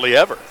hardly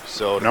ever.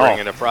 So to bring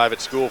in a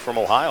private school from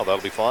Ohio, that'll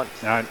be fun.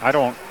 I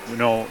don't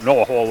know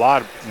a whole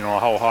lot,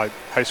 how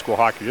high school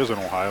hockey is in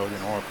Ohio.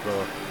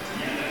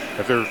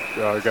 If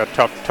they're got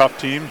tough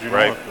teams,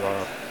 right.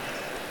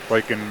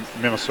 Like in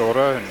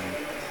Minnesota and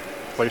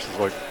places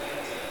like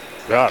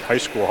that, high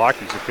school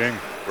hockey's the king.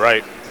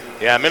 Right.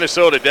 Yeah,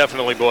 Minnesota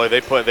definitely, boy.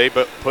 They put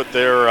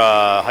their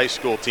high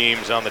school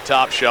teams on the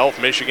top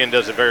shelf. Michigan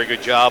does a very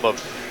good job of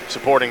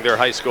supporting their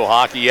high school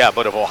hockey. Yeah,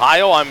 but of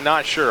Ohio, I'm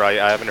not sure. I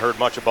haven't heard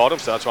much about them,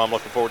 so that's why I'm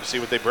looking forward to see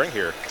what they bring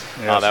here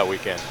that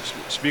weekend.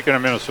 Speaking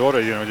of Minnesota,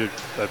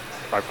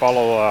 I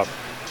follow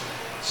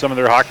some of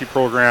their hockey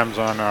programs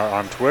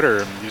on Twitter,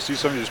 and you see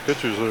some of these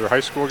pictures of their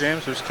high school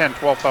games. There's 10,000,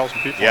 12,000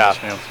 people in the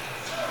stands.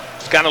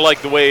 It's kind of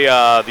like the way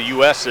the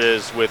U.S.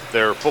 is with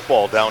their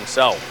football down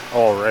south.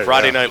 Oh, right.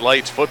 Friday Night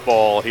Lights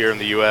football here in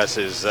the U.S.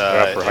 is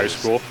for high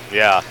school.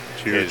 Yeah,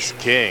 is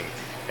king,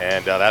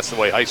 and that's the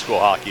way high school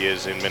hockey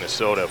is in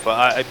Minnesota.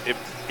 But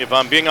if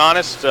I'm being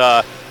honest,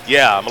 I'm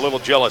a little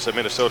jealous that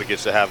Minnesota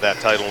gets to have that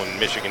title and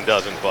Michigan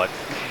doesn't. But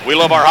we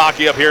love our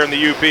hockey up here in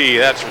the UP,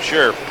 that's for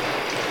sure.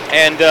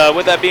 And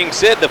with that being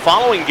said, the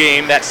following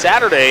game, that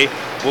Saturday,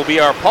 will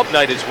be our pub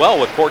night as well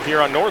with Port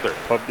Huron Northern.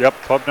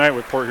 Pub night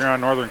with Port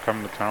Huron Northern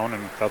coming to town,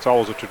 and that's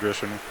always a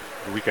tradition,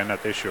 the weekend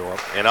that they show up.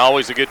 And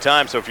always a good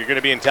time, so if you're going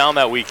to be in town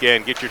that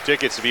weekend, get your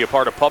tickets to be a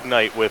part of pub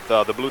night with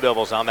the Blue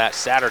Devils on that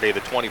Saturday, the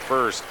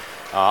 21st.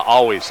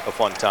 Always a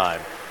fun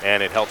time,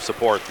 and it helps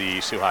support the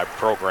Sioux High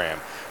program.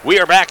 We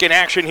are back in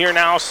action here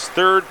now.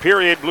 Third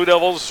period. Blue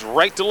Devils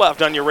right to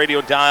left on your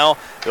radio dial.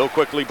 They'll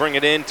quickly bring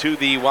it into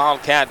the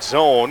Wildcat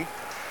zone.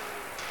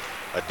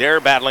 Adair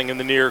battling in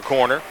the near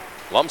corner.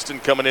 Lumsden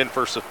coming in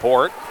for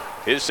support.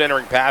 His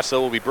centering pass, though,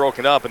 will be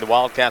broken up, and the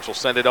Wildcats will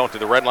send it out to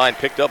the red line,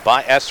 picked up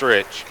by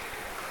Esrich.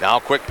 Now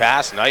quick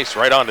pass, nice,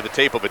 right onto the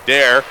tape of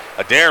Adair.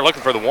 Adair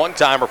looking for the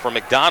one-timer from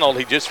McDonald.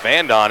 He just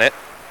fanned on it.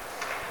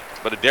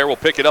 But Adair will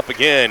pick it up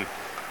again.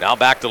 Now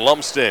back to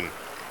Lumsden.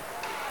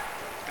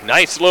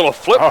 Nice little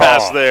flip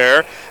pass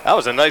there. That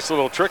was a nice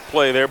little trick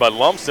play there by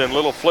Lumsden.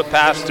 Little flip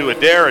pass to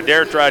Adair.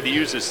 Adair tried to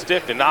use his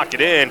stick to knock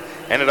it in.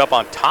 Ended up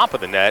on top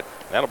of the net.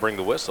 That'll bring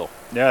the whistle.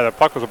 Yeah, the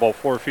puck was about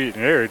 4 feet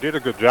in the air. He did a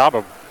good job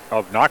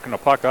of knocking the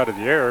puck out of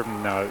the air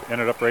and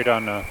ended up right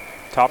on the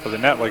top of the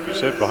net, like you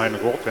said, behind the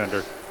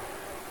goaltender.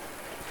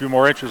 A few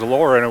more inches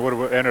lower and it would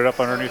have ended up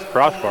underneath the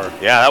crossbar.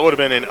 Yeah, that would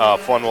have been a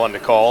fun one to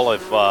call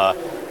if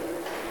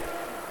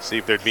see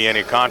if there'd be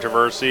any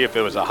controversy, if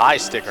it was a high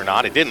stick or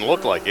not. It didn't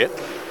look like it.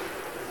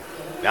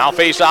 Now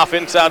face off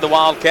inside the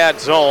Wildcat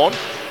zone.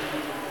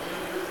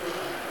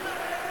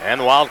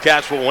 And the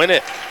Wildcats will win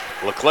it.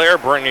 LeClaire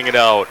bringing it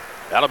out.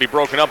 That'll be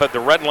broken up at the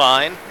red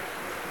line.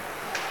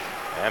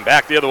 And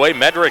back the other way,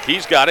 Medrick,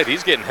 he's got it.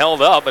 He's getting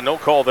held up, but no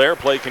call there.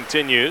 Play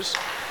continues.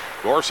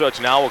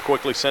 Gorsuch now will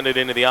quickly send it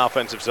into the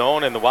offensive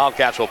zone, and the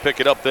Wildcats will pick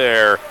it up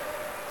there.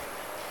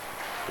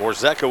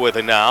 Borzeka with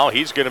it now.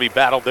 He's going to be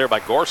battled there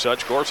by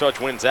Gorsuch. Gorsuch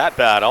wins that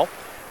battle.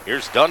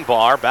 Here's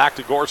Dunbar, back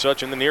to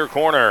Gorsuch in the near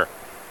corner.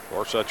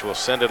 Gorsuch will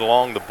send it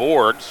along the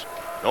boards.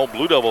 No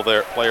Blue Devil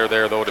player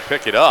there, though, to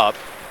pick it up.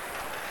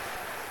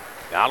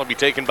 Now it'll be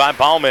taken by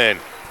Bauman.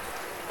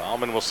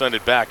 Bauman will send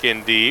it back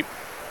in deep.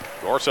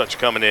 Gorsuch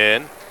coming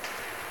in.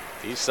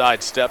 He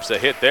sidesteps a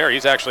hit there.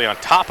 He's actually on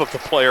top of the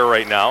player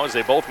right now as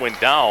they both went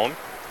down.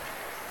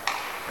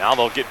 Now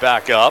they'll get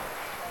back up.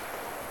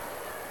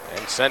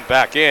 And sent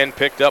back in,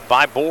 picked up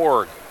by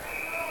Borg.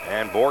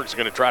 And Borg's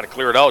going to try to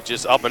clear it out,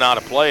 just up and out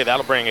of play.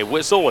 That'll bring a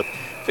whistle with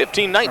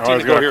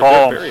 15-19 to go here,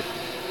 third period.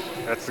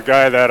 That's the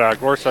guy that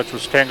Gorsuch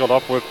was tangled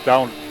up with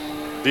down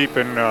deep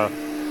in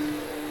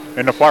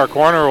the far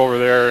corner over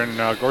there,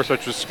 and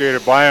Gorsuch just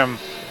skated by him,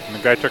 and the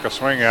guy took a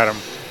swing at him.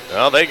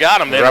 Well, they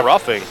got him then,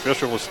 roughing. The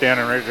official was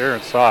standing right there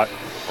and saw it.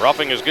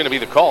 Roughing is going to be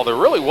the call. There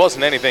really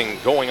wasn't anything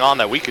going on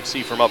that we could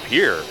see from up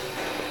here.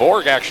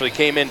 Borg actually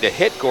came in to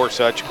hit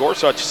Gorsuch.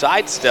 Gorsuch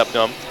sidestepped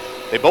him.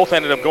 They both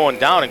ended up going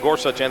down, and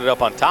Gorsuch ended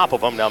up on top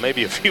of him. Now,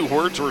 maybe a few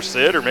words were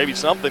said, or maybe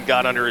something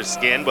got under his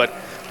skin, but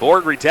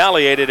Borg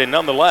retaliated, and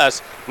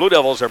nonetheless, Blue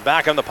Devils are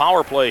back on the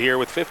power play here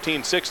with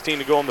 15-16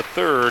 to go in the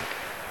third.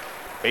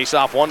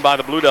 Face-off won by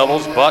the Blue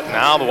Devils, but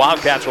now the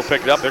Wildcats will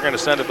pick it up. They're going to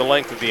send it the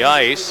length of the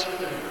ice.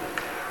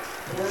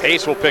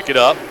 Pace will pick it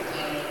up.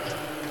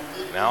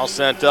 Now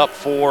sent up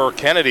for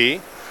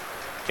Kennedy.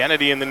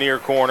 Kennedy in the near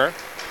corner.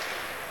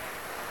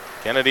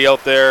 Kennedy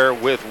out there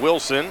with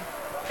Wilson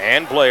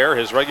and Blair,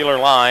 his regular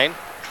line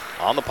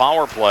on the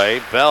power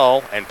play.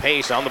 Bell and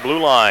Pace on the blue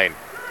line.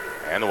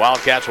 And the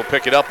Wildcats will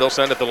pick it up. They'll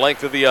send it the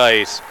length of the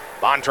ice.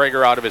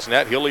 Bontrager out of his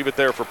net. He'll leave it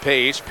there for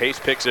Pace. Pace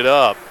picks it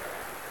up.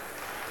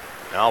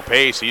 Now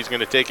Pace, he's going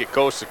to take it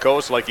coast to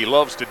coast like he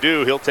loves to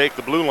do. He'll take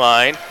the blue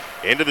line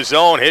into the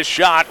zone. His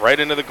shot right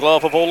into the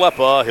glove of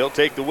Olepa. He'll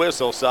take the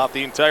whistle, stop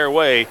the entire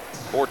way.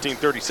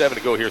 14:37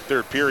 to go here,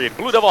 third period.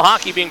 Blue Devil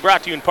hockey being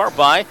brought to you in part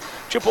by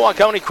Chippewa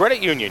County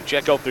Credit Union.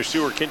 Check out their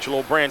Seward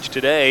Kinchelo branch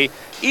today.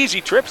 Easy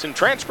trips and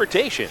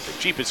transportation. The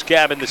cheapest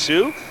cab in the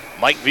Sioux.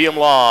 Mike VM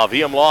Law.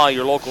 VM Law,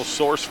 your local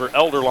source for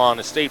elder law and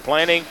estate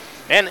planning.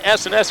 And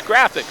S&S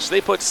Graphics.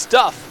 They put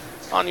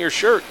stuff on your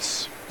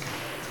shirts.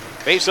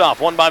 Face-off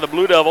won by the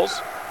Blue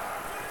Devils.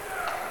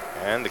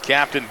 And the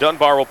captain,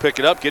 Dunbar, will pick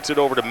it up, gets it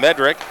over to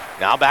Medrick.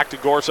 Now back to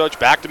Gorsuch,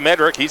 back to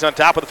Medrick. He's on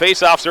top of the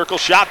face-off circle,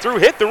 shot through,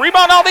 hit the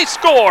rebound. Now they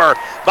score.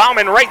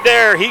 Bauman right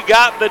there. He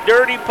got the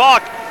dirty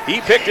puck.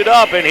 He picked it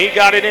up, and he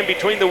got it in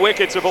between the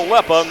wickets of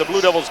Olepa, and the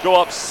Blue Devils go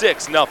up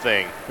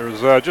 6-0. There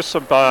was just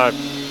some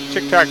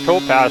tic-tac-toe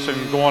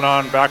passing going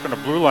on back on the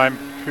blue line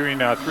between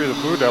three of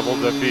the Blue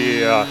Devils. That'd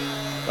be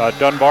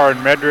Dunbar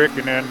and Medrick,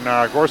 and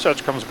then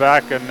Gorsuch comes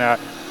back and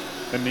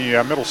in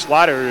the middle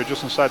slot area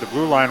just inside the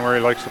blue line where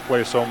he likes to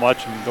play so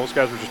much, and those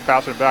guys were just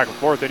passing it back and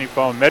forth. Then he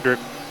found Medrick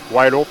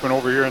wide open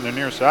over here on the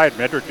near side.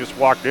 Medrick just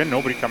walked in,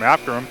 nobody come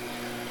after him.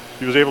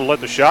 He was able to let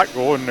the shot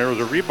go, and there was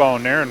a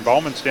rebound there, and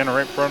Bauman standing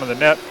right in front of the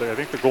net. I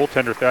think the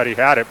goaltender thought he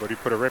had it, but he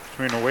put it right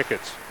between the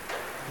wickets.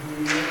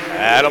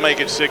 That'll make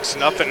it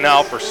 6-0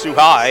 now for Sioux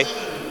High.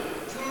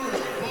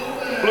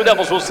 Blue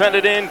Devils will send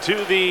it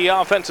into the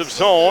offensive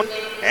zone,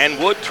 and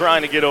Wood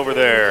trying to get over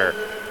there.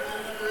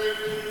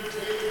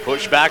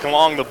 Push back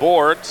along the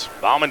boards.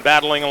 Bauman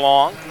battling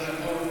along.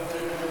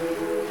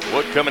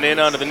 Wood coming in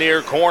onto the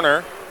near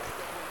corner.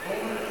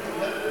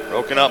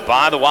 Broken up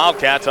by the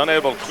Wildcats.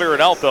 Unable to clear it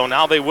out, though.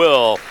 Now they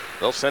will.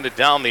 They'll send it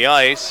down the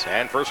ice.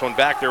 And first one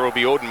back there will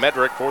be Odin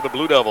Medrick for the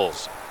Blue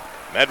Devils.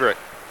 Medrick.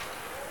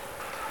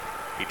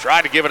 He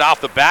tried to give it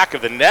off the back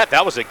of the net.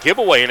 That was a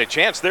giveaway and a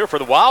chance there for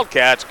the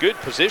Wildcats. Good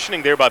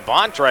positioning there by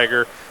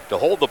Bontrager to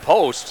hold the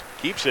post.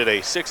 Keeps it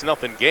a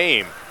 6-0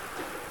 game.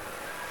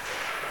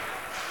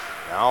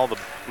 Now the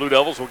Blue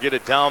Devils will get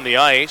it down the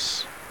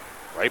ice.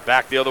 Right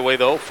back the other way,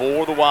 though,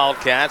 for the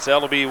Wildcats.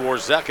 That'll be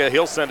Warzeka.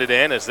 He'll send it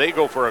in as they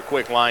go for a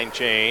quick line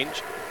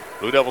change.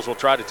 Blue Devils will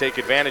try to take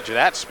advantage of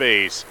that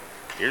space.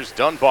 Here's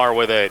Dunbar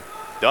with it.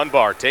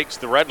 Dunbar takes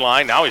the red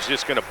line. Now he's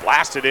just going to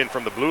blast it in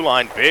from the blue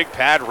line. Big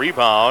pad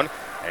rebound.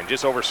 And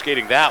just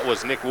overskating that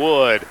was Nick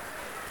Wood.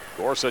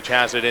 Gorsuch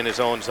has it in his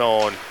own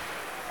zone.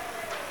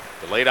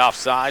 Delayed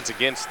offsides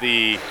against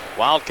the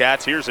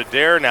Wildcats. Here's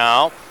Adair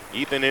now.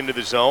 Ethan into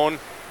the zone.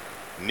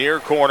 Near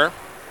corner.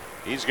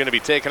 He's going to be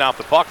taking off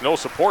the puck. No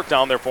support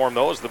down there for him,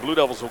 though, as the Blue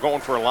Devils will go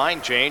in for a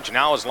line change.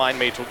 Now his line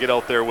mates will get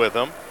out there with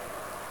him.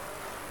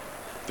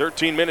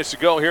 13 minutes to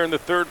go here in the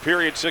third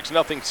period.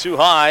 6-0 Sioux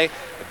High.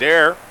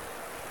 Adair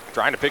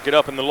trying to pick it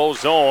up in the low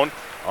zone.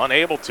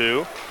 Unable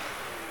to.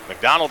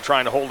 McDonald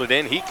trying to hold it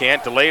in. He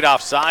can't. Delayed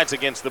offsides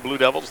against the Blue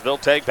Devils. They'll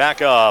take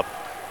back up.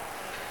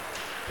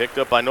 Picked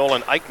up by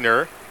Nolan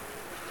Eichner.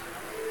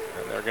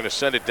 And they're going to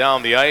send it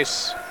down the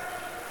ice.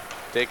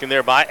 Taken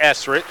there by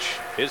Esrich.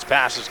 His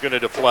pass is going to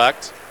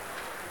deflect.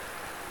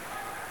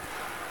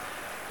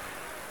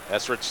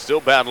 Esrich still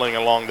battling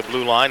along the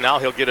blue line. Now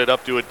he'll get it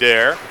up to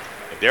Adair.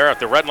 Adair at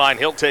the red line.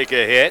 He'll take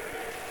a hit.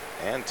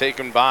 And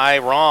taken by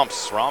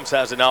Romps. Romps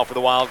has it now for the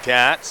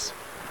Wildcats.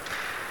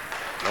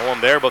 No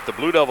one there but the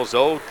Blue Devils,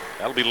 though.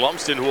 That'll be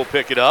Lumsden who will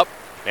pick it up.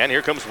 And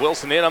here comes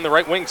Wilson in on the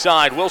right wing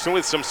side. Wilson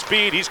with some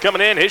speed. He's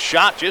coming in. His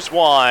shot just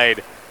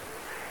wide.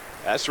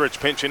 Esrich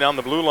pinching on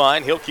the blue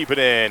line. He'll keep it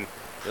in.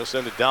 He'll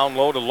send it down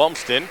low to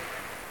Lumsden.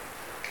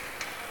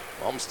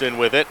 Lumsden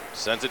with it.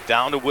 Sends it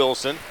down to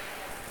Wilson.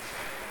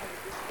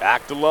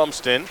 Back to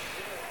Lumsden.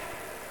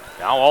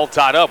 Now all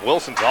tied up.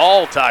 Wilson's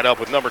all tied up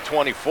with number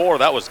 24.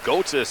 That was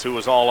Goetzes who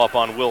was all up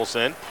on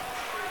Wilson.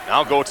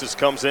 Now Goetzes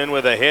comes in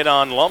with a hit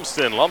on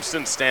Lumsden.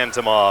 Lumsden stands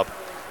him up.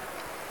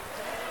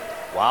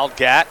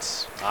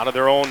 Wildcats out of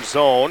their own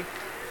zone.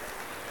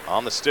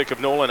 On the stick of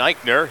Nolan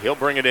Eichner. He'll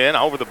bring it in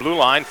over the blue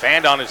line.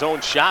 Fanned on his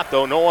own shot,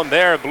 though. No one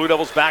there. Blue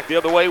Devils back the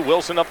other way.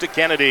 Wilson up to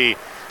Kennedy.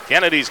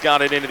 Kennedy's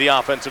got it into the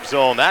offensive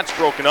zone. That's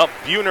broken up.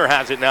 Buhner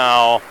has it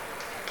now.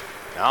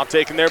 Now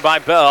taken there by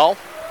Bell.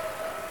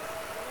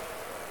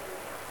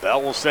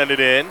 Bell will send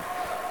it in.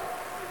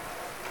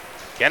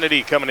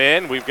 Kennedy coming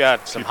in. We've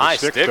got some high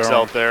sticks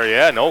out there.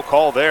 Yeah, no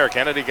call there.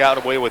 Kennedy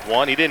got away with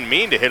one. He didn't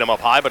mean to hit him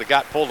up high, but it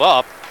got pulled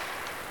up.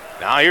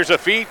 Now here's a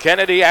feed.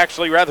 Kennedy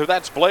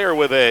that's Blair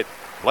with it.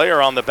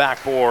 Blair on the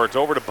backboards.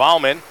 Over to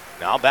Bauman.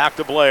 Now back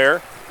to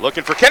Blair.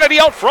 Looking for Kennedy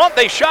out front.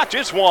 They shot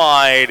just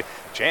wide.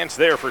 Chance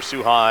there for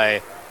Sioux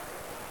High.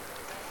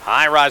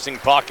 High rising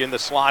puck in the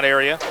slot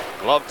area.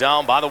 Glove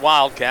down by the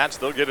Wildcats.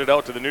 They'll get it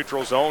out to the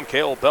neutral zone.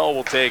 Cale Bell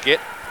will take it.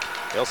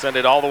 They'll send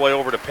it all the way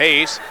over to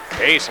Pace.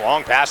 Pace,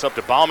 long pass up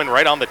to Bauman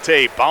right on the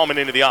tape. Bauman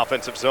into the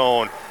offensive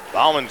zone.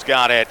 Bauman's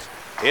got it.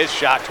 His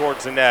shot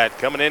towards the net.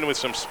 Coming in with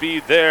some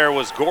speed there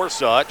was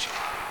Gorsuch.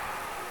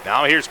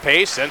 Now here's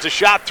Pace, sends a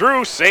shot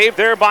through. Saved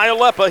there by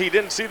Alepa. He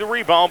didn't see the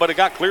rebound, but it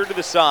got cleared to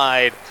the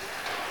side.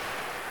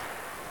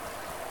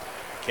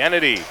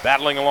 Kennedy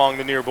battling along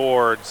the near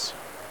boards.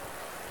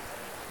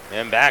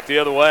 And back the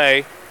other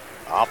way.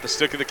 Off the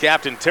stick of the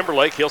captain,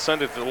 Timberlake. He'll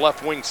send it to the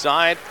left wing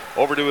side.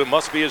 Over to, it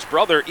must be his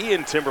brother,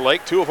 Ian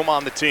Timberlake. Two of them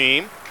on the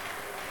team.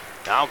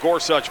 Now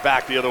Gorsuch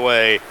back the other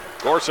way.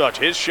 Gorsuch,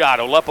 his shot.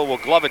 Alepa will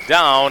glove it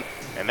down,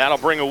 and that'll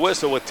bring a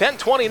whistle with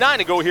 10:29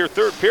 to go here,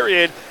 third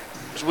period.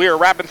 As we are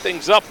wrapping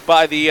things up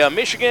by the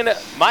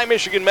My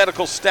Michigan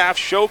Medical Staff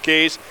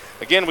Showcase.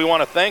 Again, we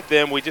want to thank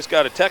them. We just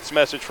got a text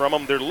message from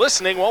them. They're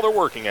listening while they're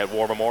working at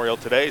War Memorial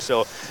today.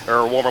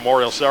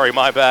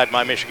 My bad,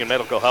 My Michigan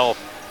Medical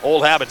Health.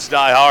 Old habits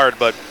die hard,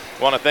 but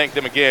want to thank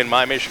them again,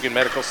 My Michigan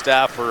Medical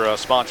Staff, for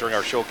sponsoring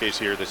our showcase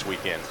here this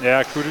weekend.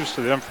 Yeah, kudos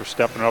to them for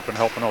stepping up and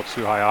helping out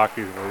Sioux High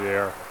hockey the way they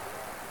are.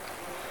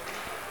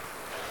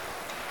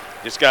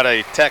 Just got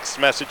a text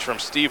message from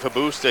Steve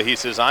Habusta. He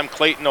says, I'm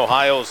Clayton,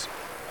 Ohio's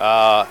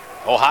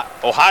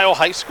Ohio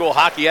high school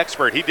hockey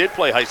expert. He did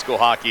play high school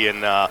hockey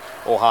in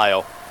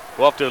Ohio.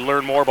 We'll have to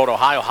learn more about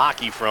Ohio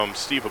hockey from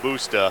Steve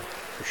Habusta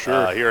for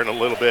sure here in a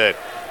little bit.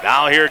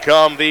 Now here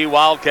come the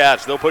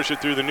Wildcats. They'll push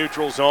it through the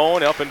neutral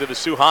zone up into the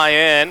Sioux High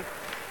end.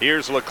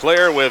 Here's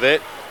LeClaire with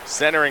it.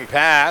 Centering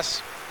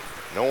pass.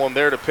 No one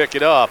there to pick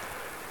it up.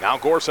 Now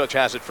Gorsuch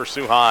has it for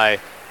Sioux High.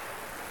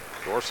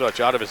 Gorsuch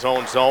out of his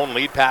own zone.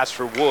 Lead pass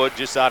for Wood,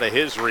 just out of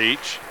his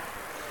reach.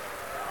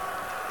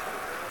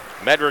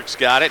 Medrick's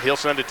got it. He'll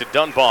send it to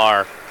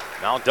Dunbar.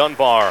 Now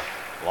Dunbar.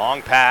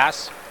 Long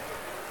pass.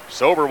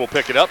 Sober will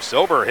pick it up.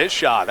 Sober, his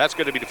shot. That's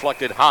going to be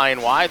deflected high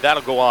and wide.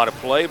 That'll go out of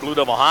play. Blue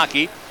Devil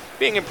Hockey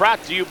being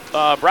brought to you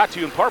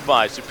in part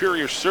by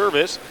Superior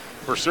Service.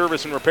 For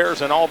service and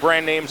repairs on all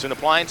brand names and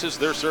appliances,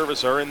 their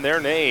service are in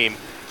their name.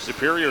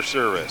 Superior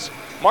Service.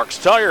 Mark's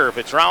Tire. If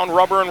it's round,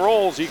 rubber, and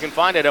rolls, you can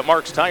find it at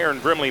Mark's Tire in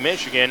Brimley,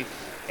 Michigan.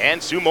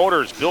 And Sioux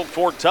Motors, built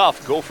Ford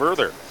tough. Go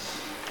further.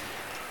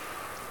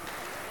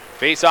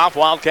 Face-off,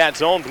 Wildcat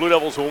zone. Blue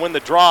Devils will win the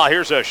draw.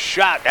 Here's a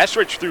shot.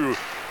 Esrich through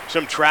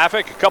some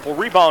traffic. A couple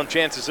rebound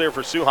chances there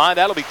for Sioux High.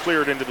 That'll be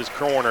cleared into this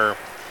corner.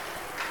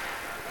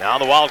 Now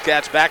the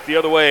Wildcats back the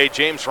other way.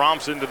 James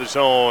Romps into the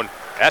zone.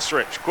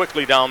 Esrich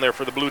quickly down there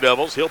for the Blue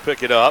Devils. He'll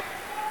pick it up.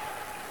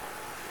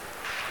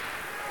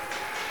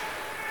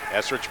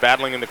 Esrich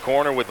battling in the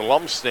corner with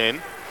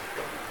Lumsden.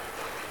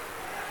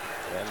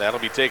 And that'll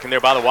be taken there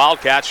by the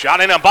Wildcats.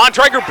 Shot in on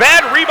Bontrager.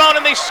 Bad rebound,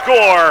 and they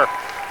score.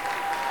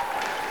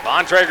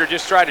 Bontrager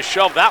just tried to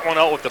shove that one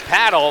out with the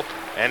paddle,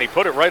 and he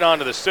put it right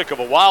onto the stick of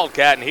a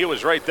Wildcat, and he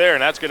was right there,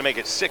 and that's going to make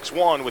it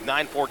 6-1 with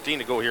 9:14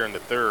 to go here in the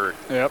third.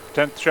 Yep,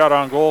 10th shot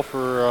on goal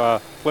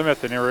for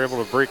Plymouth, and they were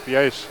able to break the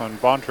ice on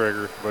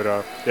Bontrager.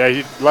 But, yeah,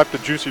 he left a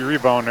juicy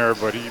rebound there,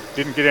 but he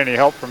didn't get any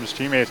help from his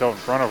teammates out in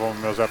front of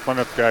him, as that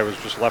Plymouth guy was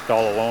just left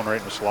all alone right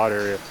in the slot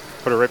area.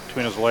 Put it right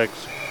between his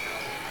legs.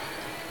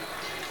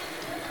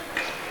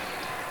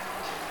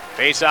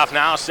 Face-off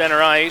now,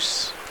 center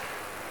ice.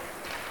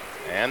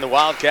 And the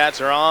Wildcats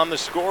are on the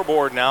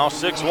scoreboard now.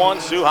 6-1,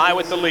 Sioux High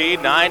with the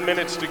lead. 9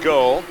 minutes to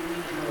go.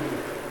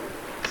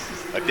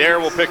 Adair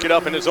will pick it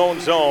up in his own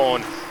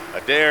zone.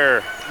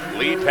 Adair,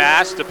 lead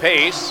pass to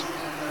Pace.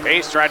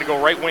 Pace tried to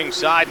go right wing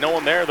side. No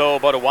one there, though,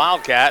 but a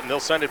Wildcat, and they'll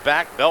send it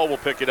back. Bell will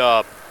pick it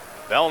up.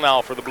 Bell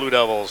now for the Blue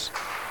Devils.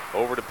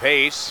 Over to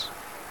Pace.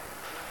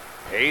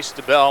 Pace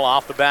to Bell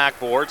off the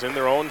backboards in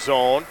their own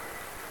zone.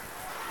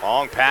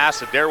 Long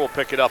pass. Adair will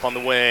pick it up on the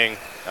wing.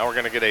 Now we're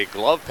going to get a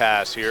glove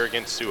pass here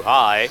against Sioux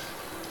High.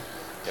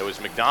 It was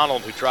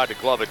McDonald who tried to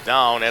glove it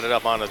down, ended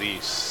up onto the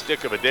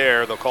stick of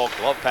Adair. They'll call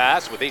glove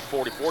pass with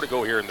 8:44 to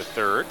go here in the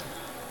third.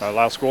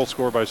 Last goal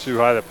scored by Sioux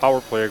High, the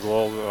power play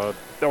goal.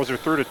 That was their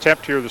third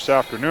attempt here this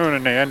afternoon,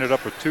 and they ended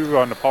up with 2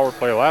 on the power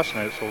play last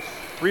night. So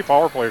 3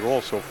 power play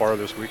goals so far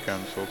this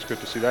weekend, so it's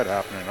good to see that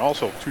happening. And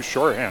also 2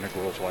 shorthanded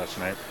goals last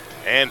night.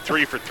 And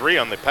 3 for 3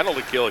 on the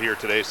penalty kill here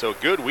today. So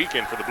good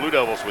weekend for the Blue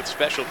Devils with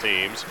special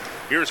teams.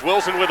 Here's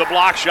Wilson with a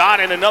block shot,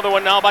 and another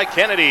one now by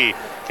Kennedy.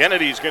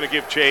 Kennedy's going to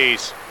give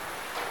chase.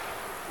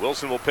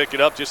 Wilson will pick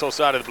it up just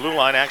outside of the blue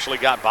line. Actually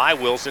got by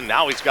Wilson.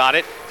 Now he's got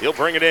it. He'll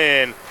bring it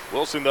in.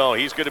 Wilson, though,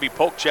 he's going to be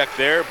poke checked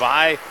there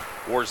by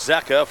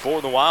Warzeka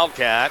for the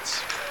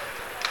Wildcats.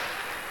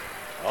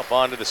 Up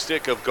onto the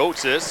stick of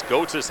Gotsis.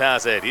 Gotsis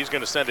has it. He's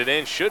going to send it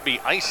in. Should be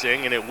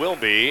icing, and it will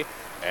be.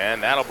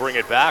 And that'll bring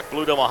it back.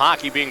 Blue Devil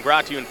Hockey being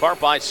brought to you in part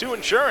by Sioux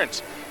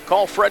Insurance.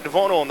 Call Fred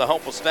DeVono and the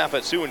helpful staff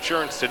at Sioux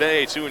Insurance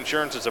today. Sioux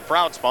Insurance is a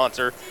proud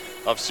sponsor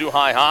of Sioux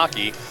High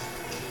Hockey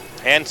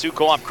and Sioux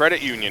Co-op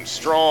Credit Union.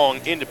 Strong,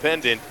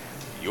 independent,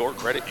 your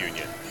credit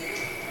union.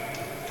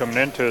 Coming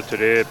into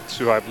today, the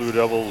Sioux High Blue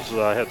Devils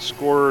had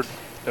scored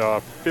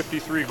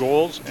 53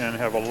 goals and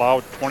have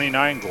allowed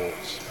 29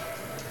 goals.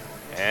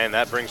 And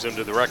that brings them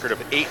to the record of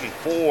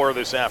 8-4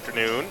 this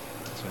afternoon.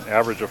 An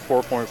average of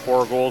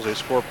 4.4 goals they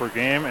score per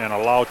game and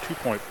allow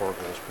 2.4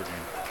 goals per game.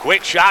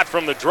 Quick shot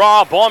from the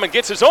draw. Ballman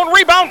gets his own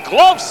rebound.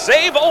 Glove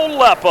save,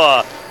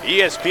 Olepa.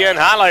 ESPN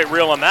highlight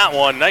reel on that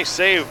one. Nice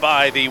save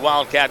by the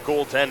Wildcat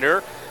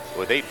goaltender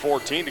with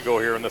 8:14 to go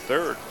here in the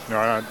third. No,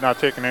 I'm not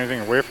taking anything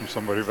away from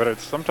somebody, but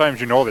sometimes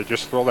they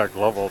just throw that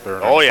glove out there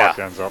and the puck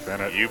ends up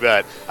in it. You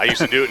bet. I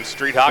used to do it in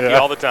street hockey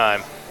all the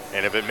time.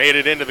 And if it made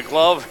it into the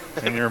glove.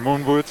 And your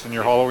moon boots and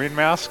your Halloween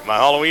mask? My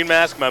Halloween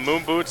mask, my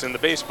moon boots, and the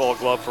baseball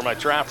glove for my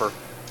trapper.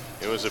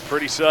 It was a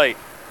pretty sight.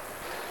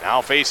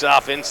 Now face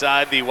off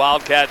inside the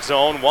Wildcat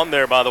zone. Won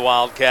there by the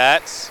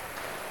Wildcats.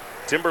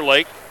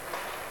 Timberlake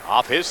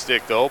off his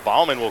stick, though.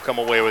 Bauman will come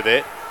away with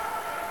it.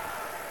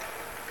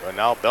 But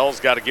now Bell's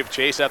got to give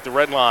chase at the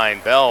red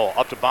line. Bell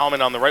up to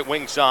Bauman on the right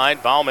wing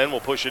side. Bauman will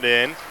push it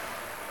in.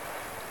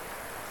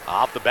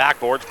 Off the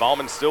backboards.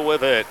 Bauman still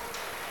with it.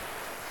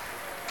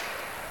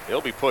 He'll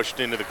be pushed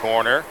into the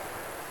corner.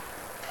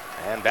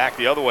 And back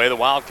the other way. The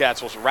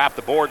Wildcats will wrap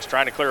the boards,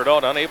 trying to clear it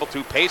out. Unable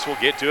to. Pace will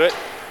get to it.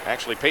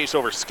 Actually, Pace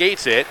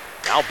overskates it.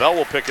 Now Bell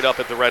will pick it up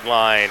at the red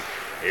line.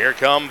 Here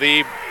come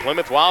the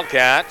Plymouth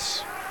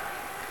Wildcats.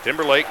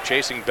 Timberlake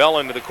chasing Bell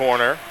into the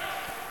corner.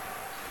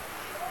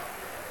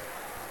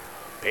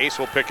 Pace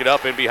will pick it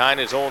up in behind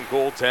his own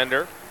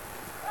goaltender.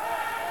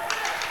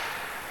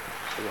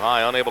 Too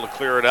high, unable to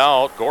clear it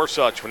out.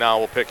 Gorsuch now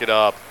will pick it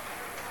up.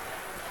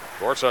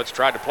 Gorsuch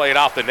tried to play it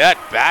off the net.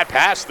 Bad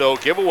pass, though.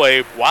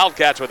 Giveaway.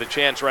 Wildcats with a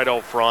chance right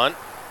out front.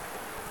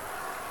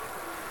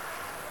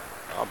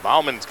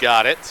 Bauman's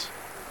got it.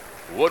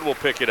 Wood will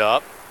pick it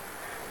up.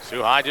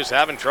 Sioux High just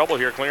having trouble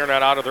here clearing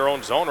that out of their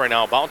own zone right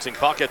now. Bouncing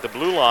puck at the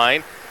blue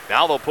line.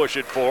 Now they'll push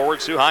it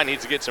forward. Sioux High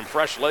needs to get some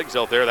fresh legs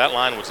out there. That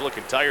line was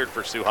looking tired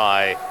for Sioux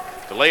High.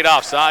 Delayed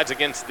offsides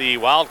against the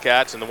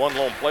Wildcats, and the one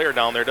lone player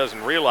down there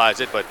doesn't realize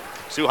it, but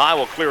Sioux High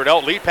will clear it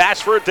out. Lead pass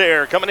for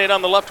Adair. Coming in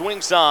on the left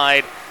wing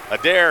side.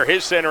 Adair,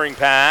 his centering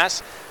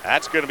pass.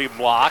 That's going to be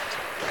blocked.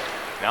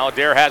 Now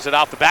Adair has it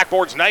off the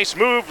backboards. Nice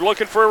move.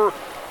 Looking for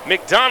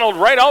McDonald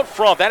right out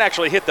front. That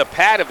actually hit the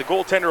pad of the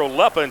goaltender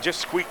Olepa and just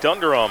squeaked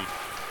under him.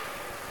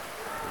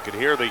 You could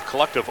hear the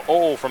collective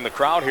O from the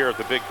crowd here at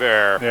the Big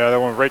Bear. Yeah,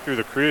 that went right through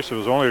the crease. It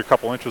was only a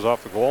couple inches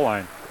off the goal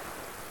line.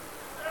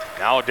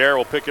 Now Adair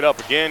will pick it up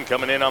again,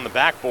 coming in on the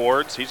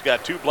backboards. He's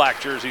got 2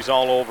 black jerseys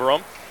all over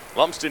him.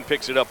 Lumsden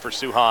picks it up for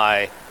Sioux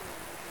High.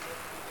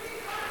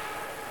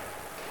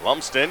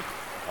 Lumsden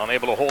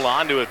unable to hold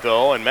on to it,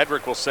 though, and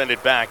Medrick will send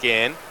it back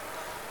in.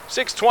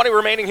 6:20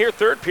 remaining here,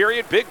 third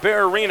period, Big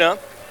Bear Arena.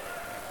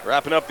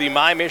 Wrapping up the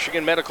My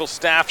Michigan Medical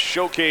Staff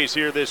Showcase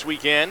here this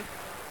weekend.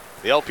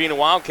 The Alpena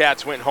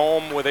Wildcats went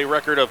home with a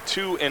record of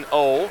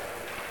 2-0.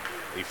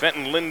 The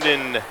Fenton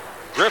Linden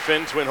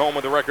Griffins went home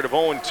with a record of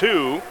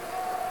 0-2.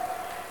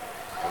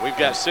 And we've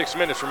got 6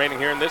 minutes remaining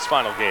here in this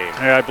final game.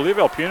 Yeah, I believe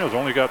Alpena's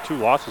only got 2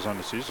 losses on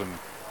the season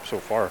so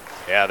far.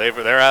 Yeah,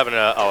 they're having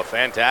a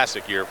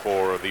fantastic year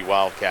for the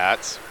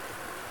Wildcats.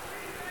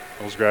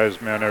 Those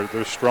guys, man,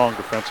 they're strong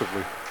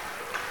defensively.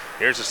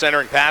 Here's a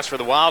centering pass for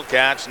the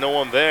Wildcats. No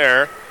one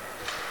there.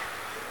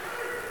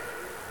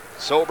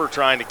 Sober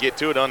trying to get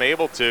to it,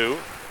 unable to.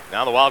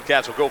 Now the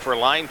Wildcats will go for a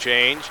line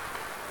change.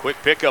 Quick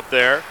pickup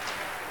there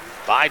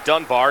by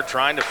Dunbar,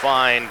 trying to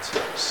find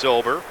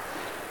Sober.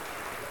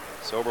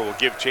 Sober will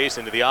give chase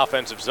into the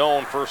offensive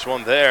zone. First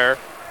one there.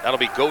 That'll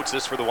be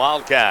Goetz for the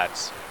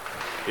Wildcats.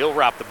 He'll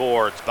wrap the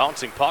boards.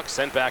 Bouncing puck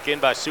sent back in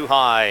by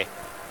Suhai.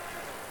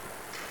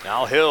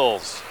 Now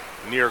Hills,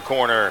 near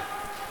corner.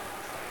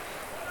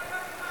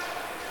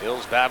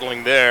 Hills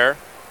battling there.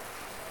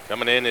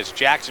 Coming in is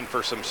Jackson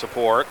for some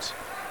support.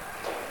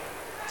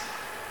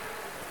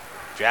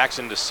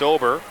 Jackson to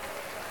Sober.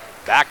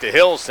 Back to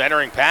Hills,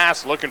 centering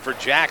pass, looking for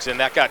Jackson.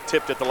 That got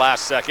tipped at the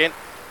last second.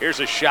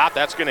 Here's a shot.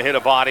 That's going to hit a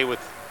body with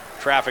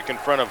traffic in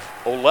front of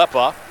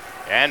Olepa.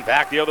 And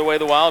back the other way,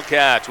 the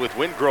Wildcats with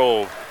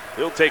Wingrove.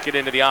 He'll take it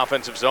into the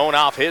offensive zone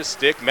off his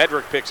stick.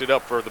 Medrick picks it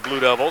up for the Blue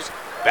Devils.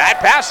 Bad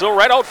pass, though,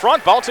 right out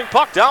front. Bouncing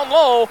puck down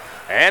low.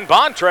 And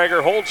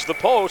Bontrager holds the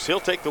post.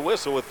 He'll take the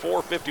whistle with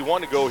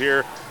 4:51 to go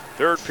here.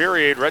 Third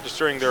period,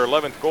 registering their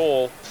 11th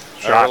goal,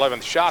 or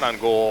 11th shot on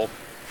goal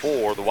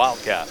for the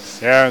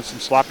Wildcats. Yeah, and some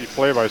sloppy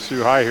play by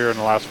Suhai here in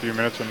the last few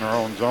minutes in their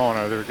own zone.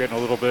 They're getting a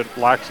little bit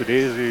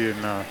lackadaisy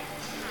and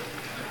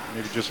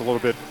maybe just a little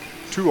bit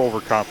too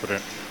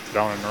overconfident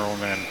down in their own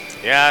end.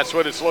 Yeah, that's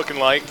what it's looking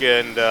like,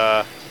 and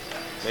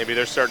maybe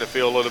they're starting to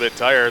feel a little bit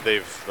tired.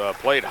 They've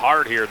played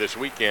hard here this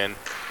weekend,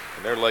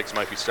 and their legs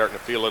might be starting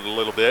to feel it a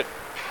little bit.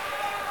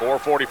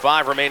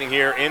 4:45 remaining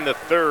here in the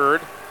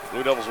third.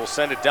 Blue Devils will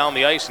send it down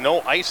the ice.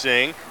 No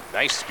icing.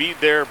 Nice speed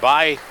there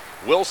by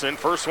Wilson.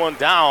 First one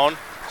down.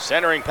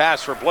 Centering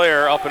pass for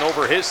Blair up and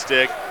over his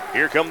stick.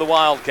 Here come the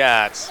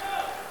Wildcats.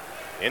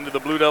 Into the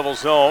Blue Devil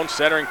zone.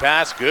 Centering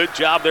pass. Good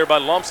job there by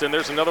Lumpson.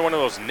 There's another one of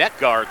those net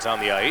guards on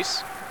the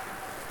ice.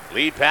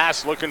 Lead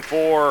pass looking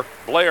for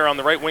Blair on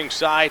the right wing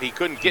side. He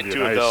couldn't get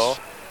to it though.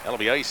 That'll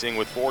be icing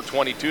with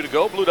 4:22 to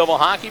go. Blue Devil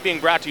hockey being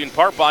brought to you in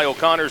part by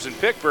O'Connor's and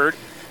Pickford.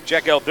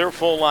 Check out their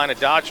full line of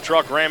Dodge,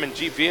 truck, Ram, and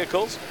Jeep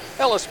vehicles.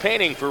 Ellis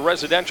Painting for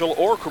residential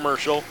or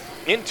commercial,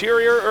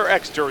 interior or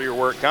exterior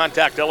work.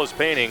 Contact Ellis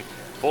Painting.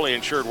 Fully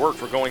insured work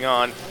for going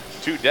on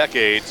 2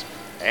 decades.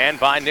 And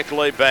by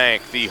Nicolay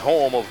Bank, the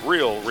home of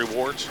real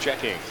rewards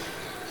checking.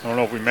 I don't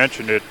know if we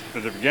mentioned it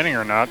at the beginning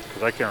or not,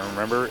 because I can't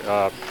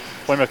remember.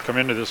 Plymouth come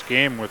into this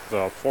game with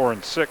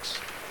 4-6,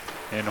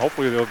 and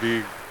hopefully they'll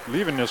be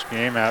leaving this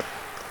game at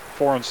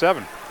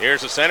 4-7.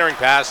 Here's a centering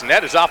pass.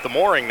 Net is off the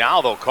mooring.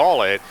 Now they'll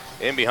call it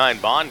in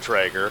behind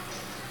Bontrager.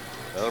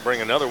 That'll bring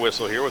another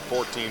whistle here with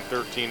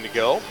 14:13 to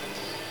go.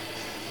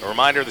 A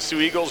reminder, the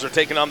Sioux Eagles are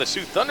taking on the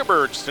Sioux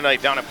Thunderbirds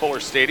tonight down at Fuller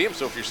Stadium,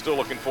 so if you're still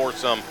looking for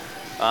some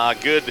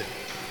good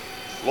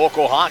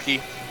local hockey,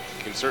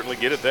 you can certainly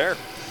get it there.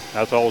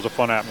 That's always a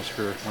fun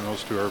atmosphere when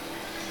those two are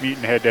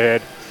meeting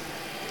head-to-head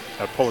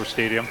at Fuller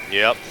Stadium.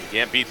 Yep, you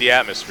can't beat the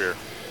atmosphere.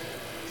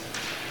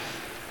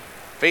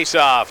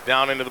 Face-off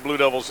down into the Blue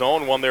Devil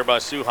zone, one there by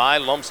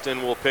Suhai.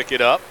 Lumsden will pick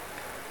it up.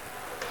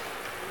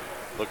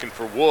 Looking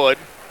for Wood.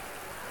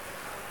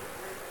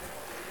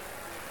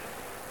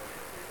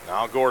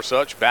 Now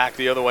Gorsuch back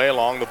the other way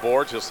along the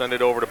boards. He'll send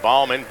it over to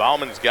Bauman.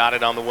 Bauman's got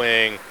it on the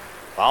wing.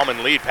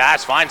 Bauman lead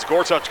pass, finds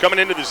Gorsuch coming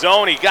into the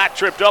zone. He got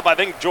tripped up. I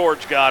think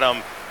George got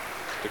him.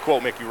 To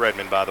quote Mickey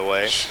Redmond, by the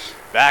way.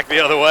 Back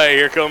the other way.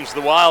 Here comes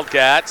the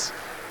Wildcats.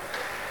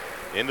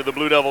 Into the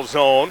Blue Devil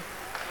zone.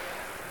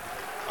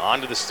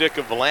 Onto the stick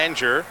of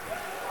Belanger.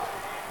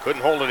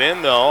 Couldn't hold it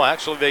in, though.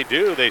 Actually, they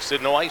do. They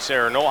said no ice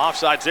error, no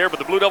offsides there, but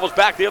the Blue Devils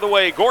back the other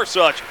way.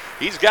 Gorsuch,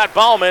 he's got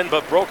Bauman,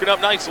 but broken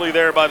up nicely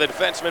there by the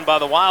defenseman by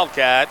the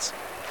Wildcats.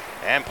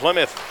 And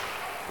Plymouth,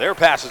 their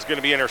pass is going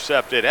to be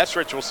intercepted.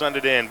 Esrich will send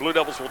it in. Blue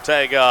Devils will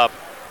tag up.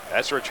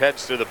 Esrich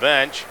heads to the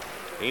bench.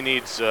 He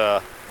needs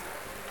a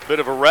bit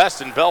of a rest,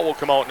 and Bell will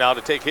come out now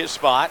to take his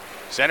spot.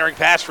 Centering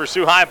pass for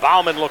Suhai.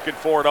 Bauman looking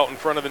for it out in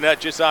front of the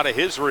net, just out of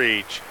his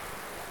reach.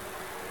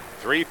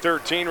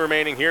 3:13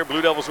 remaining here.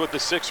 Blue Devils with the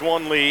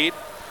 6-1 lead.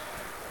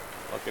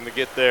 Looking to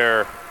get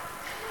their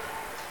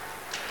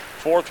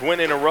 4th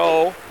win in a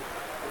row.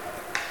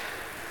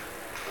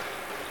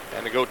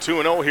 And to go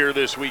 2-0 here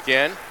this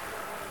weekend.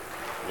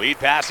 Lead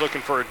pass looking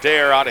for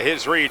Adair out of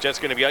his reach. That's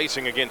going to be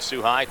icing against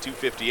Suhai.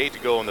 2:58 to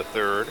go in the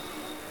third.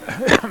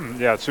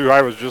 Yeah,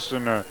 Suhai was just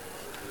in the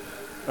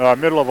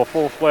middle of a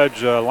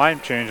full-fledged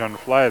line change on the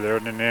fly there,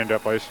 and then they end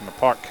up icing the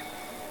puck.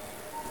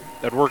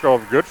 That'd work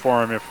out good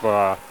for him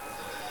if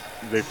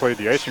they played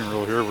the icing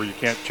rule here where you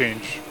can't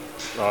change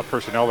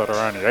personnel that are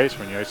on the ice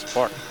when you ice the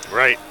puck.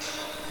 Right.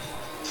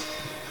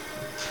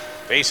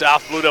 Face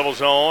off Blue Devils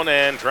zone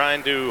and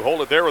trying to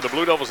hold it there with the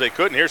Blue Devils. They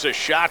couldn't. Here's a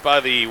shot by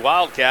the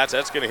Wildcats.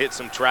 That's going to hit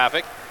some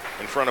traffic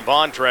in front of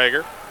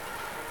Bontrager.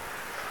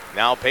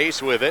 Now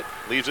Pace with it.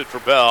 Leaves it for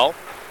Bell.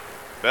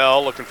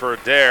 Bell looking for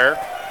Adair.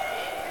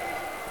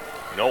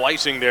 No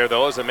icing there,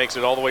 though, as it makes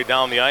it all the way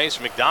down the ice.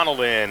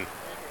 McDonald in.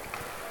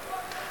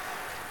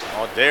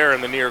 Adair in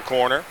the near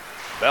corner.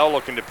 Bell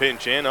looking to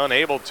pinch in,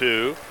 unable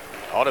to.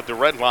 Out at the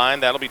red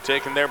line. That'll be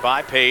taken there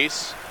by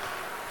Pace.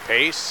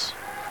 Pace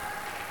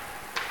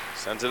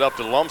sends it up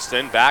to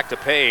Lumsden, back to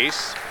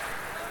Pace.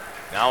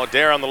 Now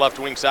Adair on the left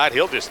wing side.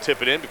 He'll just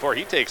tip it in before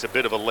he takes a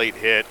bit of a late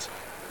hit.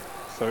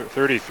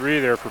 33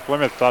 there for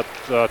Plymouth. Thought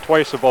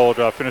twice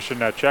about finishing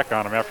that check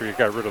on him after he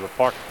got rid of the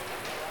puck.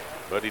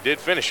 But he did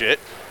finish it.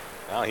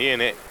 Now he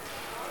and it.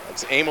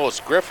 It's Amos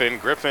Griffin.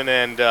 Griffin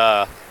and,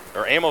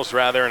 or Amos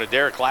rather, and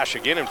Adair clash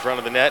again in front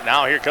of the net.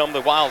 Now here come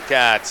the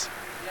Wildcats.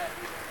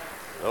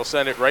 They'll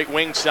send it right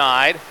wing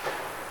side.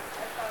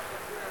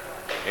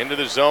 Into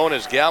the zone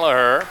is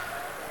Gallagher.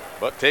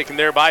 But taken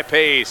there by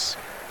Pace.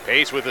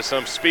 Pace with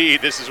some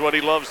speed. This is what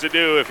he loves to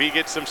do. If he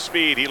gets some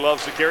speed, he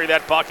loves to carry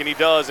that puck, and he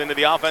does, into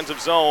the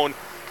offensive zone,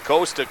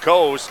 coast to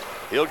coast.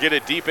 He'll get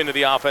it deep into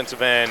the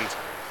offensive end.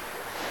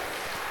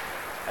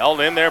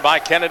 Held in there by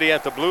Kennedy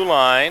at the blue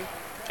line.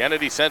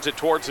 Kennedy sends it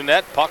towards the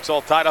net. Puck's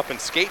all tied up in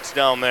skates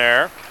down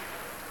there.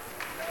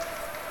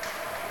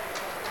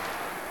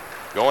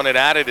 Going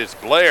at it is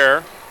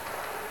Blair.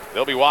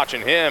 They'll be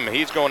watching him.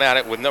 He's going at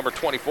it with number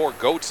 24,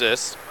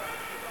 Gotsis.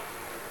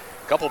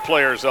 Couple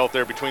players out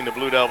there between the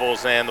Blue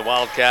Devils and the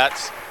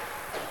Wildcats.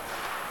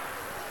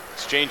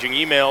 Exchanging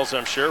emails,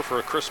 I'm sure, for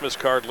a Christmas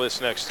card list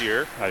next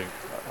year. I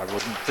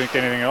wouldn't think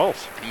anything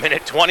else.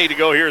 Minute 20 to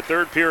go here,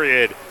 third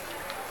period.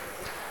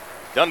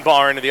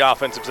 Dunbar into the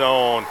offensive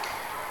zone.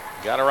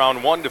 Got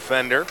around one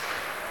defender.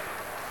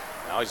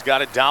 Now he's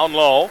got it down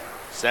low.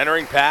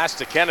 Centering pass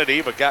to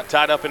Kennedy, but got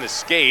tied up in his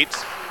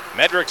skates.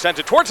 Medrick sent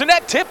it towards the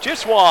net, tip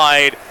just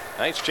wide.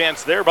 Nice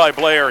chance there by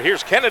Blair.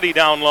 Here's Kennedy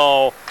down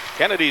low.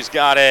 Kennedy's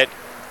got it.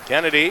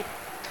 Kennedy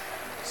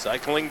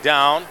cycling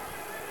down.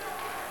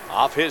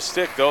 Off his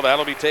stick, though.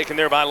 That'll be taken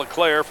there by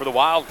LeClaire for the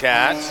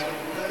Wildcats.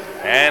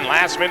 And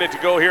last minute to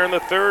go here in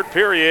the third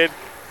period.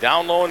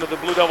 Down low into the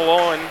Blue Devil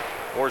Owen.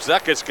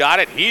 Warzeka's got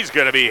it. He's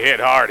going to be hit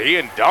hard. He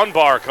and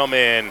Dunbar come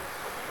in.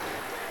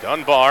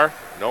 Dunbar,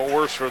 no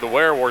worse for the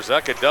wear.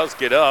 Warzeka does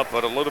get up,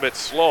 but a little bit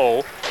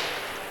slow.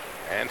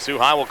 And Sioux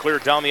High will clear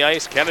down the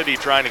ice. Kennedy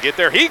trying to get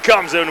there. He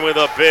comes in with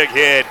a big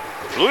hit.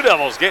 Blue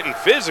Devils getting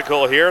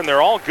physical here, and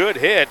they're all good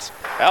hits.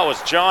 That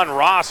was John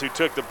Ross who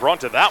took the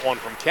brunt of that one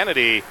from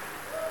Kennedy.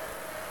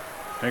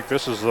 I think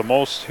this is the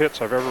most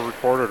hits I've ever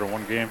recorded in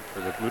one game for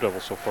the Blue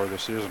Devils so far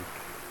this season.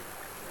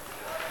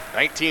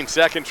 19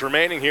 seconds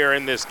remaining here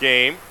in this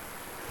game.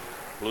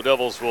 Blue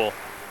Devils will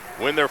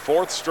win their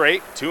fourth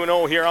straight,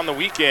 2-0 here on the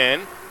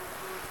weekend.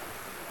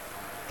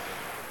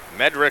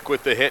 Medrick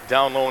with the hit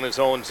down low in his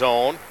own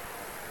zone.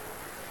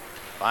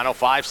 Final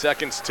 5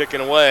 seconds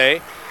ticking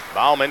away.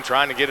 Bauman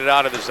trying to get it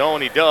out of the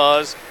zone. He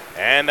does,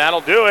 and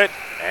that'll do it.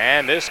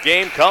 And this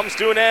game comes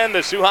to an end.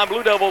 The Sioux High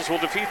Blue Devils will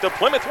defeat the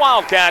Plymouth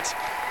Wildcats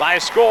by a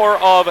score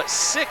of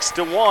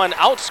 6-1,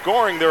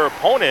 outscoring their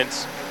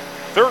opponents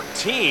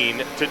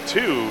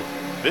 13-2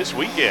 this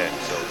weekend.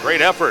 So great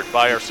effort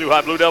by our Sioux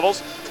High Blue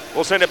Devils.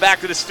 We'll send it back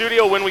to the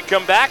studio. When we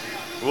come back,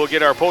 we'll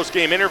get our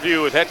post-game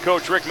interview with head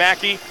coach Rick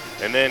Mackey,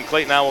 and then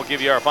Clayton and I will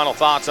give you our final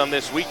thoughts on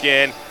this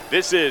weekend.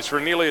 This is for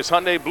Cornelius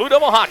Hyundai Blue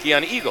Devil Hockey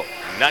on Eagle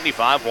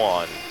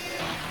 95.1.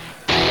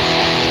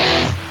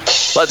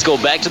 Let's go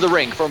back to the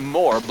rink for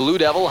more Blue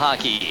Devil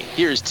hockey.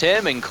 Here's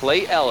Tim and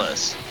Clay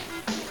Ellis.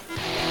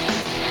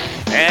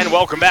 And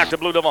welcome back to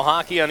Blue Devil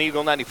Hockey on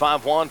Eagle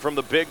 95.1 from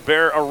the Big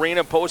Bear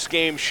Arena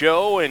post-game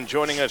show. And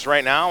joining us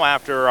right now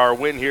after our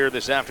win here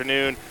this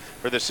afternoon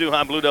for the Sioux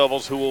High Blue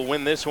Devils, who will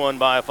win this one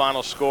by a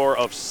final score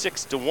of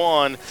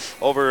 6-1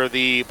 over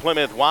the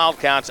Plymouth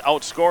Wildcats,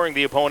 outscoring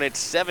the opponent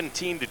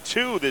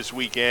 17-2 this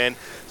weekend.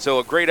 So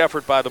a great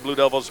effort by the Blue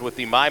Devils with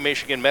the My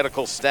Michigan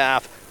Medical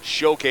Staff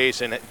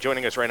Showcase. And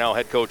joining us right now,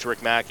 head coach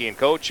Rick Mackey. And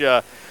coach,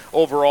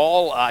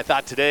 overall, I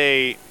thought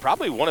today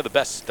probably one of the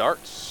best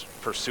starts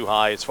for Sioux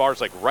High as far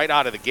as like right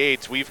out of the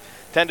gates. We've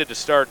tended to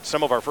start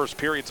some of our first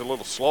periods a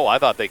little slow. I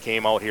thought they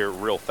came out here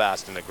real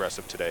fast and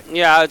aggressive today.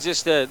 Yeah, it's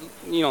just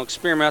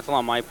experimental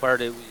on my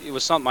part. It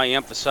was something I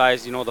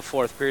emphasized, the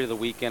fourth period of the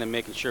weekend and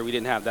making sure we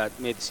didn't have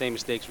made the same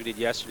mistakes we did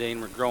yesterday,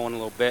 and we're growing a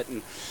little bit.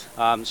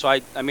 And so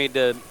I made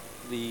the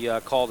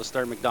call to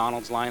start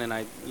McDonald's line, and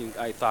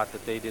I thought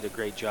that they did a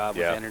great job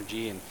with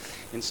energy.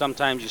 And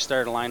sometimes you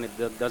start a line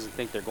that doesn't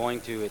think they're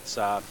going to. It's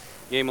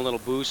gave them a little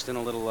boost and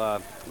a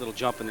little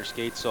jump in their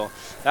skates, so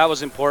that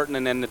was important.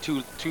 And then the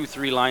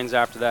three lines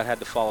after that had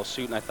to follow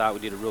suit, and I thought we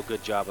did a real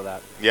good job of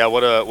that. Yeah,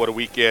 what a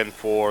weekend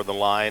for the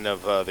line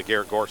of the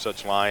Garrett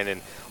Gorsuch line,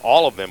 and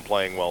all of them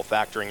playing well,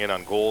 factoring in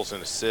on goals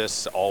and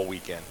assists all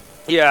weekend.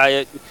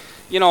 Yeah,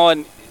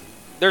 and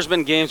there's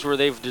been games where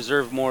they've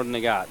deserved more than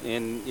they got.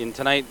 And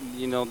tonight,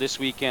 this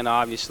weekend,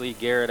 obviously,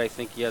 Garrett, I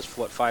think he has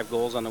 5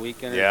 goals on the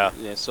weekend. Yeah.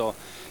 So,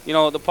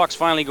 the puck's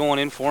finally going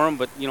in for him,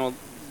 but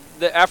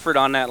the effort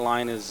on that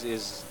line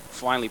is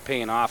finally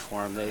paying off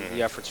for him.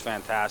 The effort's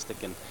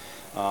fantastic, and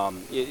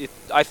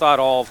I thought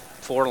all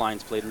 4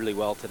 lines played really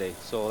well today.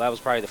 So that was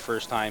probably the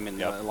first time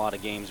in a lot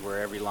of games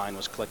where every line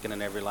was clicking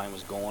and every line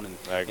was going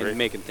and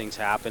making things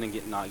happen and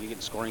getting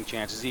scoring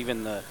chances.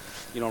 Even the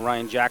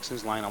Ryan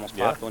Jackson's line almost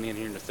popped one in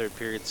here in the 3rd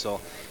period. So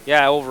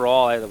yeah,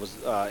 overall it was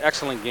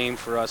excellent game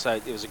for us.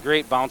 It was a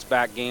great bounce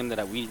back game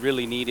that we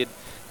really needed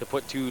to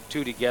put two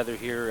together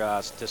here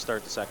to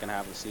start the second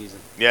half of the season.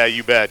 Yeah,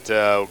 you bet.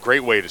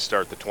 Great way to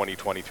start the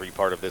 2023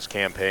 part of this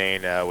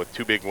campaign with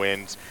 2 big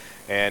wins.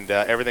 And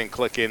everything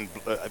clicking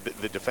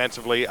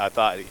defensively. I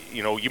thought,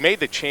 you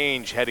made the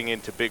change heading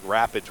into Big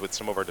Rapids with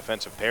some of our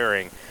defensive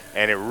pairing,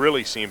 and it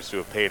really seems to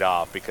have paid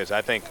off because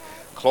I think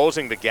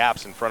closing the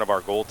gaps in front of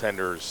our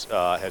goaltenders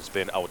has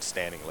been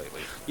outstanding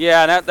lately.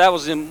 Yeah, and that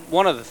was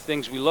one of the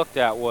things we looked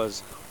at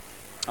was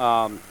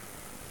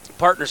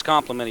partners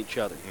complement each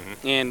other.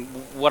 And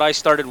what I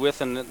started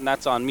with, and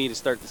that's on me to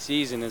start the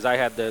season, is I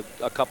had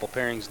a couple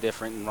pairings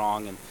different and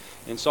wrong,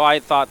 and so I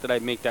thought that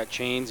I'd make that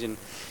change. And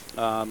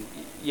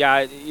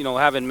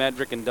having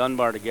Medrick and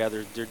Dunbar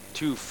together, they're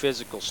 2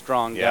 physical,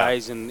 strong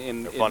guys, and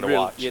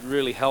it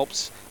really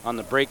helps on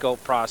the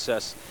breakout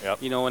process.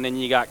 And then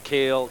you got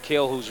Kale,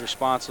 who's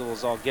responsible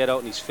as all get out,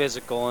 and he's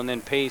physical, and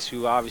then Pace,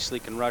 who obviously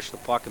can rush the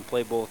puck and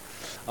play both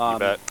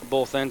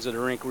ends of the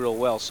rink real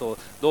well. So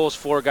those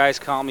 4 guys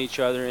complement each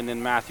other, and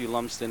then Matthew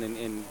Lumsden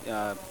and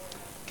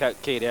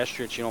Cade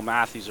Estrich.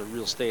 Matthew's a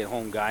real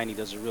stay-at-home guy, and he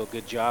does a real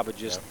good job of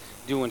just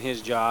doing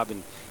his job,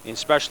 and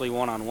especially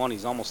one-on-one,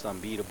 he's almost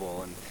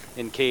unbeatable.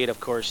 And Cade, of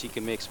course, he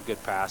can make some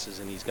good passes,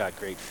 and he's got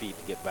great feet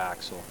to get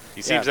back. So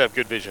he seems to have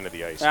good vision of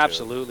the ice.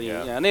 Absolutely, too.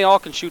 And they all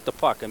can shoot the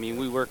puck. I mean,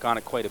 we work on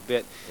it quite a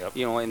bit,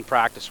 in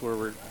practice where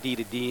we're D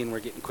to D and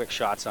we're getting quick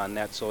shots on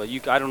net. So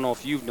I don't know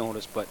if you've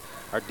noticed, but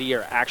our D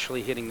are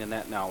actually hitting the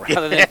net now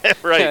rather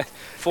than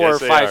 4 or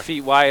 5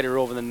 feet wide or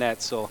over the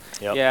net. So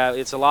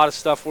it's a lot of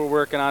stuff we're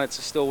working on. It's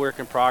a still work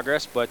in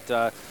progress,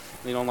 but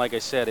like I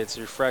said, it's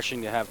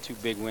refreshing to have 2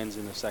 big wins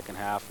in the second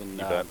half,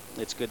 and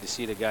it's good to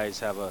see the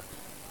guys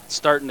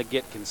starting to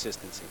get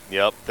consistency.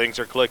 Yep, things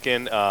are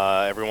clicking.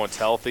 Everyone's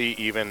healthy.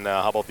 Even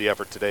how about the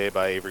effort today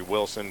by Avery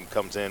Wilson?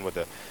 Comes in with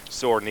a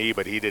sore knee,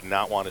 but he did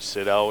not want to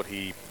sit out.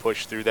 He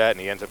pushed through that, and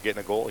he ends up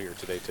getting a goal here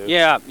today too.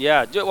 Yeah.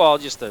 Well,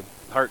 just a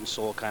heart and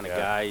soul kind of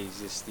guy.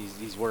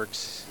 He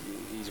works.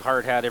 He's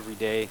hard hat every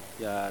day.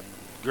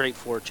 Great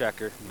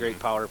forechecker, great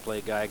power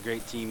play guy,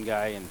 great team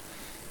guy,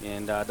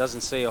 and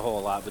doesn't say a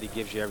whole lot, but he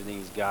gives you everything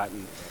he's got.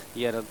 And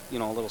he had a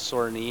little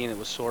sore knee, and it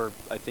was sore.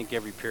 I think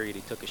every period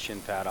he took a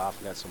shin pad off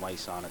and got some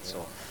ice on it.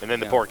 So. And then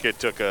the poor kid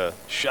took a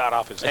shot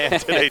off his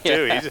hand today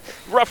too. He's a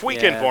rough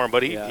weekend for him,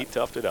 but he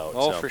toughed it out.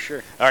 Oh, so. For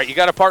sure. All right, you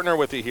got a partner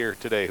with you here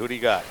today. Who do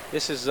you got?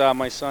 This is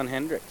my son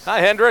Hendrix.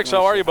 Hi Hendrix,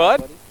 how are you, bud?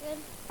 Good.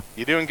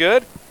 You doing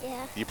good?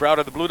 Yeah. You proud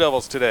of the Blue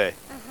Devils today?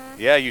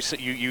 Yeah,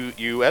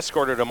 you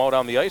escorted them out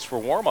on the ice for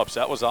warm-ups.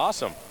 That was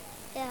awesome.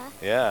 Yeah.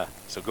 Yeah.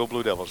 So go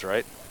Blue Devils,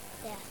 right?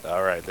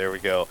 All right, there we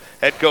go.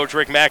 Head coach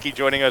Rick Mackey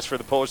joining us for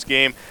the post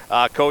game.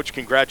 Coach,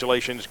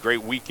 congratulations.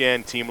 Great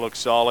weekend. Team looks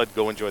solid.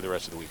 Go enjoy the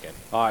rest of the weekend.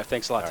 All right,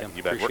 thanks a lot, Tim.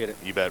 You bet. Appreciate it.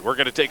 You bet. We're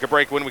going to take a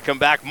break. When we come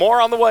back,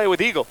 more on the way with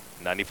Eagle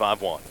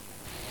 95.1.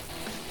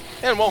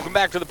 And welcome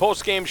back to the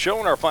post game show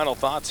and our final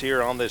thoughts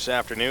here on this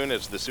afternoon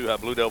as the Sioux High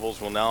Blue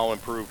Devils will now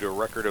improve to a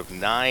record of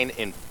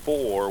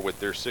 9-4 with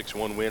their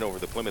 6-1 win over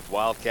the Plymouth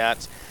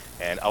Wildcats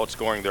and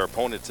outscoring their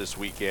opponents this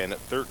weekend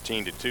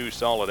 13-2.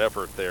 Solid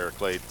effort there,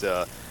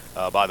 Clayt.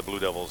 By the Blue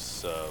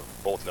Devils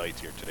both nights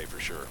here today for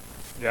sure.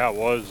 Yeah, it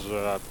was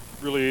a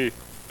really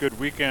good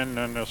weekend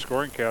in the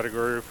scoring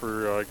category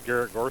for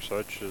Garrett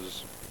Gorsuch.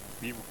 As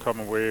he come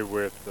away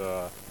with,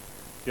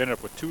 he ended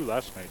up with 2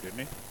 last night, didn't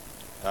he?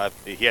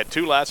 He had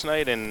 2 last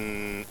night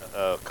and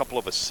a couple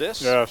of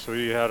assists. Yeah, so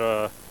he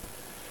had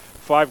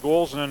 5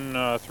 goals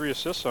and 3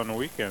 assists on the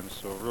weekend.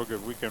 So a real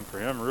good weekend for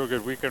him. A real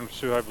good weekend for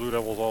Sioux High Blue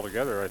Devils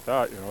altogether. I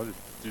thought,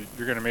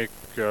 you're going to make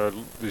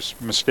these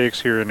mistakes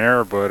here and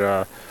there,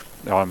 but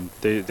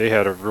they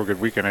had a real good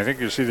weekend. I think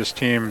you see this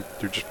team,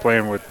 they're just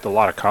playing with a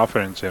lot of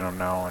confidence in them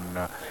now,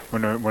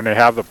 and when they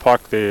have the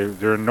puck,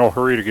 they're in no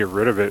hurry to get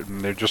rid of it,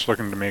 and they're just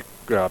looking to make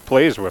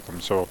plays with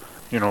them. So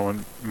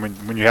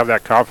when you have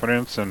that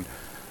confidence, and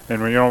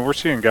we're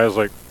seeing guys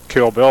like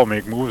Cale Bell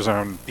make moves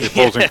on the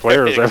opposing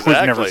players that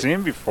we've never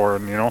seen before,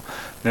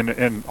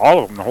 and all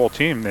of them, the whole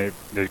team, they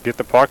get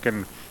the puck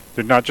and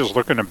they're not just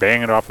looking to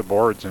bang it off the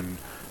boards, and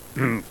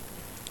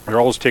they're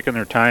always taking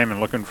their time and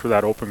looking for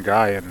that open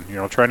guy and,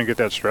 trying to get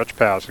that stretch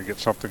pass and get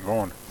something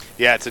going.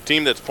 Yeah, it's a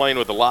team that's playing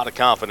with a lot of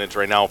confidence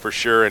right now for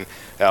sure, and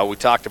we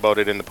talked about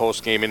it in the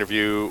post-game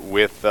interview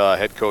with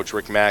head coach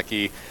Rick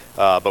Mackey,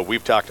 but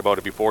we've talked about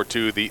it before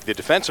too. The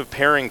defensive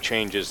pairing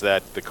changes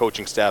that the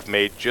coaching staff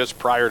made just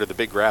prior to the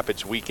Big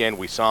Rapids weekend,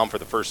 we saw him for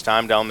the first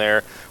time down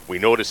there. We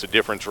noticed a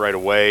difference right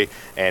away,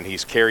 and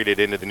he's carried it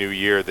into the new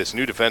year. This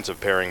new defensive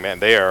pairing, man,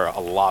 they are a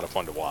lot of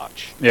fun to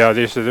watch. Yeah,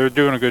 they're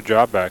doing a good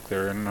job back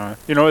there, and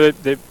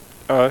they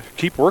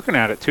keep working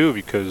at it too,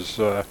 because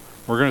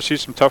we're we're going to see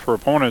some tougher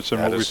opponents than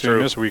what we've seen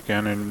this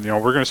weekend. And,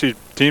 we're going to see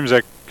teams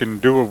that can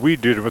do what we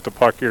did with the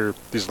puck here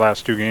these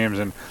last 2 games,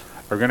 and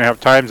are going to have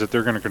times that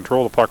they're going to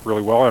control the puck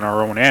really well in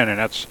our own end, and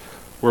that's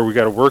where we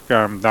got to work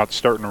on not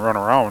starting to run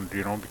around,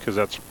 because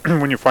that's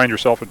when you find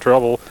yourself in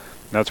trouble.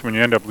 That's when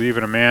you end up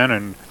leaving a man,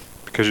 and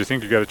because you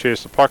think you got to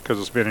chase the puck because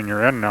it's been in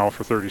your end now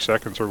for 30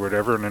 seconds or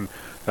whatever, and then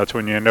that's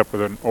when you end up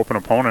with an open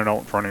opponent out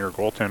in front of your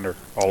goaltender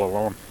all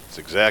alone. That's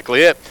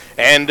exactly it.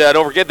 And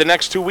don't forget, the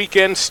next 2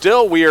 weekends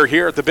still, we are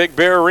here at the Big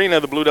Bear Arena.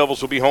 The Blue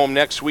Devils will be home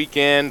next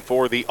weekend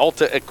for the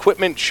Alta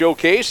Equipment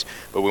Showcase.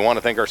 But we want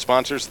to thank our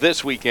sponsors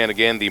this weekend.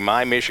 Again, the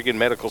My Michigan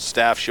Medical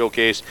Staff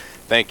Showcase.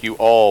 Thank you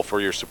all for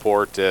your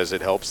support as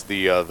it helps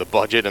the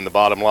budget and the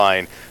bottom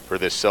line for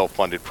this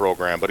self-funded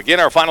program. But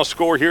again, our final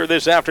score here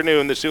this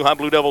afternoon, the Soo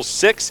Blue Devils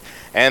 6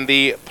 and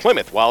the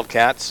Plymouth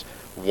Wildcats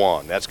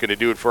 1. That's going to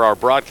do it for our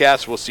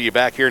broadcast. We'll see you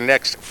back here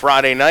next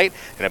Friday night.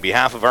 And on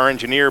behalf of our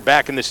engineer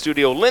back in the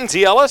studio,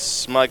 Lindsay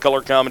Ellis, my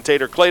color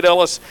commentator, Clayton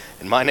Ellis,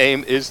 and my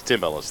name is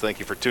Tim Ellis. Thank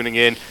you for tuning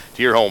in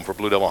to your home for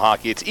Blue Devil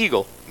Hockey. It's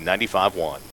Eagle 95.1.